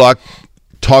Andrew Luck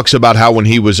talks about how when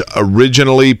he was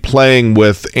originally playing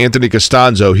with Anthony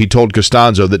Costanzo, he told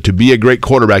Costanzo that to be a great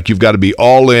quarterback, you've got to be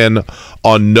all in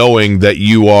on knowing that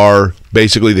you are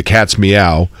basically the cat's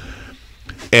meow.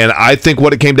 And I think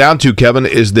what it came down to, Kevin,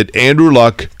 is that Andrew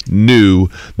Luck knew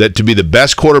that to be the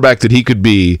best quarterback that he could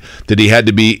be, that he had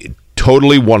to be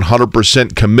totally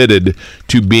 100% committed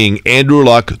to being Andrew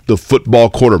Luck, the football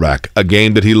quarterback, a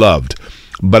game that he loved.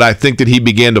 But I think that he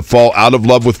began to fall out of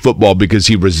love with football because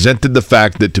he resented the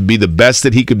fact that to be the best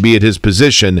that he could be at his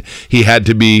position, he had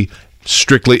to be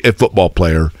strictly a football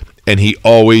player. and he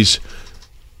always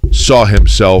saw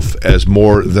himself as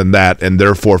more than that, and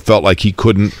therefore felt like he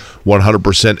couldn't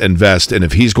 100% invest. And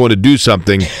if he's going to do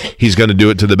something, he's going to do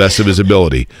it to the best of his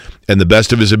ability. And the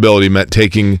best of his ability meant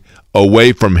taking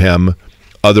away from him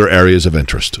other areas of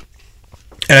interest.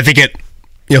 And I think it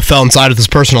fell inside with his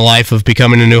personal life of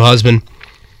becoming a new husband,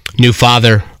 new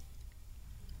father,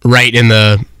 right in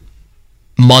the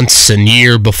months and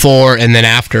year before and then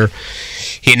after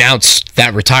he announced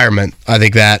that retirement. I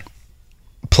think that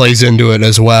plays into it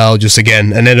as well. Just,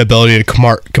 again, an inability to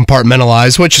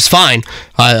compartmentalize, which is fine.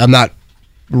 I'm not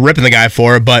ripping the guy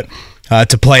for it, but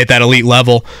to play at that elite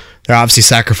level, there are obviously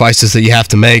sacrifices that you have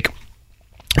to make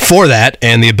for that,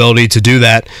 and the ability to do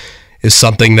that is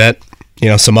something that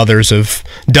some others have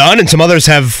done and some others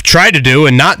have tried to do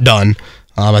and not done.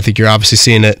 I think you're obviously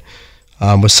seeing it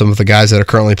with some of the guys that are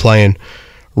currently playing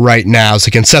right now. So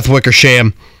again, Seth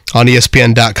Wickersham on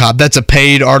ESPN.com. That's a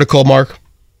paid article, Mark?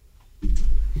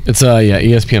 It's a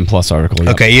ESPN Plus article.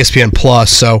 Yep. Okay, ESPN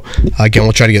Plus. So again,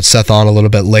 we'll try to get Seth on a little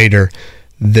bit later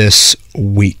this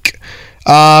week.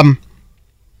 You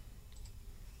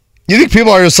think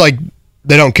people are just like,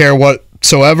 they don't care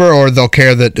whatsoever, or they'll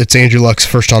care that it's Andrew Luck's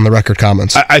first on the record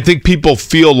comments? I think people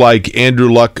feel like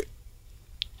Andrew Luck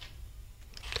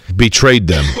betrayed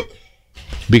them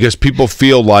because people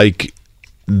feel like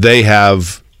they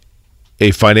have a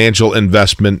financial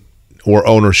investment or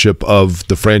ownership of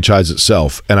the franchise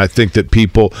itself. And I think that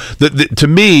people, to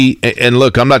me, and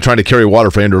look, I'm not trying to carry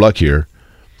water for Andrew Luck here,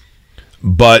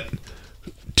 but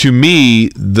to me,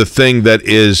 the thing that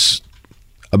is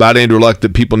about Andrew Luck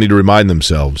that people need to remind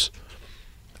themselves,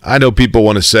 I know people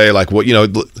want to say, like, well,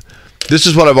 this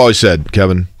is what I've always said,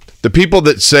 Kevin. The people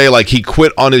that say, like, he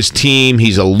quit on his team,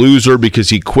 he's a loser because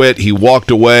he quit, he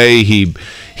walked away, he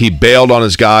bailed on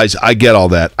his guys. I get all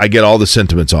that. I get all the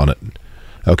sentiments on it.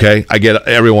 Okay? I get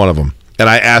every one of them. And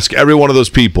I ask every one of those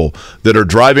people that are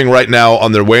driving right now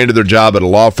on their way into their job at a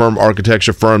law firm,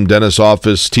 architecture firm, dentist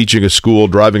office, teaching a school,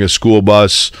 driving a school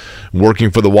bus, working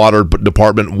for the water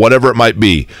department, whatever it might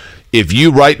be. If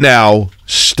you right now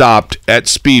stopped at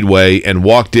Speedway and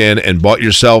walked in and bought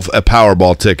yourself a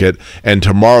Powerball ticket, and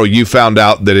tomorrow you found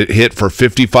out that it hit for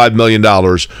 $55 million,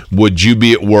 would you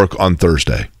be at work on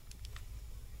Thursday?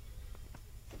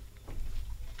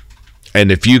 And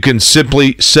if you can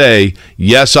simply say,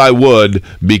 yes, I would,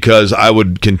 because I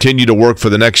would continue to work for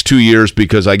the next 2 years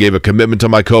because I gave a commitment to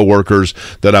my coworkers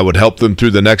that I would help them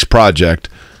through the next project,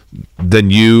 then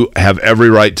you have every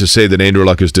right to say that Andrew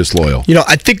Luck is disloyal.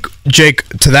 I think, Jake,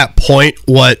 to that point,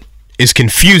 what is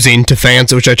confusing to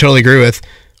fans, which I totally agree with,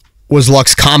 was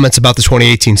Luck's comments about the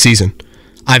 2018 season.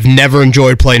 I've never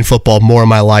enjoyed playing football more in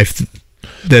my life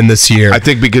than this year. I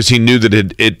think because he knew that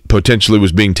it potentially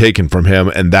was being taken from him,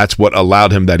 and that's what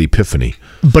allowed him that epiphany.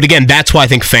 But again, that's why I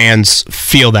think fans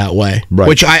feel that way, right.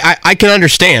 Which I can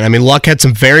understand. I mean, Luck had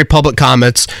some very public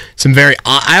comments,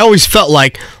 I always felt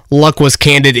like Luck was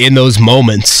candid in those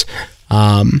moments,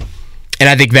 and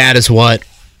I think that is what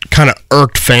kind of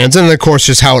irked fans, and of course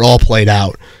just how it all played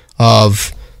out.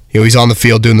 Of he's on the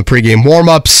field doing the pregame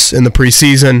warm-ups in the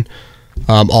preseason,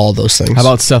 all of those things. How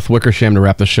about Seth Wickersham to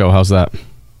wrap the show? How's that?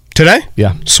 Today?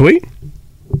 Yeah. Sweet.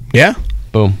 Yeah.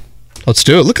 Boom. Let's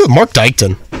do it. Look at Mark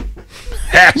Dykton.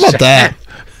 How about that?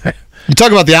 You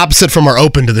talk about the opposite from our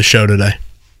open to the show today.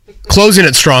 Closing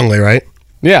it strongly, right?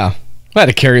 Yeah. I had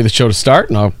to carry the show to start,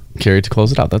 and I'll carry it to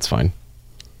close it out. That's fine.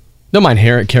 Don't mind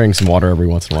carrying some water every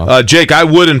once in a while. Jake, I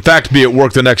would, in fact, be at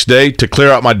work the next day to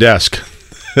clear out my desk.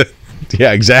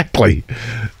 Yeah, exactly.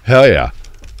 Hell yeah.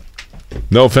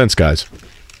 No offense, guys.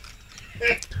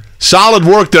 Solid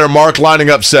work there, Mark,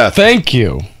 lining up Seth. Thank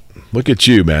you. Look at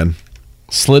you, man.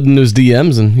 Slid into his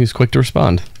DMs, and he was quick to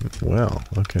respond. Well,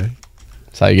 okay.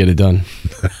 That's how you get it done.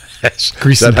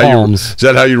 Greasy palms. Is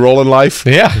that how you roll in life?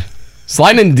 Yeah.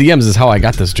 Sliding into DMs is how I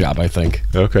got this job, I think.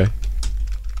 Okay.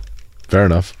 Fair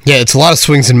enough. Yeah, it's a lot of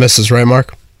swings and misses, right,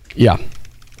 Mark? Yeah.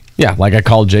 Yeah, like I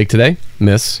called Jake today.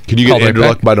 Miss. Can you get Andrew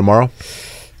Luck by tomorrow?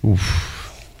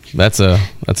 Oof. That's a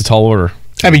tall order.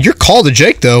 I mean, your call to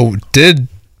Jake, though, did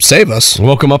save us.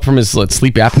 Woke him up from his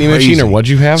sleep apnea machine, or what'd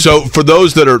you have? So for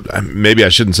those that are, maybe I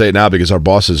shouldn't say it now because our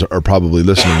bosses are probably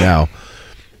listening now.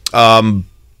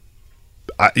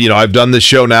 I've done this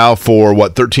show now for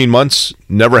 13 months.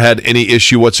 Never had any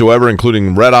issue whatsoever,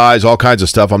 including red eyes, all kinds of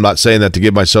stuff. I'm not saying that to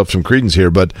give myself some credence here,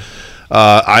 but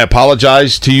I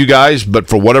apologize to you guys. But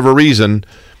for whatever reason,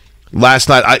 last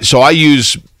night, I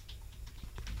use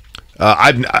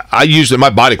my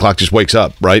body clock just wakes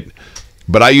up, right?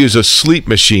 But I use a sleep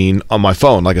machine on my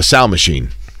phone, like a sound machine.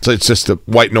 So it's just a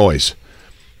white noise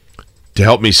to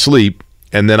help me sleep.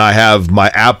 And then I have my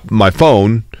app, my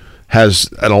phone has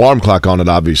an alarm clock on it,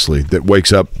 obviously, that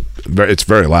wakes up. It's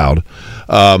very loud.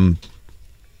 I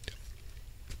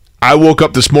woke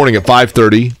up this morning at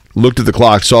 5:30, looked at the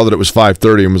clock, saw that it was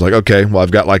 5:30, and was like, okay, well, I've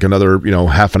got like another,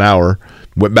 half an hour.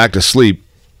 Went back to sleep.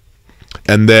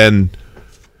 And then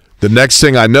the next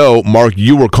thing I know, Mark,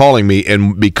 you were calling me,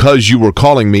 and because you were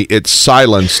calling me, it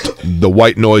silenced the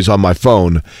white noise on my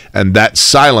phone. And that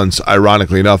silence,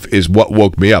 ironically enough, is what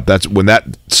woke me up. That's when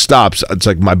that stops, it's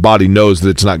like my body knows that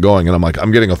it's not going. And I'm like,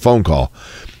 I'm getting a phone call.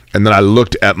 And then I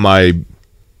looked at my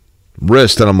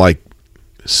wrist, and I'm like,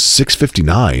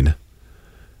 6:59?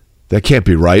 That can't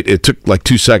be right. It took like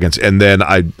 2 seconds, and then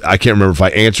I can't remember if I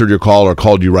answered your call or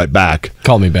called you right back.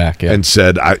 Called me back, yeah. And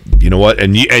said, you know what?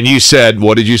 And you said,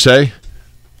 what did you say?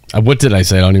 What did I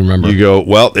say? I don't even remember. You go,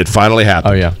 well, it finally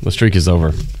happened. Oh, yeah. The streak is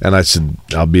over. And I said,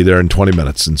 I'll be there in 20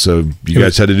 minutes. And so you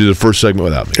guys had to do the first segment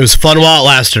without me. It was fun while it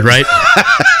lasted, right?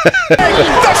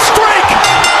 The streak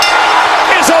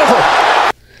is over.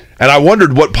 And I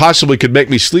wondered what possibly could make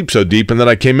me sleep so deep, and then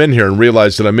I came in here and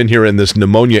realized that I'm in here in this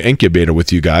pneumonia incubator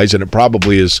with you guys, and it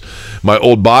probably is my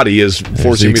old body is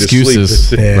forcing me to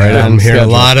sleep. Yeah, right, I'm hearing a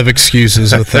lot of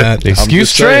excuses with that.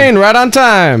 Excuse train, right on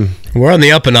time. We're on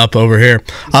the up and up over here.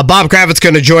 Bob Kravitz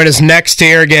going to join us next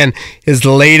here. Again, his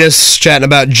latest, chatting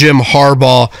about Jim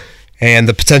Harbaugh and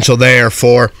the potential there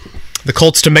for the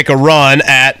Colts to make a run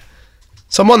at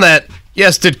someone that,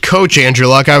 yes, did coach Andrew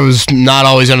Luck. I was not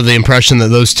always under the impression that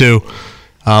those two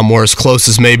were as close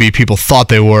as maybe people thought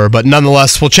they were. But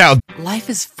nonetheless, we'll chat. Life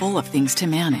is full of things to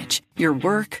manage. Your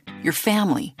work, your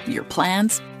family, your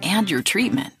plans, and your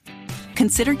treatment.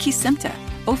 Consider Kesimpta,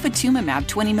 ofatumumab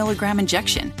 20 milligram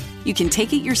injection. You can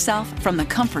take it yourself from the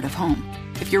comfort of home.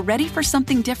 If you're ready for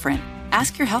something different,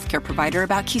 ask your healthcare provider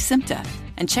about Kesimpta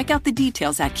and check out the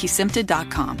details at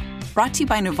kesimpta.com. Brought to you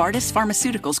by Novartis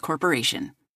Pharmaceuticals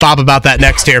Corporation. Bob about that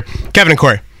next here. Kevin and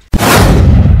Corey.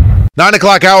 9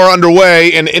 o'clock hour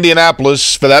underway in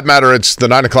Indianapolis. For that matter, it's the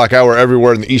 9 o'clock hour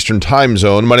everywhere in the Eastern time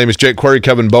zone. My name is Jake Query,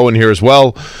 Kevin Bowen here as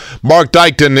well. Mark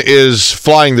Dykton is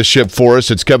flying the ship for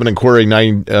us. It's Kevin and Query,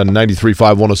 93.5,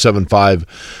 107.5,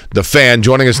 The Fan.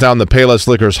 Joining us now on the Payless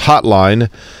Liquors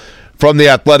hotline from The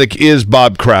Athletic is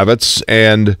Bob Kravitz.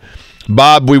 And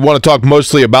Bob, we want to talk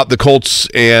mostly about the Colts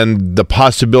and the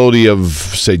possibility of,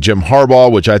 say, Jim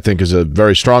Harbaugh, which I think is a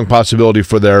very strong possibility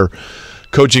for their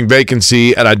coaching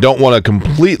vacancy. And I don't want to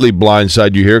completely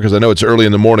blindside you here because I know it's early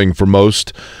in the morning for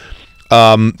most.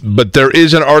 But there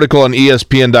is an article on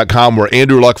ESPN.com where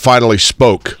Andrew Luck finally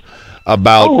spoke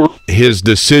about his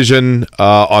decision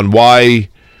on why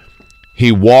he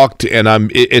walked,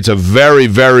 and it's a very,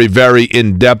 very, very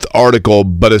in-depth article,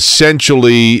 but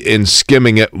essentially in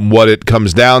skimming it, what it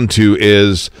comes down to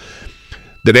is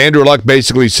that Andrew Luck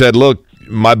basically said, look,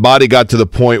 my body got to the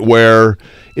point where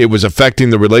it was affecting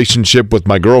the relationship with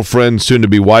my girlfriend,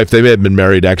 soon-to-be wife. They may have been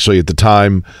married, actually, at the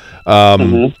time.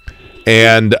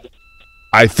 And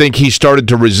I think he started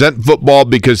to resent football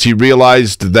because he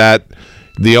realized that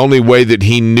the only way that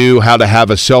he knew how to have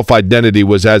a self-identity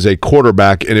was as a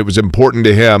quarterback, and it was important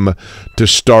to him to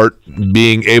start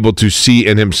being able to see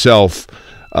in himself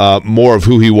more of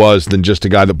who he was than just a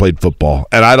guy that played football.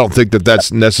 And I don't think that that's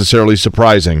necessarily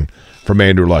surprising from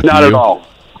Andrew Luck. Not at all.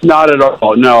 Not at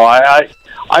all. No,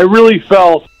 I really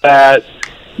felt that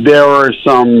there were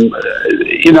some,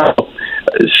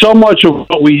 so much of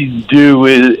what we do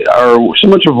is, or so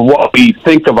much of what we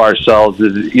think of ourselves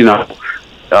is,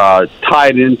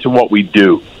 tied into what we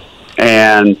do.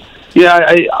 And,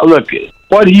 look,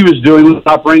 what he was doing was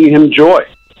not bringing him joy.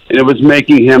 And it was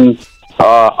making him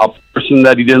a person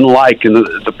that he didn't like. And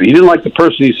he didn't like the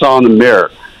person he saw in the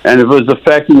mirror. And it was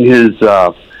affecting his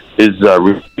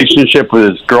relationship with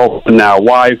his girlfriend, now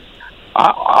wife.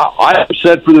 I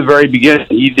said from the very beginning,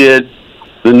 he did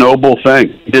the noble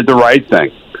thing. He did the right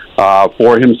thing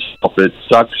for himself. It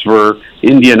sucks for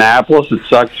Indianapolis. It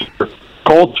sucks for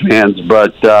Colts fans,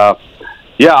 but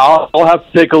I'll have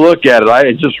to take a look at it.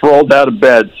 I just rolled out of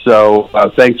bed, so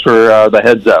thanks for the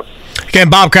heads up. Again,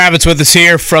 Bob Kravitz with us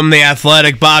here from The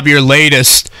Athletic. Bob, your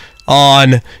latest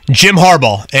on Jim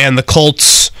Harbaugh and the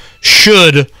Colts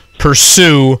should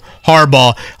pursue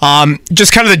Harbaugh.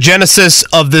 Just kind of the genesis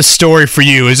of this story for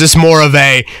you. Is this more of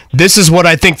this is what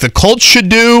I think the Colts should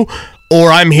do, or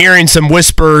I'm hearing some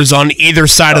whispers on either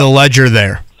side of the ledger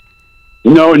there?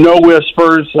 No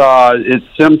whispers. It's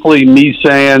simply me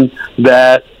saying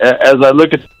that as I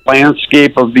look at the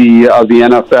landscape of the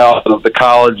NFL and of the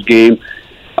college game,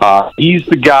 he's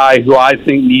the guy who I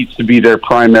think needs to be their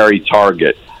primary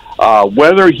target.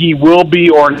 Whether he will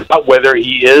be or not, whether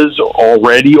he is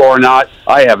already or not,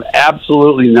 I have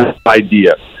absolutely no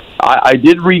idea. I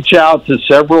did reach out to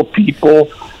several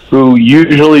people who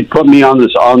usually put me on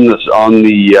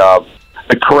the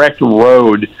correct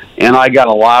road, and I got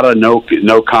a lot of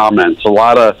no comments. A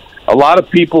lot of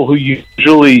people who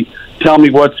usually tell me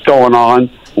what's going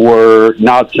on were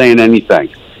not saying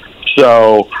anything.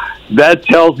 So that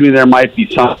tells me there might be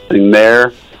something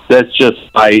there. That's just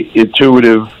my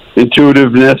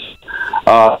intuitiveness,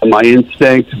 my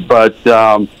instinct. But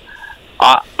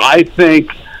I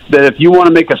think that if you want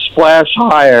to make a splash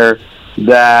hire,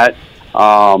 that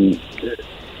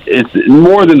it's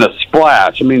more than a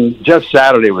splash. I mean, Jeff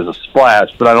Saturday was a splash,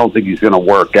 but I don't think he's going to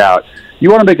work out. You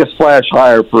want to make a splash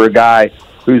hire for a guy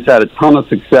who's had a ton of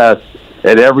success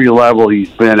at every level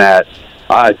he's been at.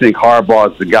 I think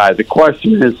Harbaugh is the guy. The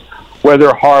question is whether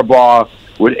Harbaugh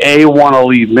would A, want to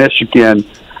leave Michigan,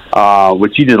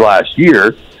 which he did last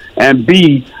year, and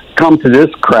B, come to this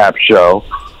crap show,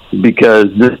 because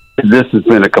this has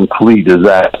been a complete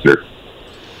disaster.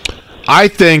 I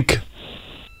think,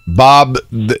 Bob,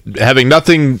 having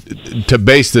nothing to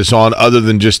base this on other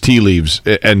than just tea leaves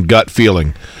and gut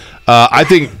feeling, I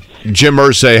think Jim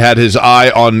Irsay had his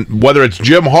eye on whether it's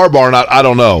Jim Harbaugh or not, I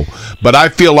don't know. But I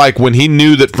feel like when he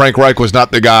knew that Frank Reich was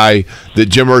not the guy, that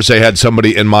Jim Irsay had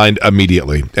somebody in mind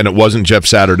immediately. And it wasn't Jeff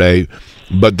Saturday,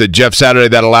 but the Jeff Saturday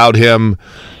that allowed him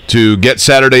to get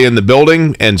Saturday in the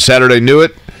building, and Saturday knew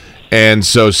it. And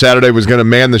so Saturday was going to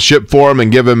man the ship for him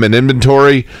and give him an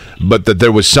inventory, but that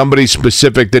there was somebody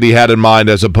specific that he had in mind,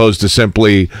 as opposed to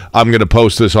simply, I'm going to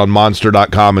post this on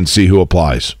monster.com and see who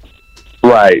applies.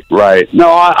 Right. No,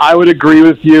 I would agree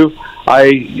with you.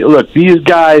 Look, these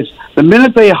guys, the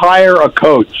minute they hire a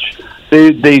coach,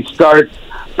 they start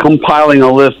compiling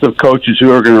a list of coaches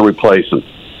who are going to replace him.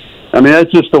 I mean,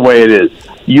 that's just the way it is.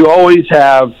 You always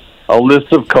have a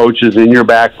list of coaches in your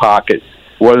back pocket,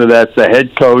 whether that's the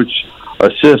head coach,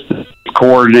 assistant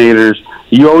coordinators.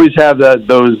 You always have that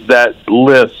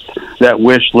list, that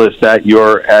wish list at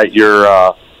your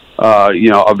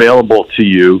available to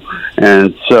you,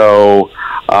 and so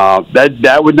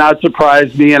that would not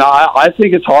surprise me. And I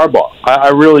think it's Harbaugh. I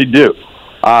really do.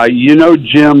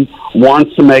 Jim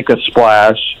wants to make a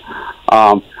splash.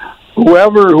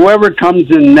 Whoever comes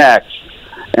in next,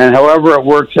 and however it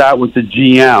works out with the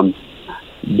GM,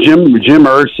 Jim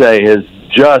Irsay has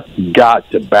just got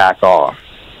to back off.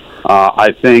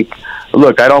 I think.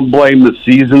 Look, I don't blame the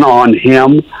season on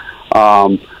him.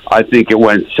 I think it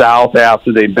went south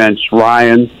after they benched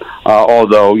Ryan,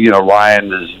 although,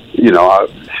 Ryan is,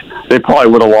 they probably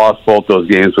would have lost both those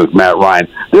games with Matt Ryan.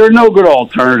 There are no good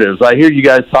alternatives. I hear you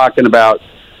guys talking about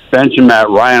benching Matt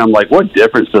Ryan. I'm like, what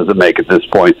difference does it make at this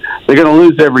point? They're going to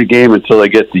lose every game until they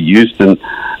get to Houston,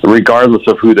 regardless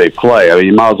of who they play. I mean,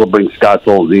 you might as well bring Scott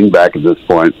Tolzien back at this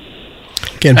point.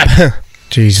 Again,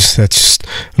 Jesus, that's just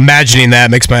imagining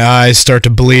that makes my eyes start to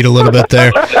bleed a little bit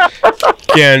there.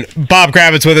 Again, Bob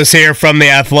Kravitz with us here from The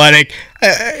Athletic.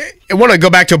 I want to go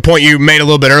back to a point you made a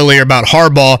little bit earlier about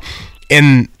Harbaugh,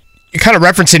 and kind of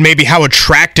referencing maybe how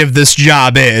attractive this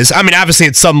job is. I mean, obviously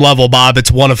at some level, Bob,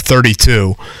 it's one of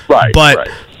 32. Right. But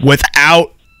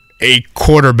without a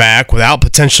quarterback, without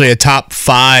potentially a top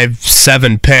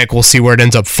 5-7 pick, we'll see where it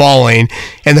ends up falling.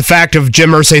 And the fact of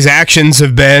Jim Irsay's actions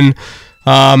have been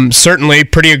certainly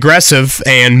pretty aggressive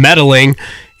and meddling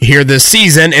here this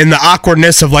season, in the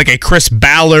awkwardness of like a Chris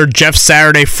Ballard, Jeff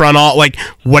Saturday front all, like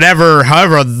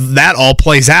however that all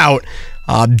plays out.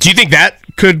 Do you think that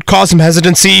could cause some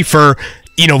hesitancy for,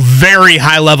 very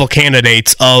high level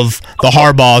candidates of the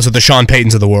Harbaughs or the Sean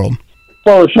Paytons of the world?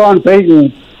 Well, Sean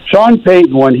Payton,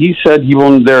 when he said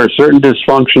there are certain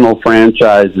dysfunctional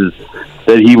franchises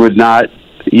that he would not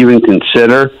even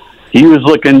consider, he was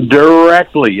looking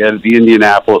directly at the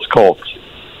Indianapolis Colts.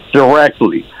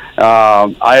 Directly.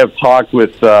 I have talked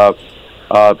with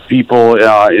people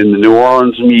in the New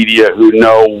Orleans media who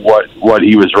know what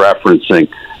he was referencing,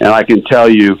 and I can tell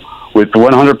you with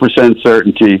 100%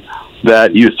 certainty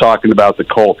that he was talking about the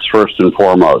Colts first and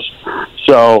foremost.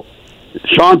 So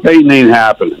Sean Payton ain't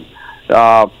happening.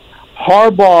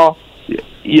 Harbaugh,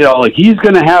 he's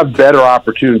going to have better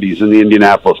opportunities in the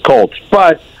Indianapolis Colts,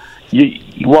 but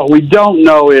what we don't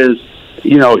know is,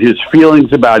 his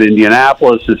feelings about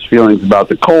Indianapolis, his feelings about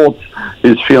the Colts,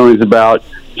 his feelings about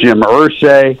Jim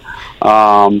Irsay.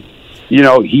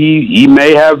 He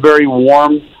may have very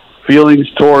warm feelings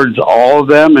towards all of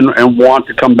them and want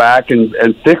to come back and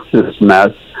fix this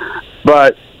mess.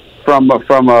 But from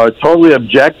a totally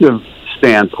objective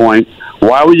standpoint,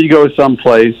 why would you go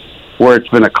someplace where it's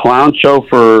been a clown show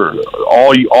for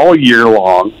all year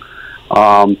long?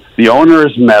 The owner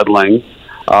is meddling.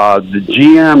 The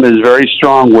GM is very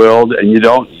strong-willed, and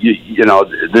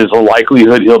there's a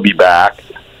likelihood he'll be back.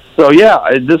 So, yeah,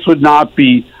 this would not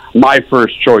be my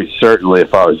first choice, certainly,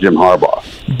 if I was Jim Harbaugh.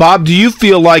 Bob, do you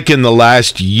feel like in the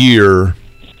last year,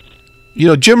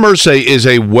 Jim Irsay is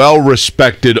a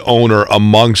well-respected owner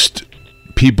amongst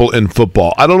people in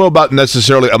football? I don't know about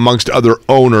necessarily amongst other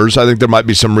owners. I think there might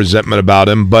be some resentment about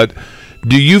him, but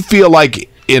do you feel like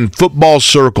in football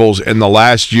circles in the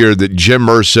last year that Jim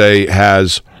Irsay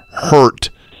has hurt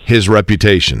his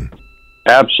reputation?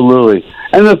 Absolutely.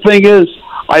 And the thing is,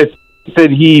 I think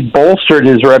that he bolstered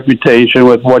his reputation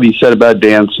with what he said about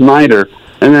Dan Snyder,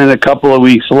 and then a couple of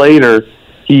weeks later,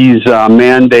 he's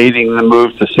mandating the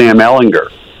move to Sam Ehlinger,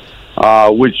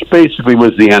 which basically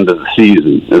was the end of the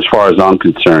season, as far as I'm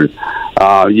concerned.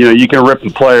 You can rip the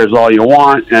players all you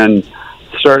want, and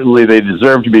certainly they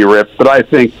deserve to be ripped, but I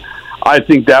think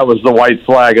that was the white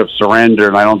flag of surrender,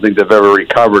 and I don't think they've ever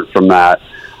recovered from that.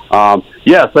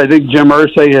 Yes, I think Jim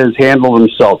Irsay has handled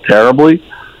himself terribly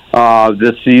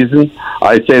this season.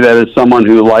 I say that as someone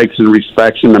who likes and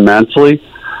respects him immensely.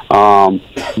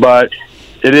 But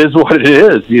it is what it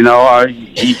is. He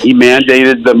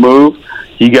mandated the move.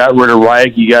 He got rid of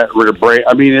Reich. He got rid of Bray.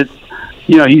 I mean,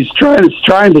 he's trying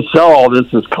to sell all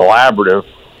this as collaborative,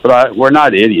 but we're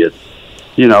not idiots.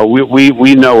 We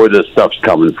know where this stuff's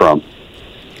coming from.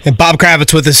 And Bob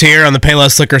Kravitz with us here on the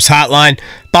Payless Liquors hotline.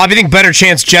 Bob, you think better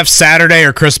chance Jeff Saturday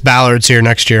or Chris Ballard's here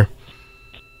next year?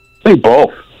 I think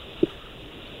both.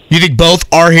 You think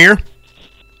both are here?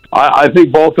 I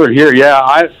think both are here,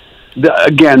 yeah.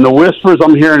 Again, the whispers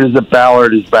I'm hearing is that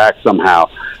Ballard is back somehow.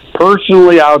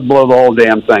 Personally, I would blow the whole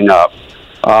damn thing up.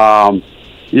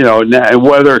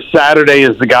 Whether Saturday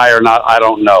is the guy or not, I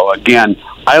don't know. Again,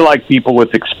 I like people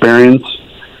with experience.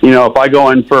 If I go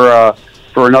in for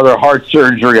another heart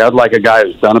surgery, I'd like a guy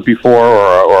who's done it before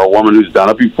or a woman who's done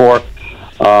it before.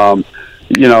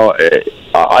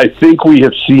 I think we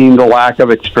have seen the lack of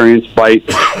experience bite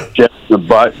Jeff in the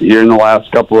butt here in the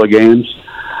last couple of games.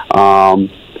 Some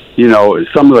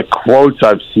of the quotes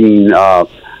I've seen,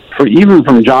 even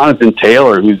from Jonathan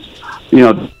Taylor, who's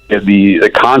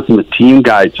the consummate team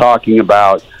guy, talking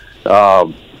about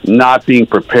not being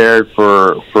prepared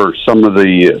for some of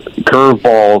the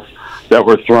curveballs that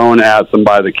were thrown at them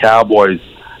by the Cowboys.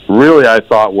 Really, I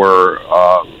thought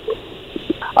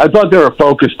they were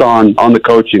focused on the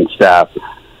coaching staff.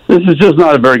 This is just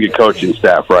not a very good coaching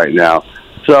staff right now.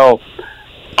 So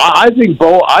I think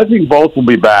both will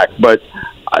be back. But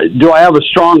do I have a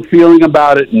strong feeling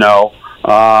about it? No.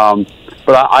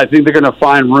 But I think they're going to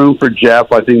find room for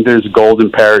Jeff. I think there's a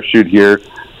golden parachute here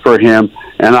for him,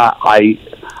 and I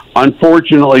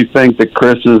unfortunately think that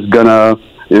Chris is gonna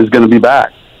be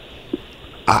back.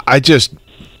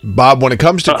 Bob, when it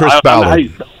comes to Chris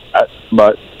Ballard,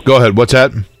 but go ahead. What's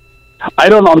that? I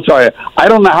don't know. I'm sorry. I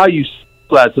don't know how you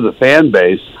sell that to the fan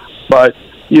base, but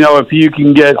if you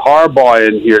can get Harbaugh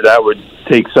in here, that would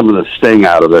take some of the sting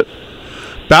out of it.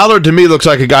 Ballard to me looks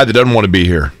like a guy that doesn't want to be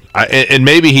here. And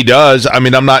maybe he does. I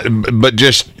mean, I'm not, but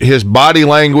just his body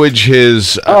language,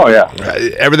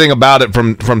 everything about it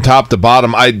from top to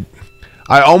bottom. I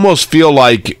almost feel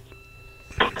like,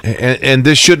 and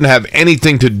this shouldn't have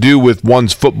anything to do with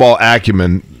one's football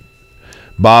acumen,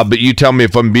 Bob, but you tell me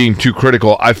if I'm being too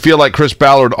critical. I feel like Chris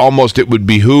Ballard it would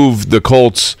behoove the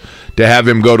Colts to have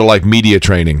him go to like media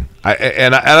training.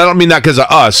 And I don't mean that because of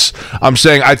us. I'm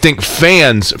saying I think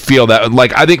fans feel that.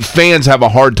 Like, I think fans have a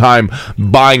hard time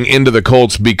buying into the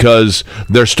Colts because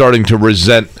they're starting to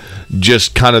resent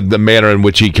just kind of the manner in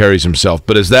which he carries himself.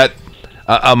 But is that,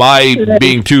 am I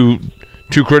being too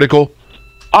critical?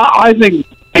 I think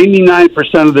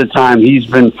 89% of the time he's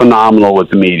been phenomenal with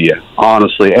the media,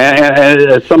 honestly. And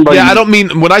as somebody, I don't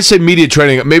mean when I say media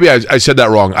training. Maybe I said that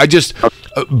wrong. I just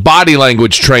body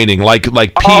language training, like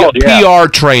PR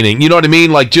training. You know what I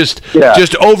mean? Like just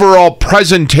overall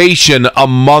presentation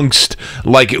amongst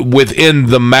within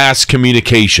the mass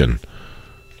communication.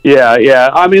 Yeah.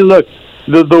 I mean, look,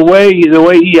 the way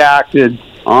he acted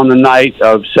on the night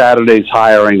of Saturday's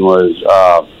hiring was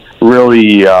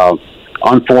really.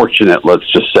 Unfortunate, let's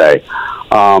just say.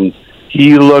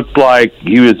 He looked like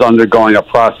he was undergoing a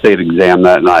prostate exam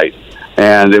that night,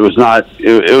 and it was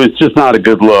just not a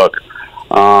good look.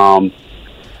 I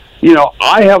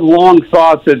have long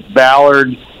thought that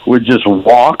Ballard would just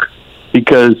walk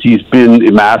because he's been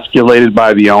emasculated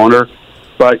by the owner.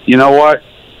 But you know what?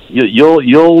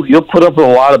 You'll put up with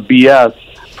a lot of BS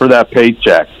for that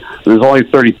paycheck. There's only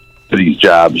 30 of these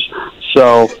jobs.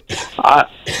 So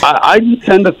I just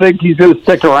tend to think he's going to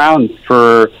stick around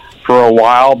for a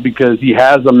while because he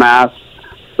has amassed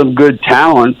some good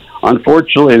talent.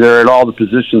 Unfortunately, they're at all the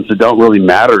positions that don't really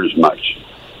matter as much.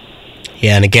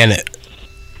 Yeah, and again,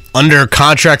 under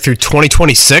contract through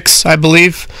 2026, I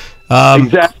believe.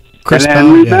 Exactly. Chris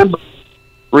and remember,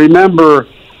 remember,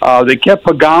 they kept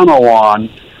Pagano on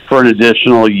for an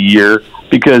additional year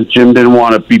because Jim didn't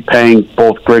want to be paying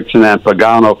both Grigson and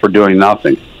Pagano for doing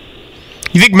nothing.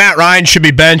 You think Matt Ryan should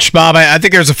be benched, Bob? I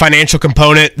think there's a financial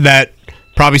component that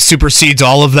probably supersedes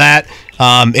all of that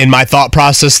in my thought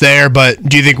process there, but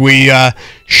do you think we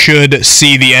should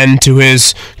see the end to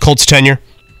his Colts tenure?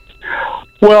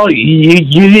 Well,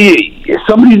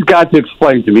 somebody's got to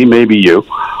explain to me, maybe you,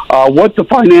 what the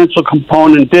financial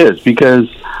component is, because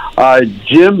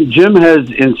Jim has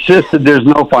insisted there's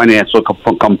no financial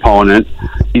component.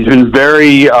 He's been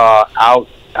very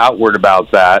outward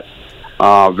about that,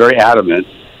 very adamant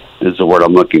is the word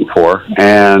I'm looking for.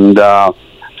 And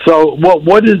so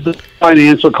what is the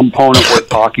financial component we're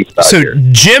talking about here?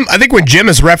 Jim, I think when Jim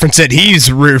has referenced it,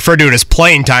 he's referred to it as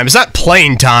playing time. It's not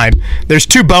playing time. There's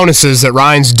 2 bonuses that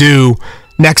Ryan's due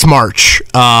next March.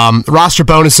 Roster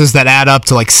bonuses that add up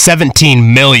to like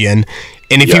 $17 million.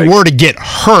 And if you were to get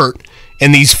hurt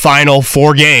in these final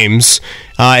 4 games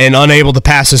and unable to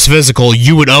pass his physical,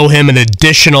 you would owe him an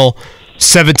additional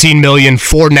 $17 million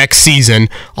for next season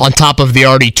on top of the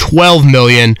already $12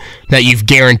 million that you've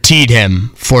guaranteed him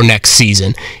for next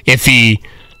season. If he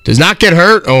does not get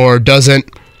hurt or doesn't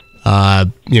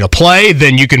play,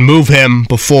 then you can move him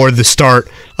before the start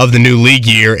of the new league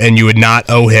year, and you would not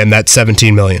owe him that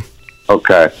 $17 million.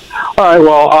 Okay. All right.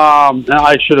 Well,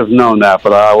 I should have known that,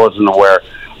 but I wasn't aware.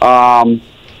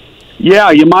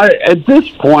 You might at this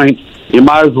point you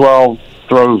might as well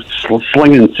throw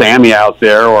Slinging Sammy out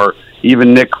there, or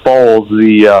even Nick Foles,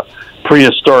 the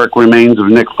prehistoric remains of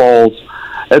Nick Foles.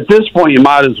 At this point, you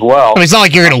might as well. It's not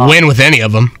like you're going to win with any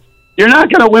of them. You're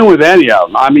not going to win with any of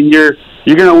them. I mean, you're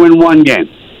going to win one game.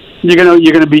 You're going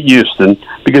to beat Houston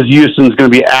because Houston's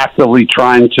going to be actively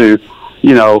trying to,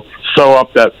 sew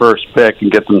up that first pick and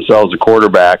get themselves a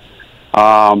quarterback.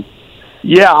 I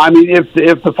mean,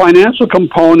 if the financial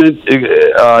component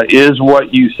is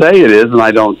what you say it is, and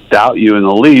I don't doubt you in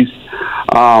the least,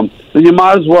 then you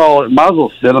might as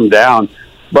well sit them down.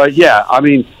 But yeah, I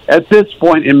mean, at this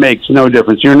point, it makes no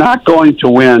difference. You're not going to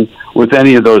win with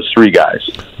any of those 3 guys.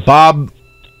 Bob,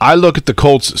 I look at the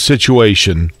Colts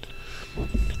situation,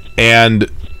 and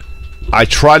I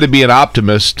try to be an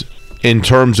optimist in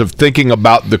terms of thinking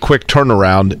about the quick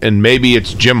turnaround, and maybe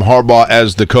it's Jim Harbaugh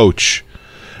as the coach.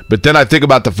 But then I think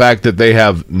about the fact that they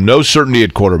have no certainty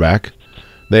at quarterback.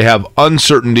 They have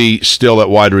uncertainty still at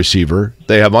wide receiver.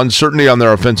 They have uncertainty on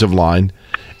their offensive line.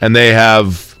 And they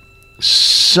have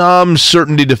some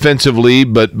certainty defensively,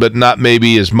 but not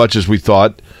maybe as much as we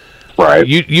thought. Right.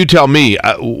 You tell me,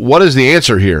 what is the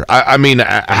answer here? I mean,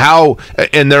 how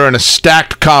 – and they're in a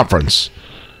stacked conference.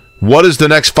 What does the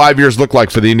next 5 years look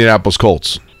like for the Indianapolis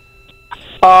Colts?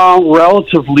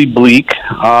 Relatively bleak.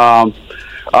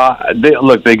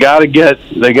 They got to get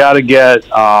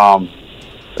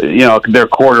their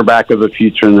quarterback of the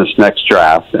future in this next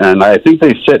draft, and I think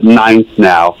they sit 9th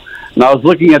now. And I was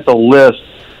looking at the list,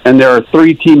 and there are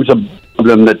 3 teams of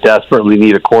them that desperately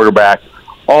need a quarterback.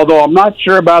 Although I'm not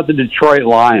sure about the Detroit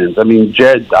Lions. I mean,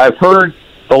 I've heard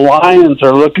the Lions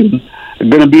are going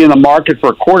to be in the market for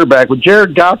a quarterback. But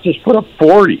Jared Goff just put up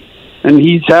 40, and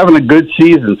he's having a good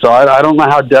season. So I don't know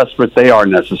how desperate they are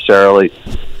necessarily,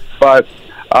 but.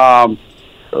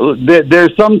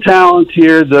 There's some talent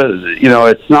here.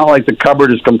 It's not like the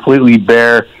cupboard is completely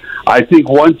bare. I think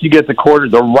once you get the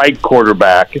right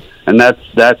quarterback, and that's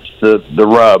the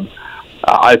rub,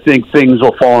 I think things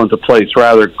will fall into place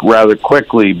rather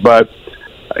quickly. But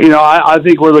I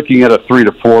think we're looking at a 3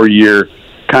 to 4 year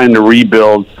kind of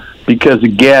rebuild because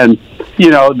again,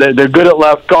 they're good at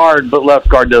left guard, but left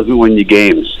guard doesn't win you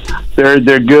games. They're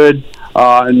good.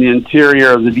 In the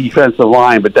interior of the defensive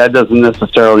line, but that doesn't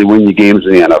necessarily win you games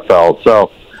in the NFL.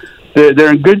 So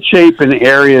they're in good shape in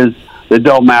areas that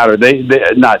don't matter. They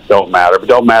don't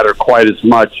matter quite as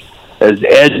much as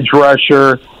edge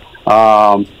rusher,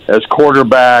 as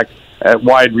quarterback, at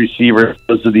wide receiver.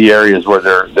 Those are the areas where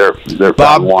they're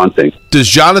Bob, wanting. Does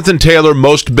Jonathan Taylor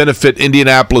most benefit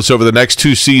Indianapolis over the next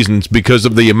 2 seasons because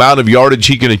of the amount of yardage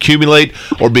he can accumulate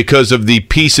or because of the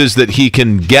pieces that he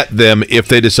can get them if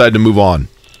they decide to move on?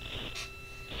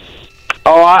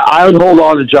 Oh, I would hold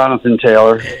on to Jonathan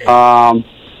Taylor. I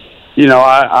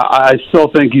still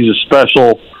think he's a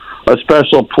special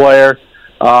player.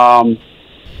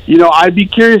 I'd be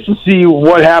curious to see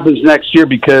what happens next year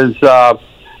because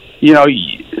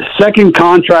second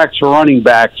contracts for running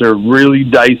backs are really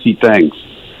dicey things.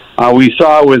 We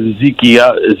saw it with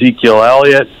Ezekiel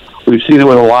Elliott. We've seen it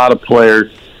with a lot of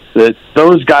players that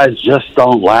those guys just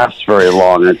don't last very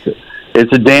long.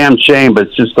 It's a damn shame, but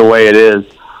it's just the way it is.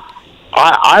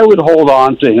 I would hold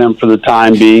on to him for the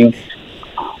time being,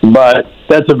 but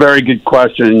That's a very good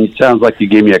question. It sounds like you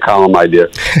gave me a column idea.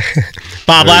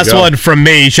 Bob, last one from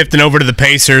me, shifting over to the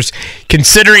Pacers.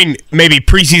 Considering maybe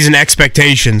preseason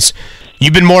expectations,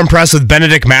 you've been more impressed with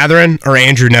Benedict Mathurin or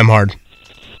Andrew Nembhard?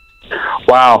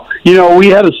 Wow. We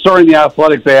had a story in The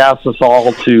Athletic. They asked us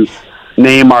all to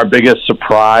name our biggest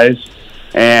surprise.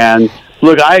 And,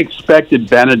 look, I expected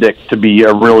Benedict to be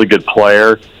a really good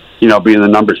player, being the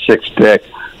number 6 pick.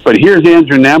 But here's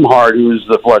Andrew Nembhard, who's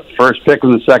the first pick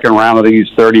in the second round. I think he's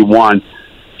 31.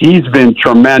 He's been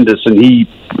tremendous, and he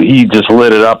just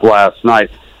lit it up last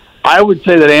night. I would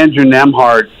say that Andrew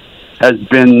Nembhard has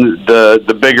been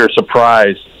the bigger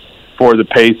surprise for the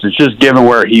Pacers, just given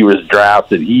where he was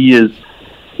drafted.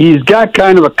 He's got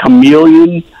kind of a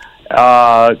chameleon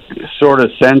sort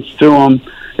of sense to him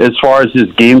as far as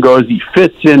his game goes. He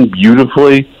fits in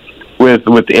beautifully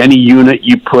with any unit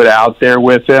you put out there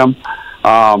with him.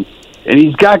 And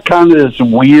he's got kind of this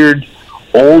weird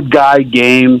old guy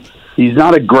game. He's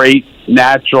not a great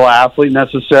natural athlete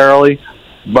necessarily,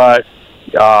 but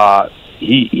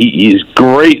he's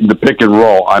great in the pick and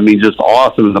roll. I mean, just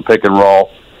awesome in the pick and roll.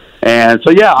 And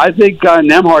so, yeah, I think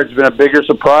Nembhard's been a bigger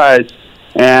surprise.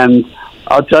 And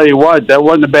I'll tell you what, that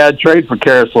wasn't a bad trade for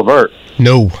Karis LeVert.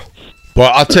 No. Well,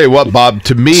 I'll tell you what, Bob,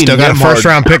 to me, still got a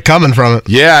first-round pick coming from it.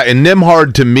 Yeah, and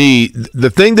Nembhard, to me, the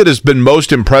thing that has been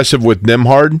most impressive with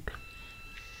Nembhard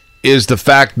is the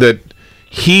fact that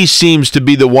he seems to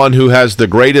be the one who has the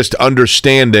greatest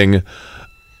understanding,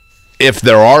 if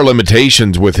there are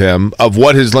limitations with him, of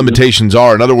what his limitations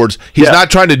are. In other words, he's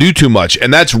not trying to do too much,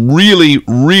 and that's really,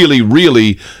 really,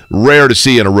 really rare to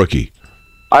see in a rookie.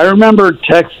 I remember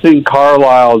texting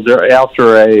Carlisle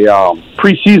after a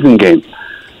preseason game.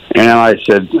 And I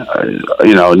said,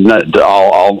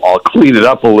 I'll clean it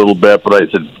up a little bit. But I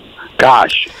said,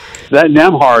 gosh, that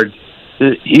Nembhard,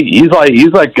 he's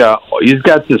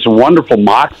got this wonderful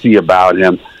moxie about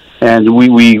him. And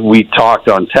we talked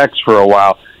on text for a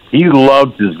while. He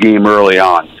loved his game early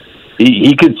on.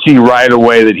 He could see right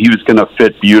away that he was going to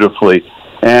fit beautifully.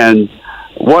 And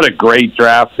what a great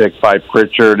draft pick by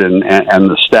Pritchard and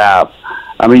the staff.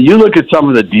 I mean, you look at some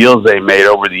of the deals they made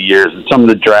over the years and some of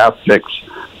the draft picks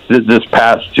this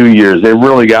past 2 years. They've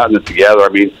really gotten it together. I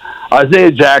mean,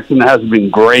 Isaiah Jackson hasn't been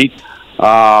great,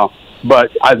 but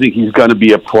I think he's going to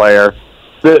be a player.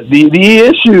 The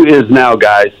issue is now,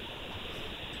 guys,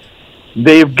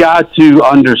 they've got to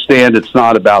understand it's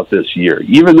not about this year.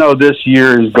 Even though this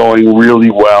year is going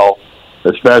really well,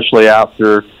 especially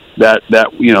after that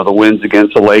the wins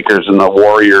against the Lakers and the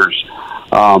Warriors,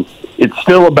 it's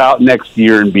still about next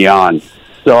year and beyond.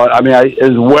 So, I mean,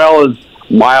 as well as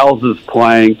Miles is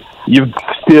playing, you've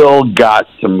still got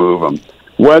to move him.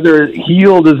 Whether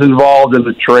Hield is involved in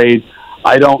the trade,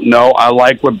 I don't know. I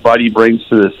like what Buddy brings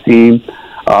to this team,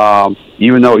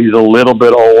 even though he's a little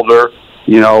bit older,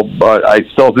 but I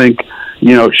still think,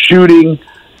 shooting,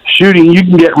 you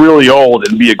can get really old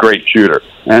and be a great shooter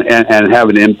and have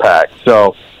an impact.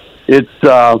 So it's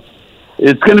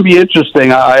going to be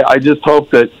interesting. I just hope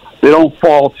that they don't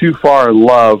fall too far in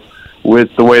love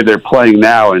with the way they're playing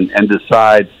now and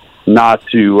decide not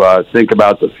to think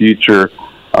about the future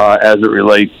as it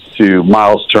relates to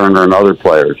Miles Turner and other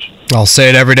players. I'll say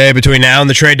it every day between now and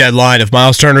the trade deadline. If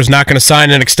Miles Turner's not going to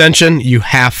sign an extension, you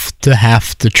have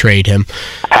to trade him.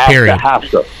 Period. Have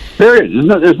to. Period.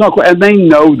 There's no question. And they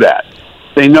know that.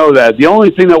 They know that. The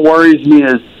only thing that worries me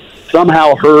is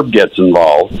somehow Herb gets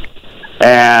involved.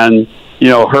 And,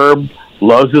 Herb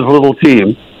loves his little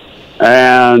team.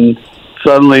 And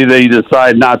suddenly they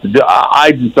decide not to do.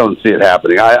 I just don't see it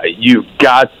happening. You've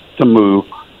got to move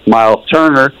Miles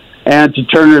Turner, and to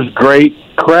Turner's great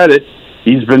credit,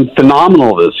 he's been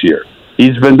phenomenal this year.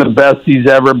 He's been the best he's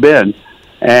ever been,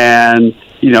 and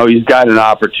he's got an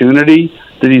opportunity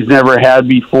that he's never had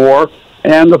before,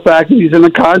 and the fact that he's in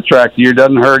a contract year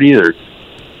doesn't hurt either.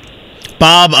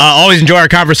 Bob, always enjoy our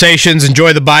conversations.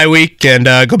 Enjoy the bye week, and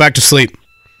go back to sleep.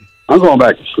 I'm going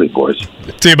back to sleep, boys.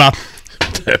 See you, Bob.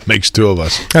 That makes two of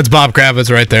us. That's Bob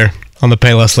Kravitz right there on the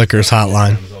Payless Liquors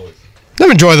hotline. I've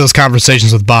enjoyed those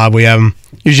conversations with Bob. We have them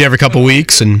usually every couple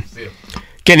weeks. And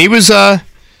again, he was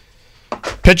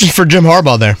pitching for Jim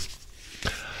Harbaugh there.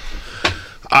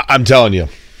 I'm telling you,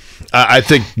 I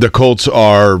think the Colts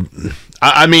are.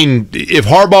 I mean, if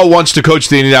Harbaugh wants to coach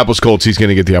the Indianapolis Colts, he's going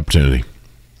to get the opportunity.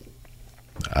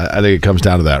 I think it comes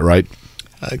down to that, right?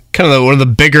 Kind of one of the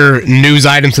bigger news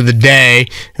items of the day,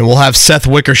 and we'll have Seth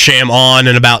Wickersham on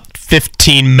in about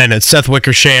 15 minutes. Seth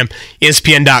Wickersham,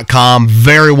 ESPN.com,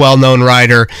 very well-known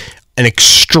writer, an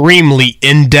extremely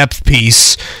in-depth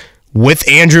piece with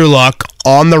Andrew Luck,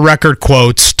 on-the-record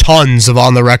quotes, tons of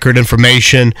on-the-record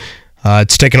information.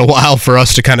 It's taken a while for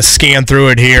us to kind of scan through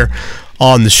it here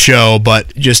on the show,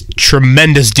 but just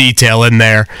tremendous detail in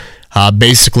there.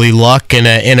 Basically, luck and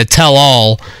a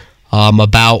tell-all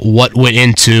about what went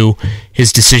into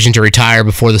his decision to retire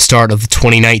before the start of the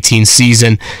 2019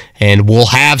 season. And we'll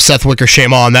have Seth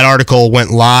Wickersham on. That article went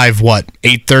live,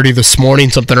 8:30 this morning,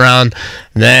 something around.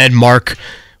 Then Mark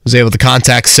was able to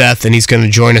contact Seth, and he's going to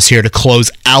join us here to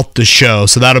close out the show.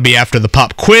 So that'll be after the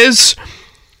pop quiz.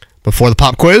 Before the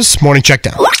pop quiz, Morning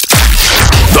Checkdown.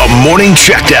 The Morning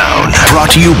Checkdown,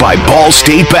 brought to you by Ball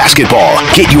State Basketball.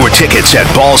 Get your tickets at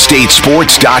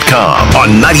ballstatesports.com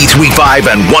on 93.5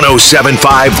 and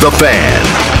 107.5 The Fan.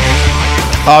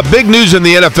 Big news in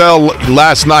the NFL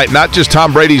last night. Not just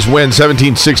Tom Brady's win,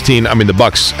 17-16. I mean, the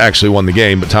Bucs actually won the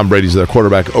game, but Tom Brady's their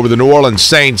quarterback over the New Orleans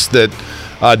Saints. That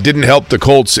didn't help the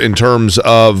Colts in terms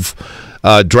of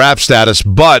draft status,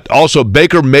 but also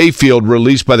Baker Mayfield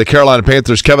released by the Carolina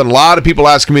Panthers. Kevin, a lot of people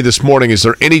asking me this morning, is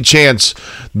there any chance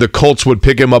the Colts would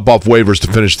pick him up off waivers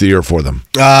to finish the year for them?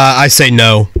 I say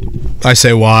no. I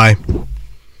say why.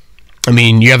 I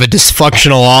mean, you have a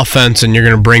dysfunctional offense, and you're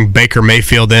going to bring Baker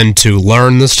Mayfield in to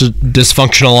learn this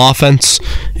dysfunctional offense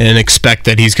and expect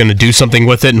that he's going to do something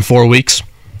with it in 4 weeks?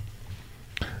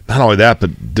 Not only that,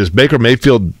 but does Baker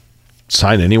Mayfield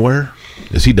sign anywhere?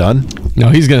 Is he done? No,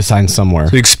 he's going to sign somewhere.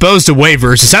 So exposed to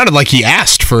waivers. It sounded like he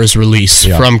asked for his release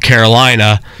from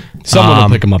Carolina. Someone will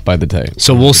pick him up by the tape.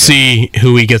 So we'll see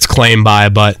who he gets claimed by,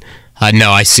 but no,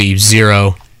 I see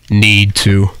zero need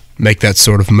to make that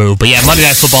sort of move. But yeah, Monday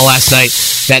Night Football last night,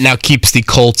 that now keeps the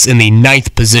Colts in the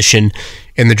 9th position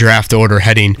in the draft order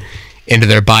heading into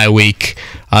their bye week.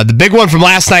 The big one from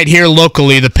last night here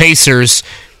locally, the Pacers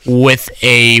with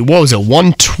a,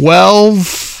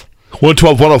 112?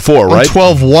 112-104, right?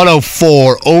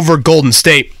 112-104 over Golden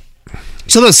State.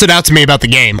 Something that stood out to me about the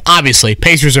game. Obviously,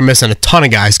 Pacers are missing a ton of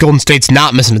guys. Golden State's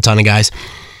not missing a ton of guys.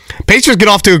 Pacers get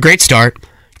off to a great start.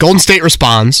 Golden State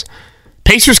responds.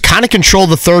 Pacers kind of control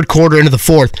the third quarter into the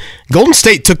fourth. Golden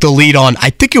State took the lead on, I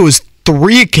think it was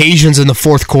 3 occasions in the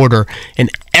fourth quarter, and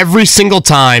every single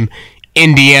time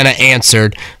Indiana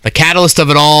answered. The catalyst of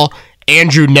it all,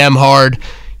 Andrew Nembhard.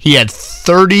 He had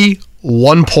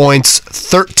 31 points,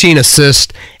 13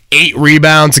 assists, 8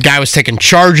 rebounds. The guy was taking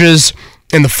charges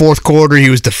in the fourth quarter.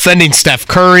 He was defending Steph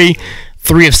Curry.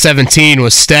 3 of 17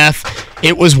 was Steph.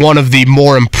 It was one of the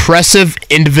more impressive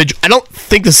individual, I don't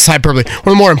think this is hyperbole, one of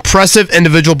the more impressive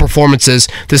individual performances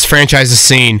this franchise has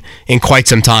seen in quite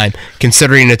some time.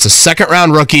 Considering it's a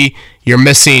second-round rookie, you're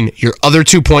missing your other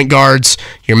 2 point guards,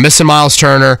 you're missing Miles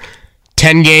Turner,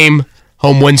 10-game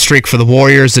home win streak for the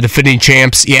Warriors, the defending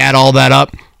champs. You add all that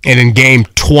up, and in game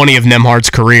 20 of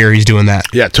Nembhard's career, he's doing that.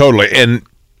 Yeah, totally. And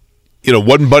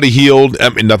wasn't Buddy Hield? I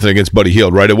mean, nothing against Buddy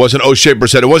Hield, right? It wasn't O'Shea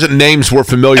Brissett. It wasn't names we're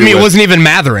familiar with. I mean, it wasn't even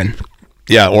Mathurin.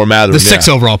 Yeah, or Mathurin. The 6th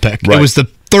overall pick. Right. It was the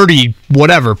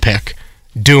 30-whatever pick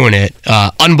doing it.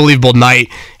 Unbelievable night.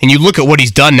 And you look at what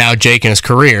he's done now, Jake, in his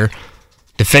career.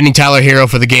 Defending Tyler Hero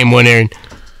for the game-winner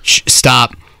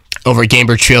stop over at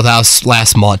Gainbridge Fieldhouse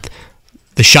last month.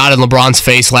 The shot in LeBron's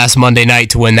face last Monday night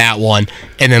to win that one.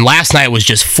 And then last night was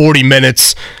just 40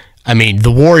 minutes. I mean,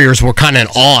 the Warriors were kind of in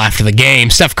awe after the game.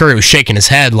 Steph Curry was shaking his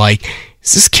head like,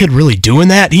 is this kid really doing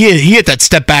that? He hit that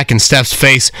step back in Steph's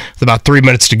face with about 3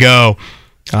 minutes to go,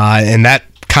 and that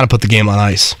kind of put the game on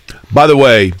ice. By the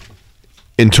way,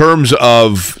 in terms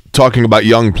of talking about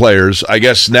young players, I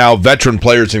guess now veteran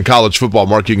players in college football,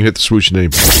 Mark, you can hit the swoosh at any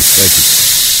point.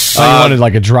 Thank you. You wanted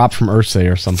like a drop from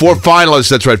Irsay or something. 4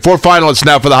 finalists, that's right. 4 finalists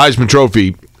now for the Heisman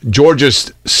Trophy.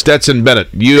 Georgia's Stetson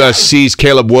Bennett, USC's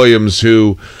Caleb Williams,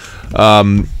 who...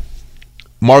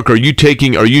 Mark, are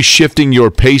you shifting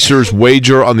your Pacers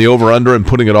wager on the over-under and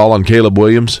putting it all on Caleb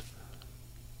Williams?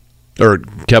 Or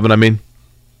Kevin, I mean?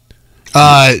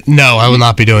 No, I will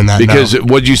not be doing that. Because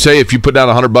what'd you say? If you put down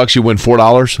 $100, you win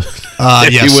 $4?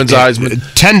 If yes, he wins Heisman?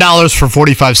 $10 for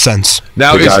 45 cents.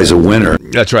 Now the guy's a winner.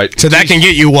 That's right. So that can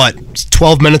get you,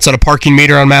 12 minutes at a parking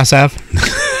meter on Mass Ave?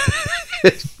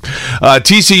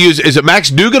 TCU's, is it Max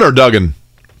Duggan or Duggan?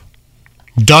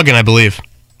 Duggan, I believe.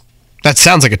 That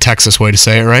sounds like a Texas way to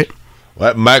say it, right?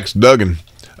 Well, Max Duggan.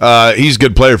 He's a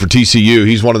good player for TCU.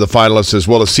 He's one of the finalists, as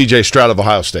well as C.J. Stroud of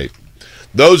Ohio State.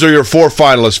 Those are your 4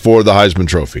 finalists for the Heisman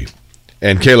Trophy.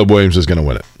 And Caleb Williams is going to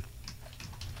win it,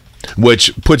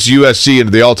 which puts USC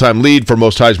into the all-time lead for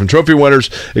most Heisman Trophy winners,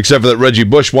 except for that Reggie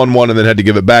Bush won one and then had to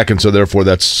give it back, and so therefore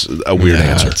that's a weird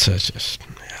answer.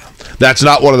 That's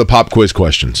not one of the pop quiz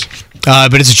questions.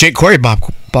 But it's a Jake Query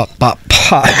pop.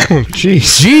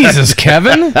 Jeez. Jesus,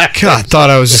 Kevin. God, I thought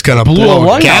I was just going to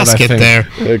blow a gasket there.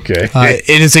 Okay.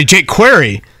 It is a Jake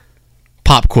Query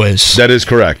pop quiz. That is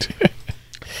correct.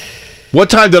 What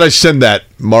time did I send that,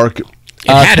 Mark?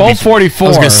 12:44. I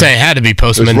was going to say, it had to be It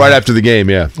was post-midnight. right after the game,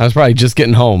 yeah. I was probably just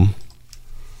getting home.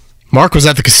 Mark was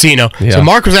at the casino. Yeah. So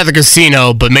Mark was at the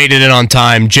casino, but made it in on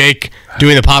time. Jake,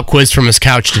 doing the pop quiz from his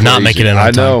couch, did not make it in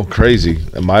on time. I know, crazy.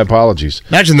 And my apologies.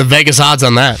 Imagine the Vegas odds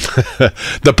on that.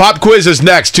 The pop quiz is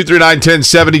next.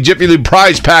 239-1070. Jiffy Lube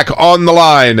prize pack on the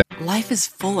line. Life is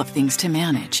full of things to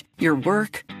manage. Your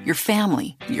work, your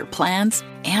family, your plans,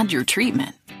 and your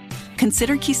treatment.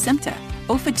 Consider Kesimpta,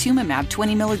 ofatumumab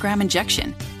 20 milligram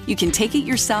injection. You can take it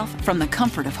yourself from the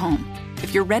comfort of home.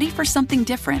 If you're ready for something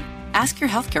different, ask your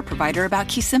healthcare provider about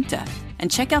Kesimpta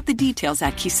and check out the details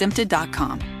at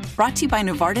kesimpta.com. Brought to you by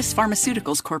Novartis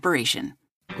Pharmaceuticals Corporation.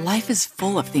 Life is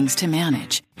full of things to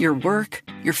manage. Your work,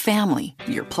 your family,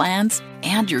 your plans,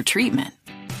 and your treatment.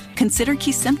 Consider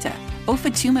Kesimpta,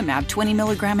 ofatumumab 20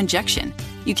 milligram injection.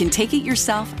 You can take it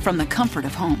yourself from the comfort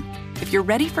of home. If you're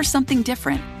ready for something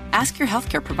different, ask your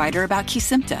healthcare provider about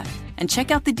Kesimpta and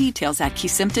check out the details at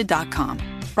kesimpta.com.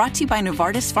 Brought to you by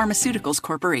Novartis Pharmaceuticals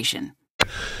Corporation.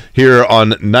 Here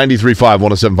on 93.5,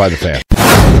 107.5 The Fan.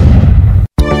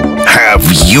 Have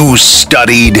you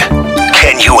studied?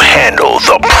 Can you handle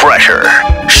the pressure?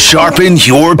 Sharpen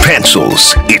your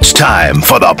pencils. It's time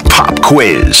for the Pop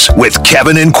Quiz with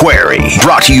Kevin and Query.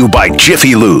 Brought to you by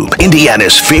Jiffy Lube,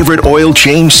 Indiana's favorite oil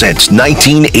change since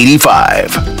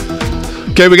 1985.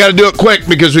 Okay, we got to do it quick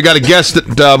because we got a guest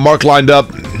that Mark lined up.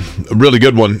 A really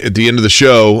good one at the end of the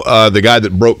show. The guy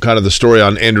that broke kind of the story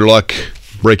on Andrew Luck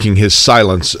breaking his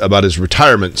silence about his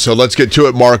retirement. So let's get to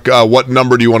it, Mark. What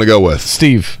number do you want to go with?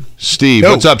 Steve. Steve.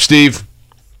 What's up, Steve?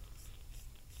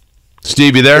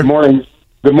 Steve, you there? Good morning.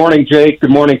 Good morning, Jake. Good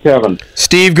morning, Kevin.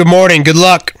 Steve, good morning. Good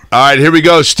luck. All right, here we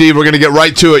go, Steve. We're going to get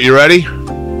right to it. You ready?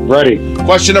 Ready.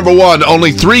 Question number 1.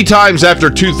 Only 3 times after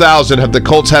 2000 have the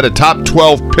Colts had a top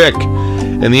 12 pick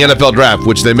in the NFL draft,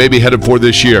 which they may be headed for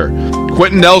this year.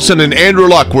 Quentin Nelson and Andrew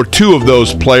Luck were 2 of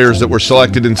those players that were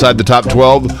selected inside the top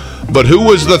 12. But who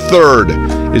was the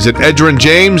 3rd? Is it Edgerrin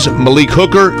James, Malik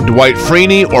Hooker, Dwight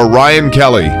Freeney, or Ryan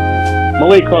Kelly?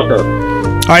 Malik Hooker.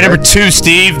 All right, number 2,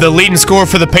 Steve. The leading scorer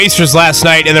for the Pacers last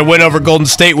night in their win over Golden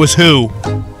State was who?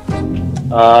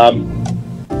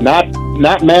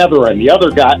 Not Mathurin. The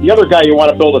other guy you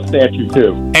want to build a statue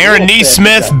to. Aaron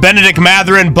Nesmith, Benedict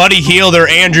Mathurin, Buddy Hield, or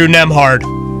Andrew Nembhard?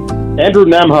 Andrew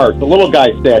Nembhard, the little guy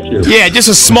statue. Yeah, just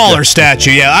a smaller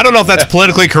statue. Yeah, I don't know if that's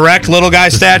politically correct, little guy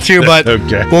statue, but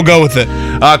okay. We'll go with it.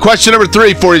 Question number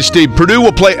 3 for you, Steve. Purdue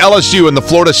will play LSU in the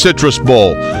Florida Citrus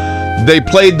Bowl. They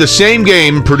played the same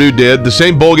game, Purdue did, the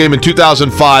same bowl game in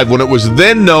 2005 when it was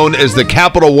then known as the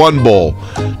Capital One Bowl.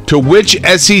 To which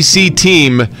SEC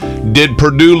team did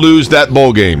Purdue lose that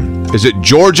bowl game? Is it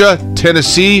Georgia,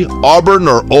 Tennessee, Auburn,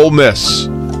 or Ole Miss?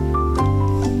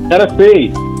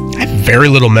 Tennessee. I have very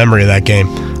little memory of that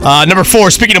game. Number 4,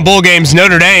 speaking of bowl games,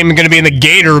 Notre Dame going to be in the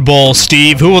Gator Bowl,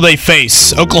 Steve. Who will they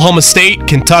face? Oklahoma State,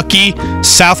 Kentucky,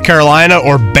 South Carolina,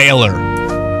 or Baylor?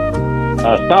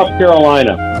 South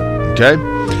Carolina. Okay.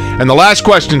 And the last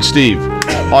question, Steve.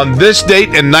 On this date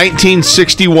in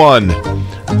 1961,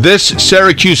 this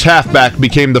Syracuse halfback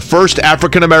became the first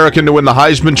African-American to win the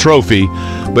Heisman Trophy,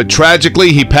 but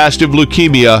tragically he passed of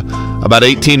leukemia about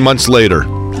 18 months later.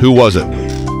 Who was it?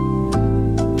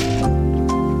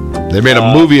 They made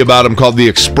a movie about him called The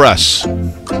Express.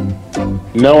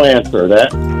 No answer.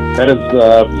 That is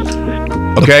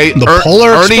okay. The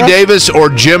Polar Ernie Express? Davis or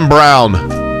Jim Brown?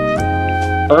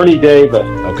 Ernie Davis.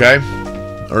 Okay.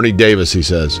 Ernie Davis, he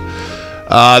says.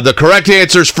 The correct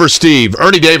answers for Steve.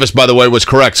 Ernie Davis, by the way, was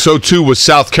correct. So too was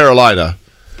South Carolina.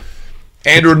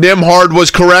 Andrew Nembhard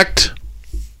was correct.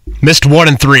 Missed 1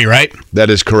 and 3, right? That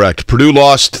is correct. Purdue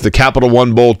lost the Capital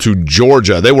One Bowl to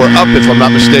Georgia. They were up, if I'm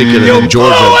not mistaken, and then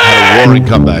Georgia had a roaring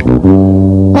comeback.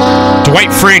 Dwight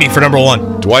Freeney for number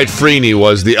 1. Dwight Freeney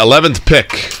was the 11th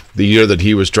pick the year that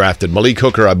he was drafted. Malik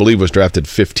Hooker, I believe, was drafted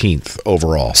 15th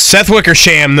overall. Seth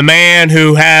Wickersham, the man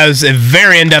who has a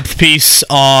very in-depth piece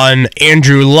on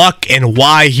Andrew Luck and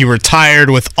why he retired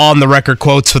with on-the-record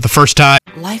quotes for the first time.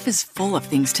 Life is full of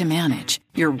things to manage.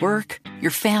 Your work,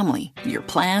 your family, your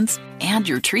plans, and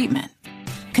your treatment.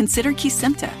 Consider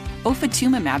Kesimpta,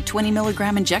 ofatumumab 20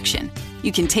 milligram injection.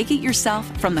 You can take it yourself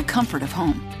from the comfort of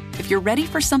home. If you're ready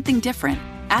for something different,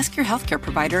 ask your healthcare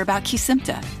provider about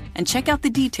Kesimpta and check out the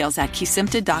details at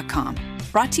kesimpta.com.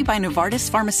 Brought to you by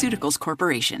Novartis Pharmaceuticals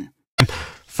Corporation.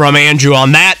 From Andrew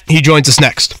on that, he joins us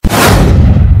next.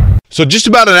 So just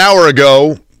about an hour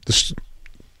ago,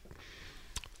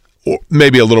 or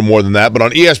maybe a little more than that, but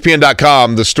on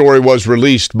ESPN.com, the story was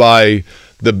released by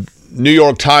the New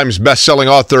York Times bestselling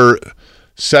author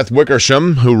Seth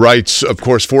Wickersham, who writes, of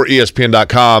course, for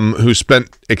ESPN.com, who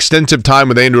spent extensive time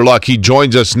with Andrew Luck. He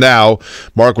joins us now.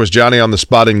 Mark was Johnny on the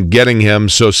spot in getting him.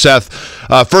 So, Seth,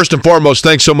 first and foremost,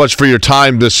 thanks so much for your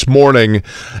time this morning,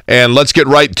 and let's get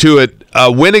right to it.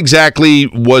 When exactly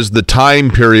was the time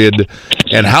period,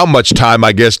 and how much time,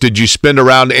 I guess, did you spend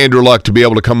around Andrew Luck to be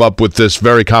able to come up with this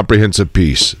very comprehensive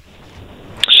piece?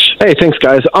 Hey, thanks,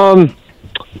 guys. I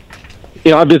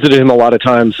visited him a lot of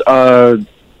times.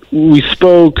 We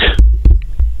spoke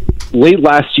late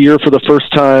last year for the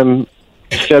first time,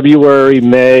 February,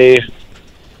 May,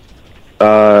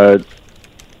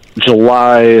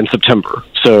 July, and September.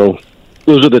 So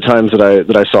those are the times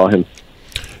that I saw him.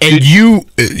 And you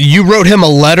wrote him a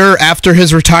letter after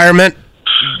his retirement,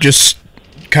 just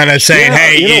kind of saying,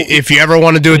 if you ever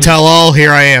want to do a tell-all,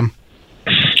 here I am.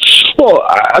 Well,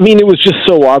 I mean, it was just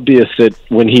so obvious that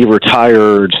when he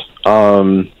retired,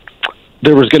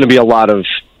 there was going to be a lot of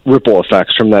ripple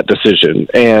effects from that decision.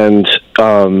 And,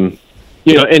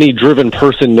 any driven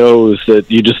person knows that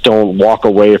you just don't walk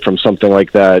away from something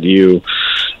like that.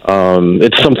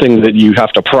 It's something that you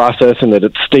have to process and that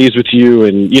it stays with you.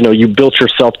 And, you built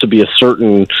yourself to be a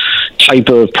certain type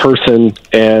of person.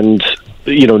 And,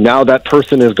 now that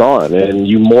person is gone and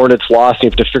you mourn its loss and you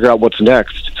have to figure out what's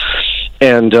next.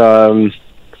 And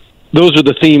those are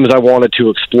the themes I wanted to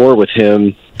explore with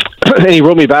him. And he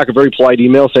wrote me back a very polite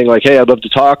email saying, like, hey, I'd love to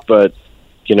talk, but,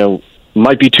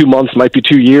 might be 2 months, might be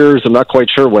 2 years. I'm not quite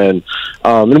sure when.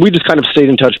 And we just kind of stayed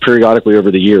in touch periodically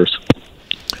over the years.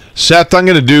 Seth, I'm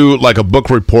going to do like a book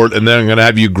report, and then I'm going to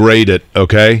have you grade it,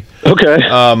 okay? Okay.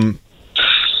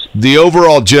 The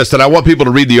overall gist, and I want people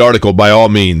to read the article by all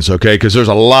means, okay? Because there's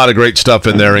a lot of great stuff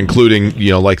in there, including,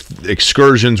 like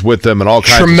excursions with them and all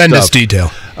kinds Tremendous of stuff.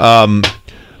 detail.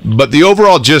 But the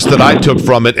overall gist that I took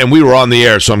from it, and we were on the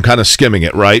air, so I'm kind of skimming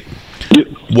it, right,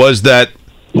 was that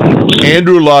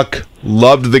Andrew Luck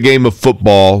loved the game of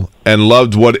football and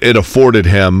loved what it afforded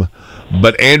him,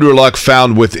 but Andrew Luck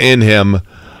found within him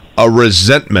a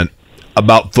resentment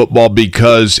about football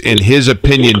because, in his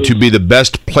opinion, to be the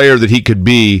best player that he could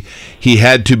be, he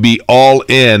had to be all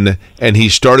in, and he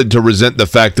started to resent the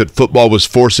fact that football was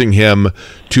forcing him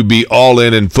to be all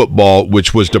in football,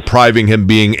 which was depriving him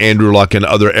being Andrew Luck in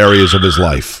other areas of his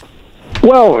life.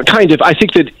 Well, kind of. I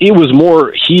think that it was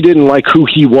more he didn't like who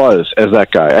he was as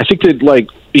that guy. I think that,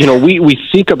 we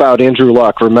think about Andrew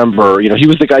Luck, remember, he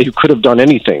was the guy who could have done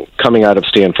anything coming out of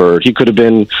Stanford. He could have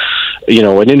been,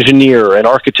 an engineer, an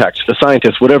architect, a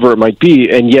scientist, whatever it might be,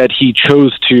 and yet he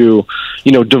chose to,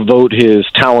 devote his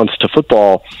talents to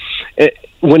football.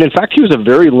 When in fact he was a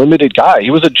very limited guy.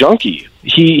 He was a junkie.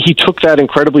 He took that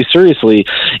incredibly seriously,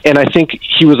 and I think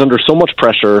he was under so much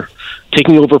pressure,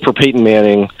 taking over for Peyton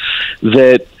Manning,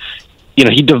 that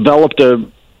he developed a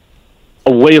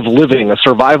way of living, a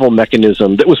survival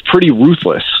mechanism that was pretty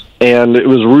ruthless. And it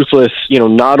was ruthless,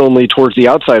 not only towards the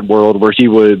outside world where he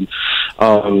would,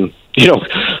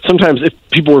 sometimes if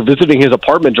people were visiting his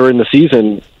apartment during the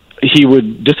season, he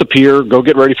would disappear, go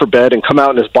get ready for bed, and come out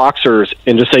in his boxers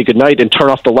and just say goodnight and turn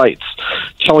off the lights,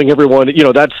 telling everyone,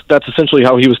 that's essentially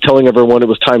how he was telling everyone it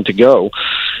was time to go.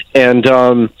 And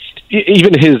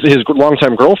even his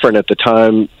longtime girlfriend at the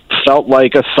time felt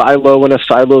like a silo in a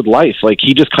siloed life. Like,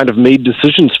 he just kind of made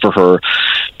decisions for her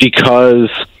because,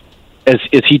 as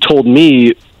he told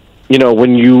me,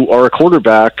 when you are a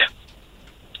quarterback,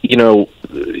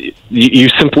 you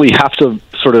simply have to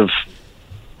sort of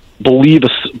believe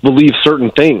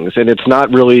certain things, and it's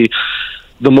not really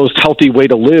the most healthy way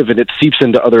to live, and it seeps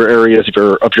into other areas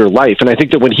of your life. And I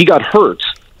think that when he got hurt,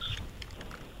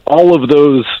 all of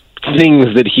those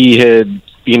things that he had,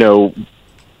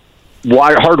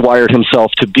 hardwired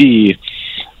himself to be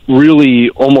really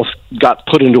almost got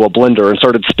put into a blender and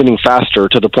started spinning faster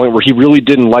to the point where he really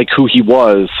didn't like who he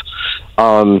was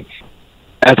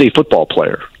as a football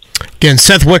player. Again,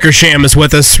 Seth Wickersham is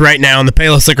with us right now on the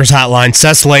Payless Liquors Hotline.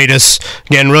 Seth's latest,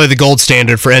 again, really the gold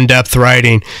standard for in-depth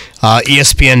writing.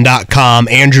 ESPN.com.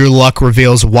 Andrew Luck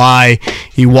reveals why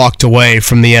he walked away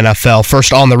from the NFL.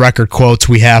 First on-the-record quotes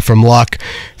we have from Luck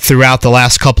throughout the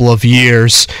last couple of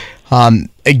years.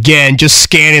 Again, just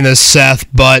scanning this, Seth,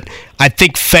 but I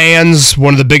think fans,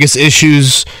 one of the biggest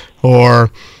issues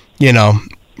or,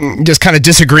 just kind of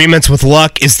disagreements with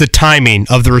Luck is the timing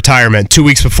of the retirement 2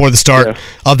 weeks before the start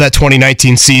of that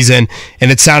 2019 season,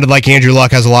 and it sounded like Andrew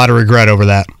Luck has a lot of regret over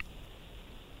that.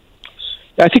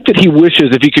 I think that he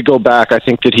wishes, if he could go back, I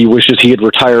think that he wishes he had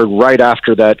retired right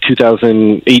after that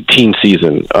 2018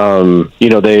 season.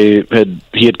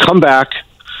 He had come back,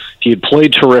 he had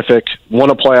played terrific, won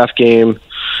a playoff game,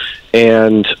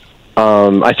 and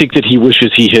I think that he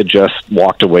wishes he had just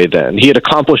walked away then. He had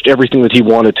accomplished everything that he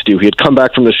wanted to do. He had come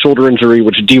back from the shoulder injury,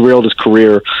 which derailed his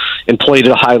career, and played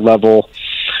at a high level.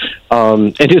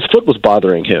 And his foot was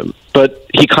bothering him. But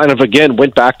he kind of, again,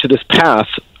 went back to this path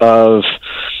of,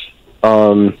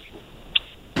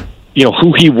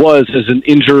 who he was as an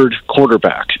injured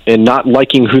quarterback and not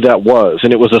liking who that was.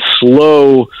 And it was a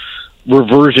slow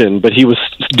reversion, but he was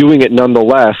doing it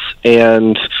nonetheless.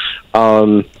 And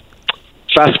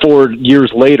fast forward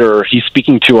years later, he's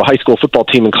speaking to a high school football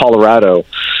team in Colorado,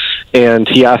 and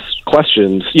he asks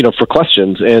questions, for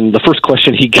questions. And the first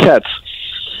question he gets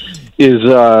is,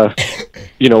 a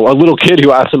little kid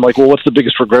who asks him, like, well, what's the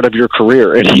biggest regret of your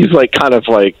career? And he's like, kind of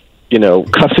like,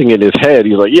 cussing in his head.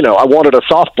 He's like, I wanted a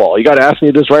softball. You got to ask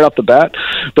me this right off the bat.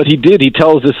 But he did. He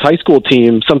tells this high school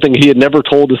team something he had never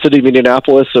told the city of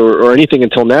Indianapolis or anything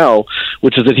until now,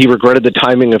 which is that he regretted the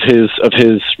timing of his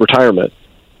retirement.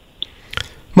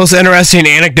 Most interesting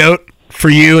anecdote for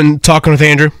you in talking with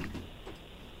Andrew?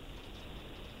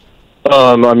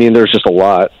 There's just a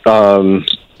lot.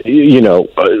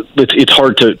 It's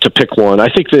hard to pick one. I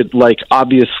think that, like,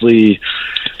 obviously,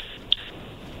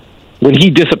 when he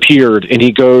disappeared and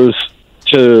he goes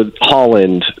to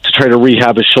Holland to try to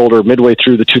rehab his shoulder midway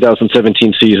through the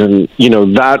 2017 season,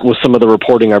 that was some of the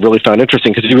reporting I really found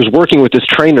interesting, because he was working with this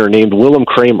trainer named Willem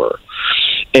Kramer.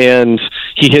 And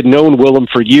he had known Willem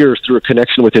for years through a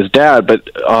connection with his dad, but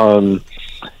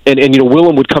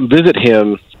Willem would come visit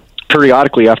him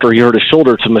periodically after he hurt his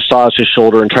shoulder to massage his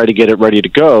shoulder and try to get it ready to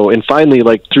go. And finally,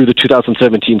 like, through the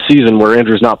 2017 season where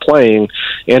Andrew's not playing,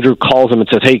 Andrew calls him and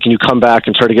says, hey, can you come back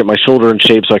and try to get my shoulder in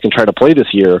shape so I can try to play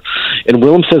this year? And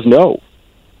Willem says no.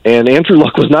 And Andrew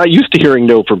Luck was not used to hearing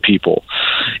no from people.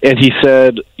 And he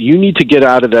said, you need to get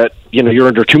out of that. You're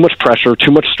under too much pressure,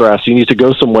 too much stress. You need to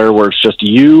go somewhere where it's just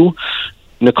you,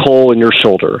 Nicole, and your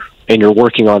shoulder, and you're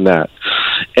working on that.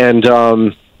 And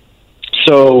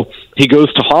so he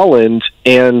goes to Holland,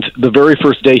 and the very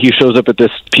first day he shows up at this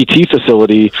PT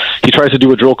facility, he tries to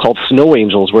do a drill called Snow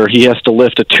Angels, where he has to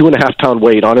lift a 2.5-pound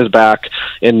weight on his back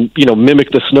and,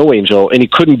 mimic the Snow Angel, and he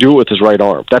couldn't do it with his right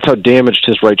arm. That's how damaged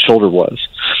his right shoulder was.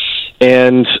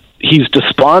 And he's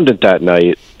despondent that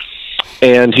night,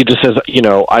 and he just says,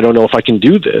 I don't know if I can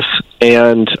do this.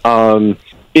 And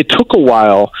it took a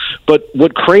while, but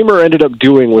what Kramer ended up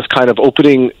doing was kind of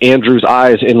opening Andrew's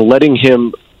eyes and letting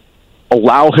him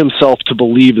allow himself to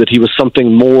believe that he was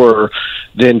something more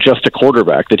than just a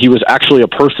quarterback, that he was actually a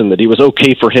person, that he was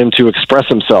okay for him to express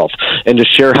himself and to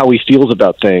share how he feels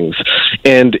about things.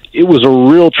 And it was a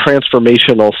real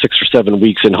transformational 6 or 7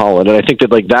 weeks in Holland. And I think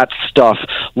that, like, that stuff,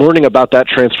 learning about that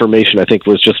transformation, I think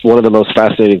was just one of the most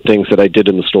fascinating things that I did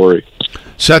in the story.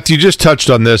 Seth, you just touched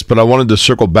on this, but I wanted to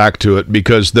circle back to it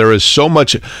because there is so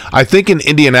much. I think in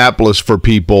Indianapolis, for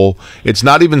people, it's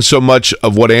not even so much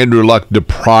of what Andrew Luck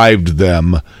deprived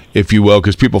them, if you will,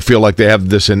 because people feel like they have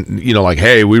this like,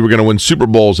 hey, we were going to win Super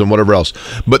Bowls and whatever else.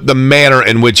 But the manner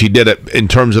in which he did it in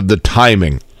terms of the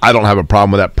timing, I don't have a problem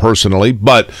with that personally.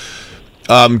 But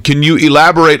can you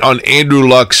elaborate on Andrew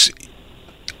Luck's,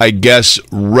 I guess,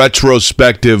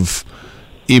 retrospective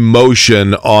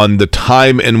emotion on the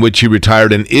time in which he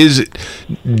retired, and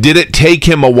did it take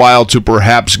him a while to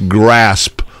perhaps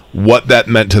grasp what that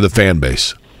meant to the fan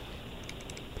base?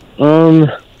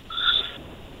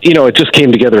 It just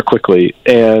came together quickly,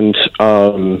 and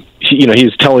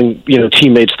he's telling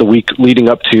teammates the week leading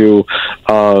up to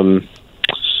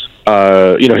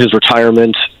his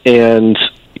retirement, and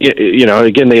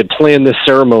again, they had planned this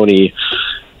ceremony.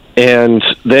 And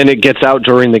then it gets out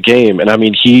during the game,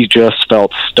 and he just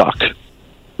felt stuck.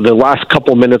 The last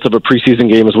couple minutes of a preseason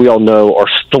game, as we all know, are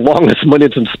the longest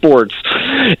minutes in sports.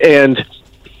 And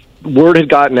word had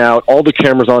gotten out, all the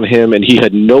cameras on him, and he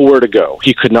had nowhere to go.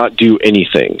 He could not do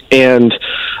anything. And,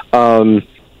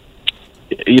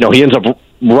 he ends up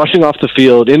rushing off the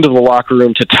field into the locker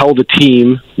room to tell the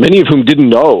team, many of whom didn't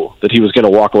know that he was going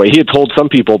to walk away. He had told some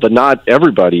people, but not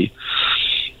everybody.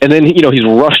 And then, he's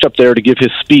rushed up there to give his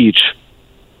speech.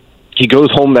 He goes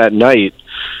home that night.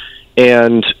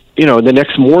 And, the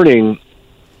next morning,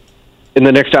 in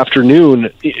the next afternoon,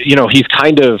 he's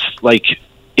kind of like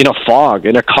in a fog,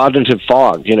 in a cognitive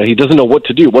fog. He doesn't know what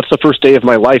to do. What's the first day of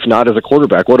my life not as a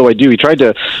quarterback? What do I do? He tried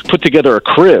to put together a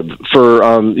crib for,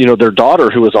 their daughter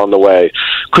who was on the way.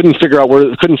 Couldn't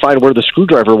find where the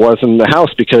screwdriver was in the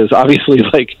house because obviously,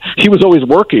 like, he was always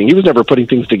working. He was never putting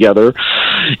things together.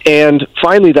 And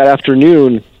finally that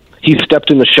afternoon, he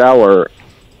stepped in the shower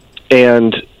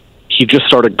and he just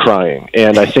started crying.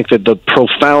 And I think that the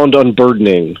profound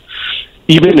unburdening,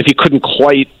 even if he couldn't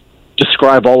quite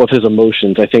describe all of his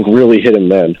emotions, I think really hit him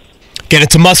then. Again,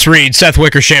 it's a must-read. Seth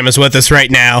Wickersham is with us right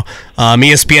now.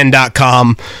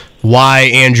 ESPN.com. Why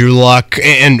Andrew Luck,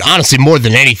 and honestly, more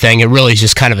than anything, it really is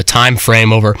just kind of a time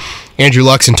frame over Andrew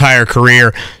Luck's entire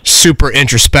career. Super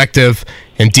introspective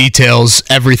and details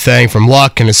everything from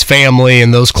Luck and his family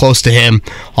and those close to him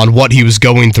on what he was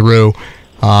going through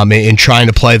in trying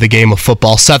to play the game of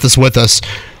football. Seth is with us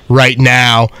right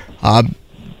now.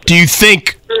 Do you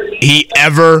think he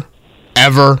ever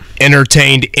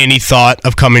entertained any thought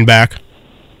of coming back?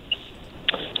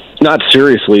 Not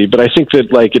seriously, but I think that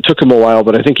it took him a while,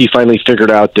 but I think he finally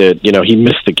figured out that, he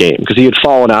missed the game because he had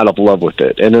fallen out of love with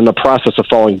it. And in the process of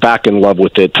falling back in love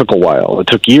with it took a while. It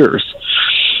took years.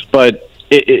 But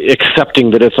accepting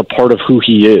that it's a part of who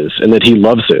he is and that he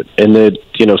loves it and that,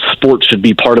 sports should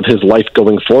be part of his life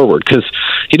going forward because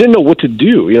he didn't know what to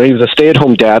do. He was a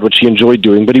stay-at-home dad, which he enjoyed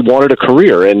doing, but he wanted a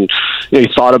career. And he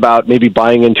thought about maybe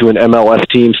buying into an MLS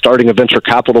team, starting a venture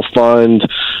capital fund.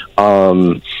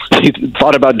 He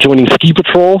thought about joining Ski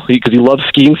Patrol because he loves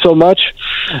skiing so much.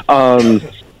 But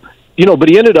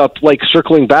he ended up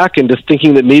circling back and just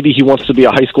thinking that maybe he wants to be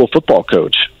a high school football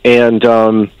coach. And,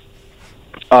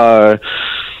 I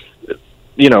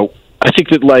think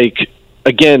that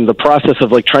again, the process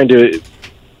of trying to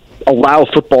allow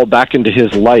football back into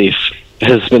his life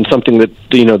has been something that,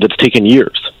 that's taken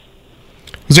years.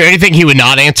 Is there anything he would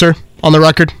not answer on the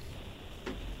record?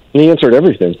 He answered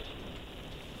everything.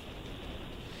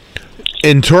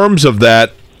 In terms of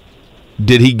that,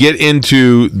 did he get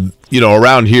into,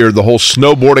 around here, the whole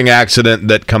snowboarding accident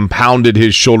that compounded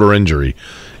his shoulder injury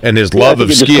and his love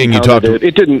of skiing? You talked.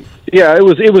 It didn't. Yeah, it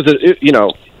was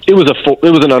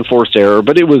an unforced error,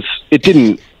 but it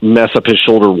didn't mess up his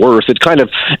shoulder worse. It kind of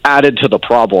added to the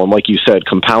problem, like you said,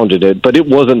 compounded it. But it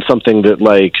wasn't something that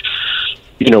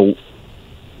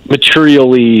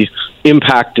materially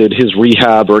impacted his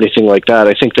rehab or anything like that.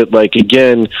 I think that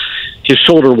again, his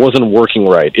shoulder wasn't working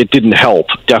right. It didn't help,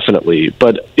 definitely,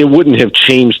 but it wouldn't have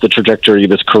changed the trajectory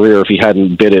of his career if he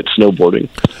hadn't been at snowboarding.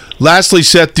 Lastly,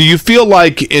 Seth, do you feel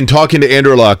like in talking to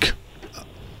Andrew Luck,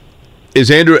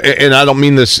 is Andrew, and I don't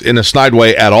mean this in a snide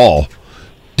way at all,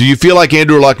 do you feel like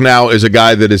Andrew Luck now is a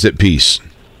guy that is at peace?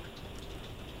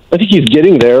 I think he's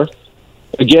getting there.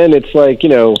 Again, it's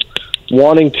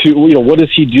wanting to, what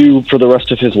does he do for the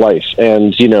rest of his life?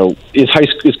 And,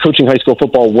 is coaching high school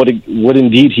football what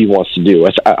indeed he wants to do?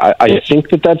 I think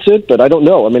that's it, but I don't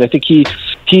know. I mean, I think he's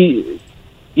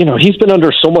been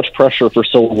under so much pressure for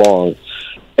so long.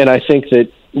 And I think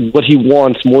that what he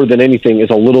wants more than anything is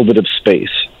a little bit of space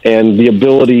and the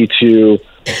ability to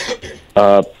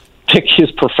pick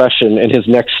his profession and his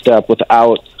next step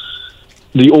without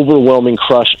the overwhelming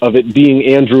crush of it being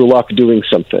Andrew Luck doing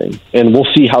something. And we'll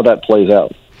see how that plays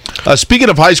out. Speaking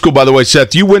of high school, by the way,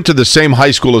 Seth, you went to the same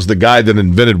high school as the guy that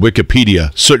invented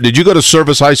Wikipedia. So, did you go to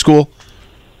Service High School?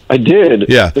 I did.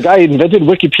 Yeah. The guy invented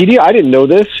Wikipedia? I didn't know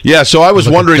this. Yeah, so I was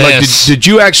wondering, did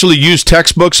you actually use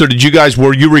textbooks, or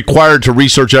were you required to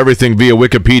research everything via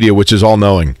Wikipedia, which is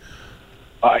all-knowing?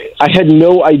 I had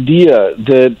no idea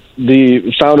that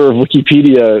the founder of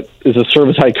Wikipedia is a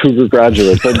Service High Cougar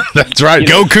graduate. But, that's right.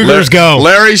 Go Cougars, go.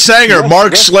 Larry Sanger,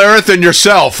 Mark Schlereth, and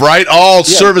yourself, right? All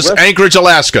Service Anchorage,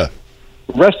 Alaska.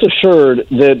 Rest assured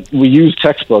that we use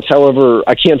textbooks. However,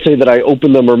 I can't say that I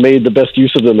opened them or made the best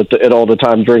use of them at all the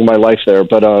time during my life there.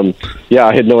 But, I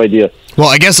had no idea. Well,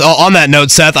 I guess on that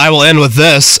note, Seth, I will end with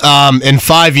this. In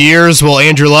 5 years, will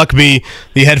Andrew Luck be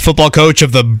the head football coach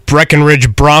of the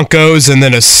Breckenridge Broncos and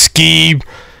then a ski,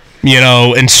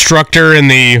 instructor in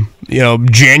the,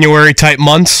 January-type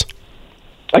months?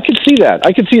 I could see that.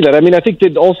 I mean, I think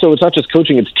that also it's not just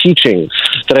coaching, it's teaching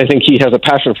that I think he has a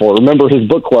passion for. Remember his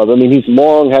book club. I mean, he's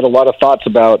long had a lot of thoughts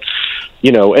about,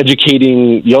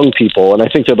 educating young people. And I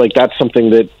think that, that's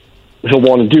something that he'll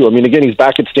want to do. I mean, again, he's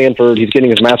back at Stanford. He's getting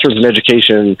his master's in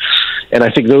education. And I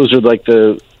think those are,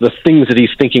 the things that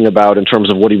he's thinking about in terms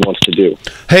of what he wants to do.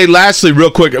 Hey, lastly, real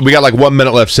quick, we got 1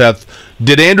 minute left, Seth.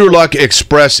 Did Andrew Luck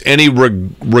express any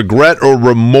regret or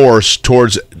remorse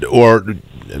towards, or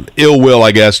ill will,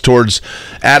 I guess, towards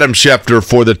Adam Schefter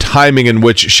for the timing in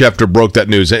which Schefter broke that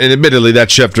news? And admittedly,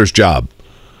 that's Schefter's job.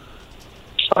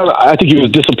 I think he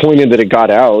was disappointed that it got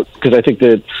out because I think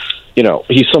that,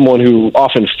 he's someone who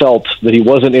often felt that he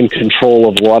wasn't in control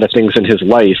of a lot of things in his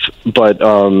life. But,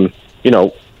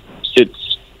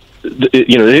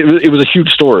 it was a huge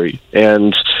story,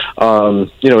 and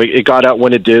it got out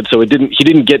when it did. So he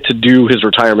didn't get to do his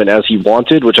retirement as he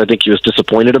wanted, which I think he was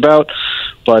disappointed about.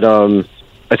 But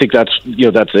I think that's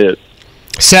it.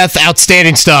 Seth,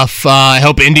 outstanding stuff. I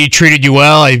hope Indy treated you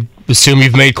well. I assume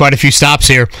you've made quite a few stops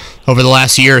here over the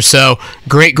last year or so.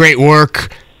 Great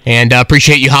work, and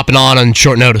appreciate you hopping on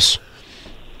short notice.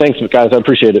 Thanks, guys. I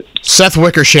appreciate it. Seth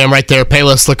Wickersham right there,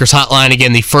 Payless Liquors Hotline.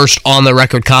 Again, the first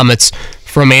on-the-record comments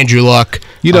from Andrew Luck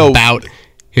about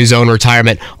his own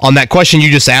retirement. On that question you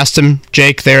just asked him,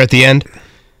 Jake, there at the end,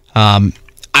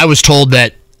 I was told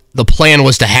that the plan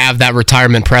was to have that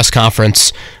retirement press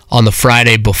conference on the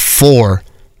Friday before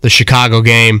the Chicago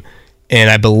game, and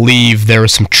I believe there were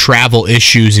some travel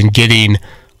issues in getting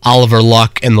Oliver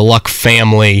Luck and the Luck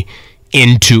family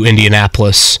into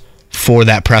Indianapolis for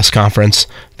that press conference.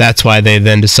 That's why they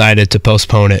then decided to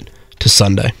postpone it to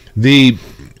Sunday. And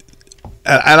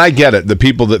I get it, the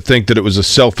people that think that it was a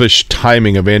selfish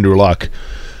timing of Andrew Luck.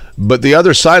 But the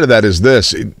other side of that is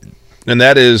this, and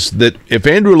that is that if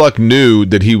Andrew Luck knew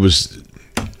that he was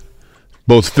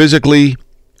both physically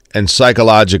and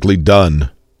psychologically done,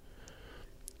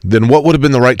 then what would have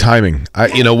been the right timing?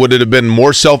 Would it have been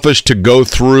more selfish to go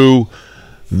through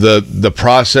the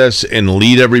process and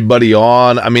lead everybody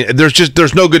on? I mean,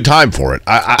 there's no good time for it.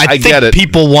 I get it.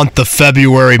 People want the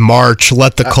February, March,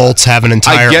 let the Colts have an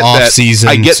entire offseason.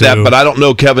 I get that, but I don't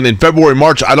know, Kevin. In February,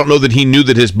 March, I don't know that he knew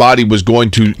that his body was going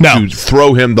to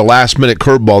throw him the last-minute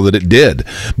curveball that it did,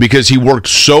 because he worked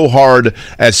so hard,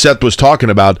 as Seth was talking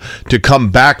about, to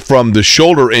come back from the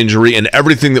shoulder injury and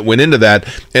everything that went into that,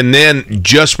 and then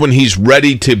just when he's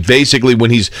ready to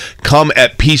when he's come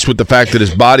at peace with the fact that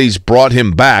his body's brought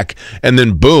him back, and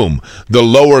then boom, the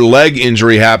lower leg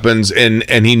injury happens, and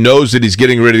he knows that he's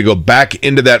getting ready to go back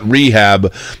into that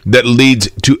rehab that leads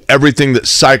to everything that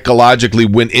psychologically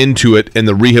went into it in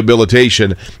the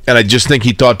rehabilitation. And I just think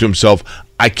he thought to himself,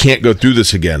 I can't go through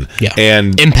this again. Yeah.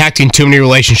 And impacting too many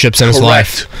relationships in his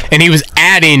life. And he was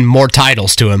adding more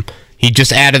titles to him. He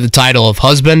just added the title of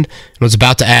husband and was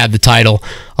about to add the title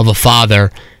of a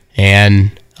father.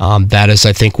 And that is,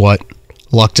 I think, what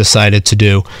Luck decided to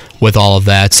do with all of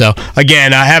that. So,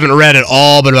 again, I haven't read it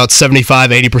all, but about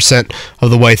 75-80%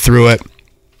 of the way through it.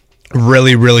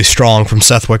 Really, really strong from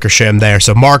Seth Wickersham there.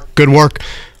 So, Mark, good work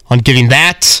on getting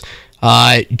that.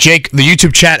 Jake, the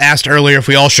YouTube chat asked earlier if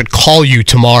we all should call you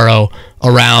tomorrow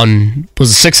around,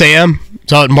 was it 6 a.m.?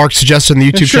 Is that what Mark suggested in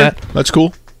the YouTube chat? That's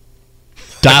cool.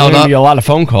 Dialed up. Be a lot of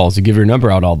phone calls to give your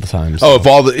number out all the time. So.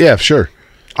 Yeah, sure.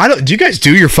 Do you guys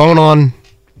do your phone on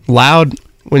loud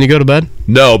when you go to bed?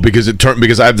 No, because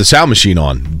I have the sound machine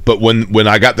on. But when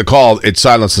I got the call, it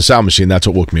silenced the sound machine. That's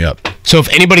what woke me up. So if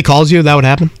anybody calls you, that would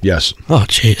happen? Yes. Oh,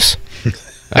 jeez. You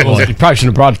probably shouldn't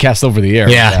have broadcast over the air.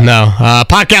 Yeah, no.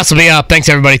 Podcast will be up. Thanks,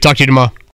 everybody. Talk to you tomorrow.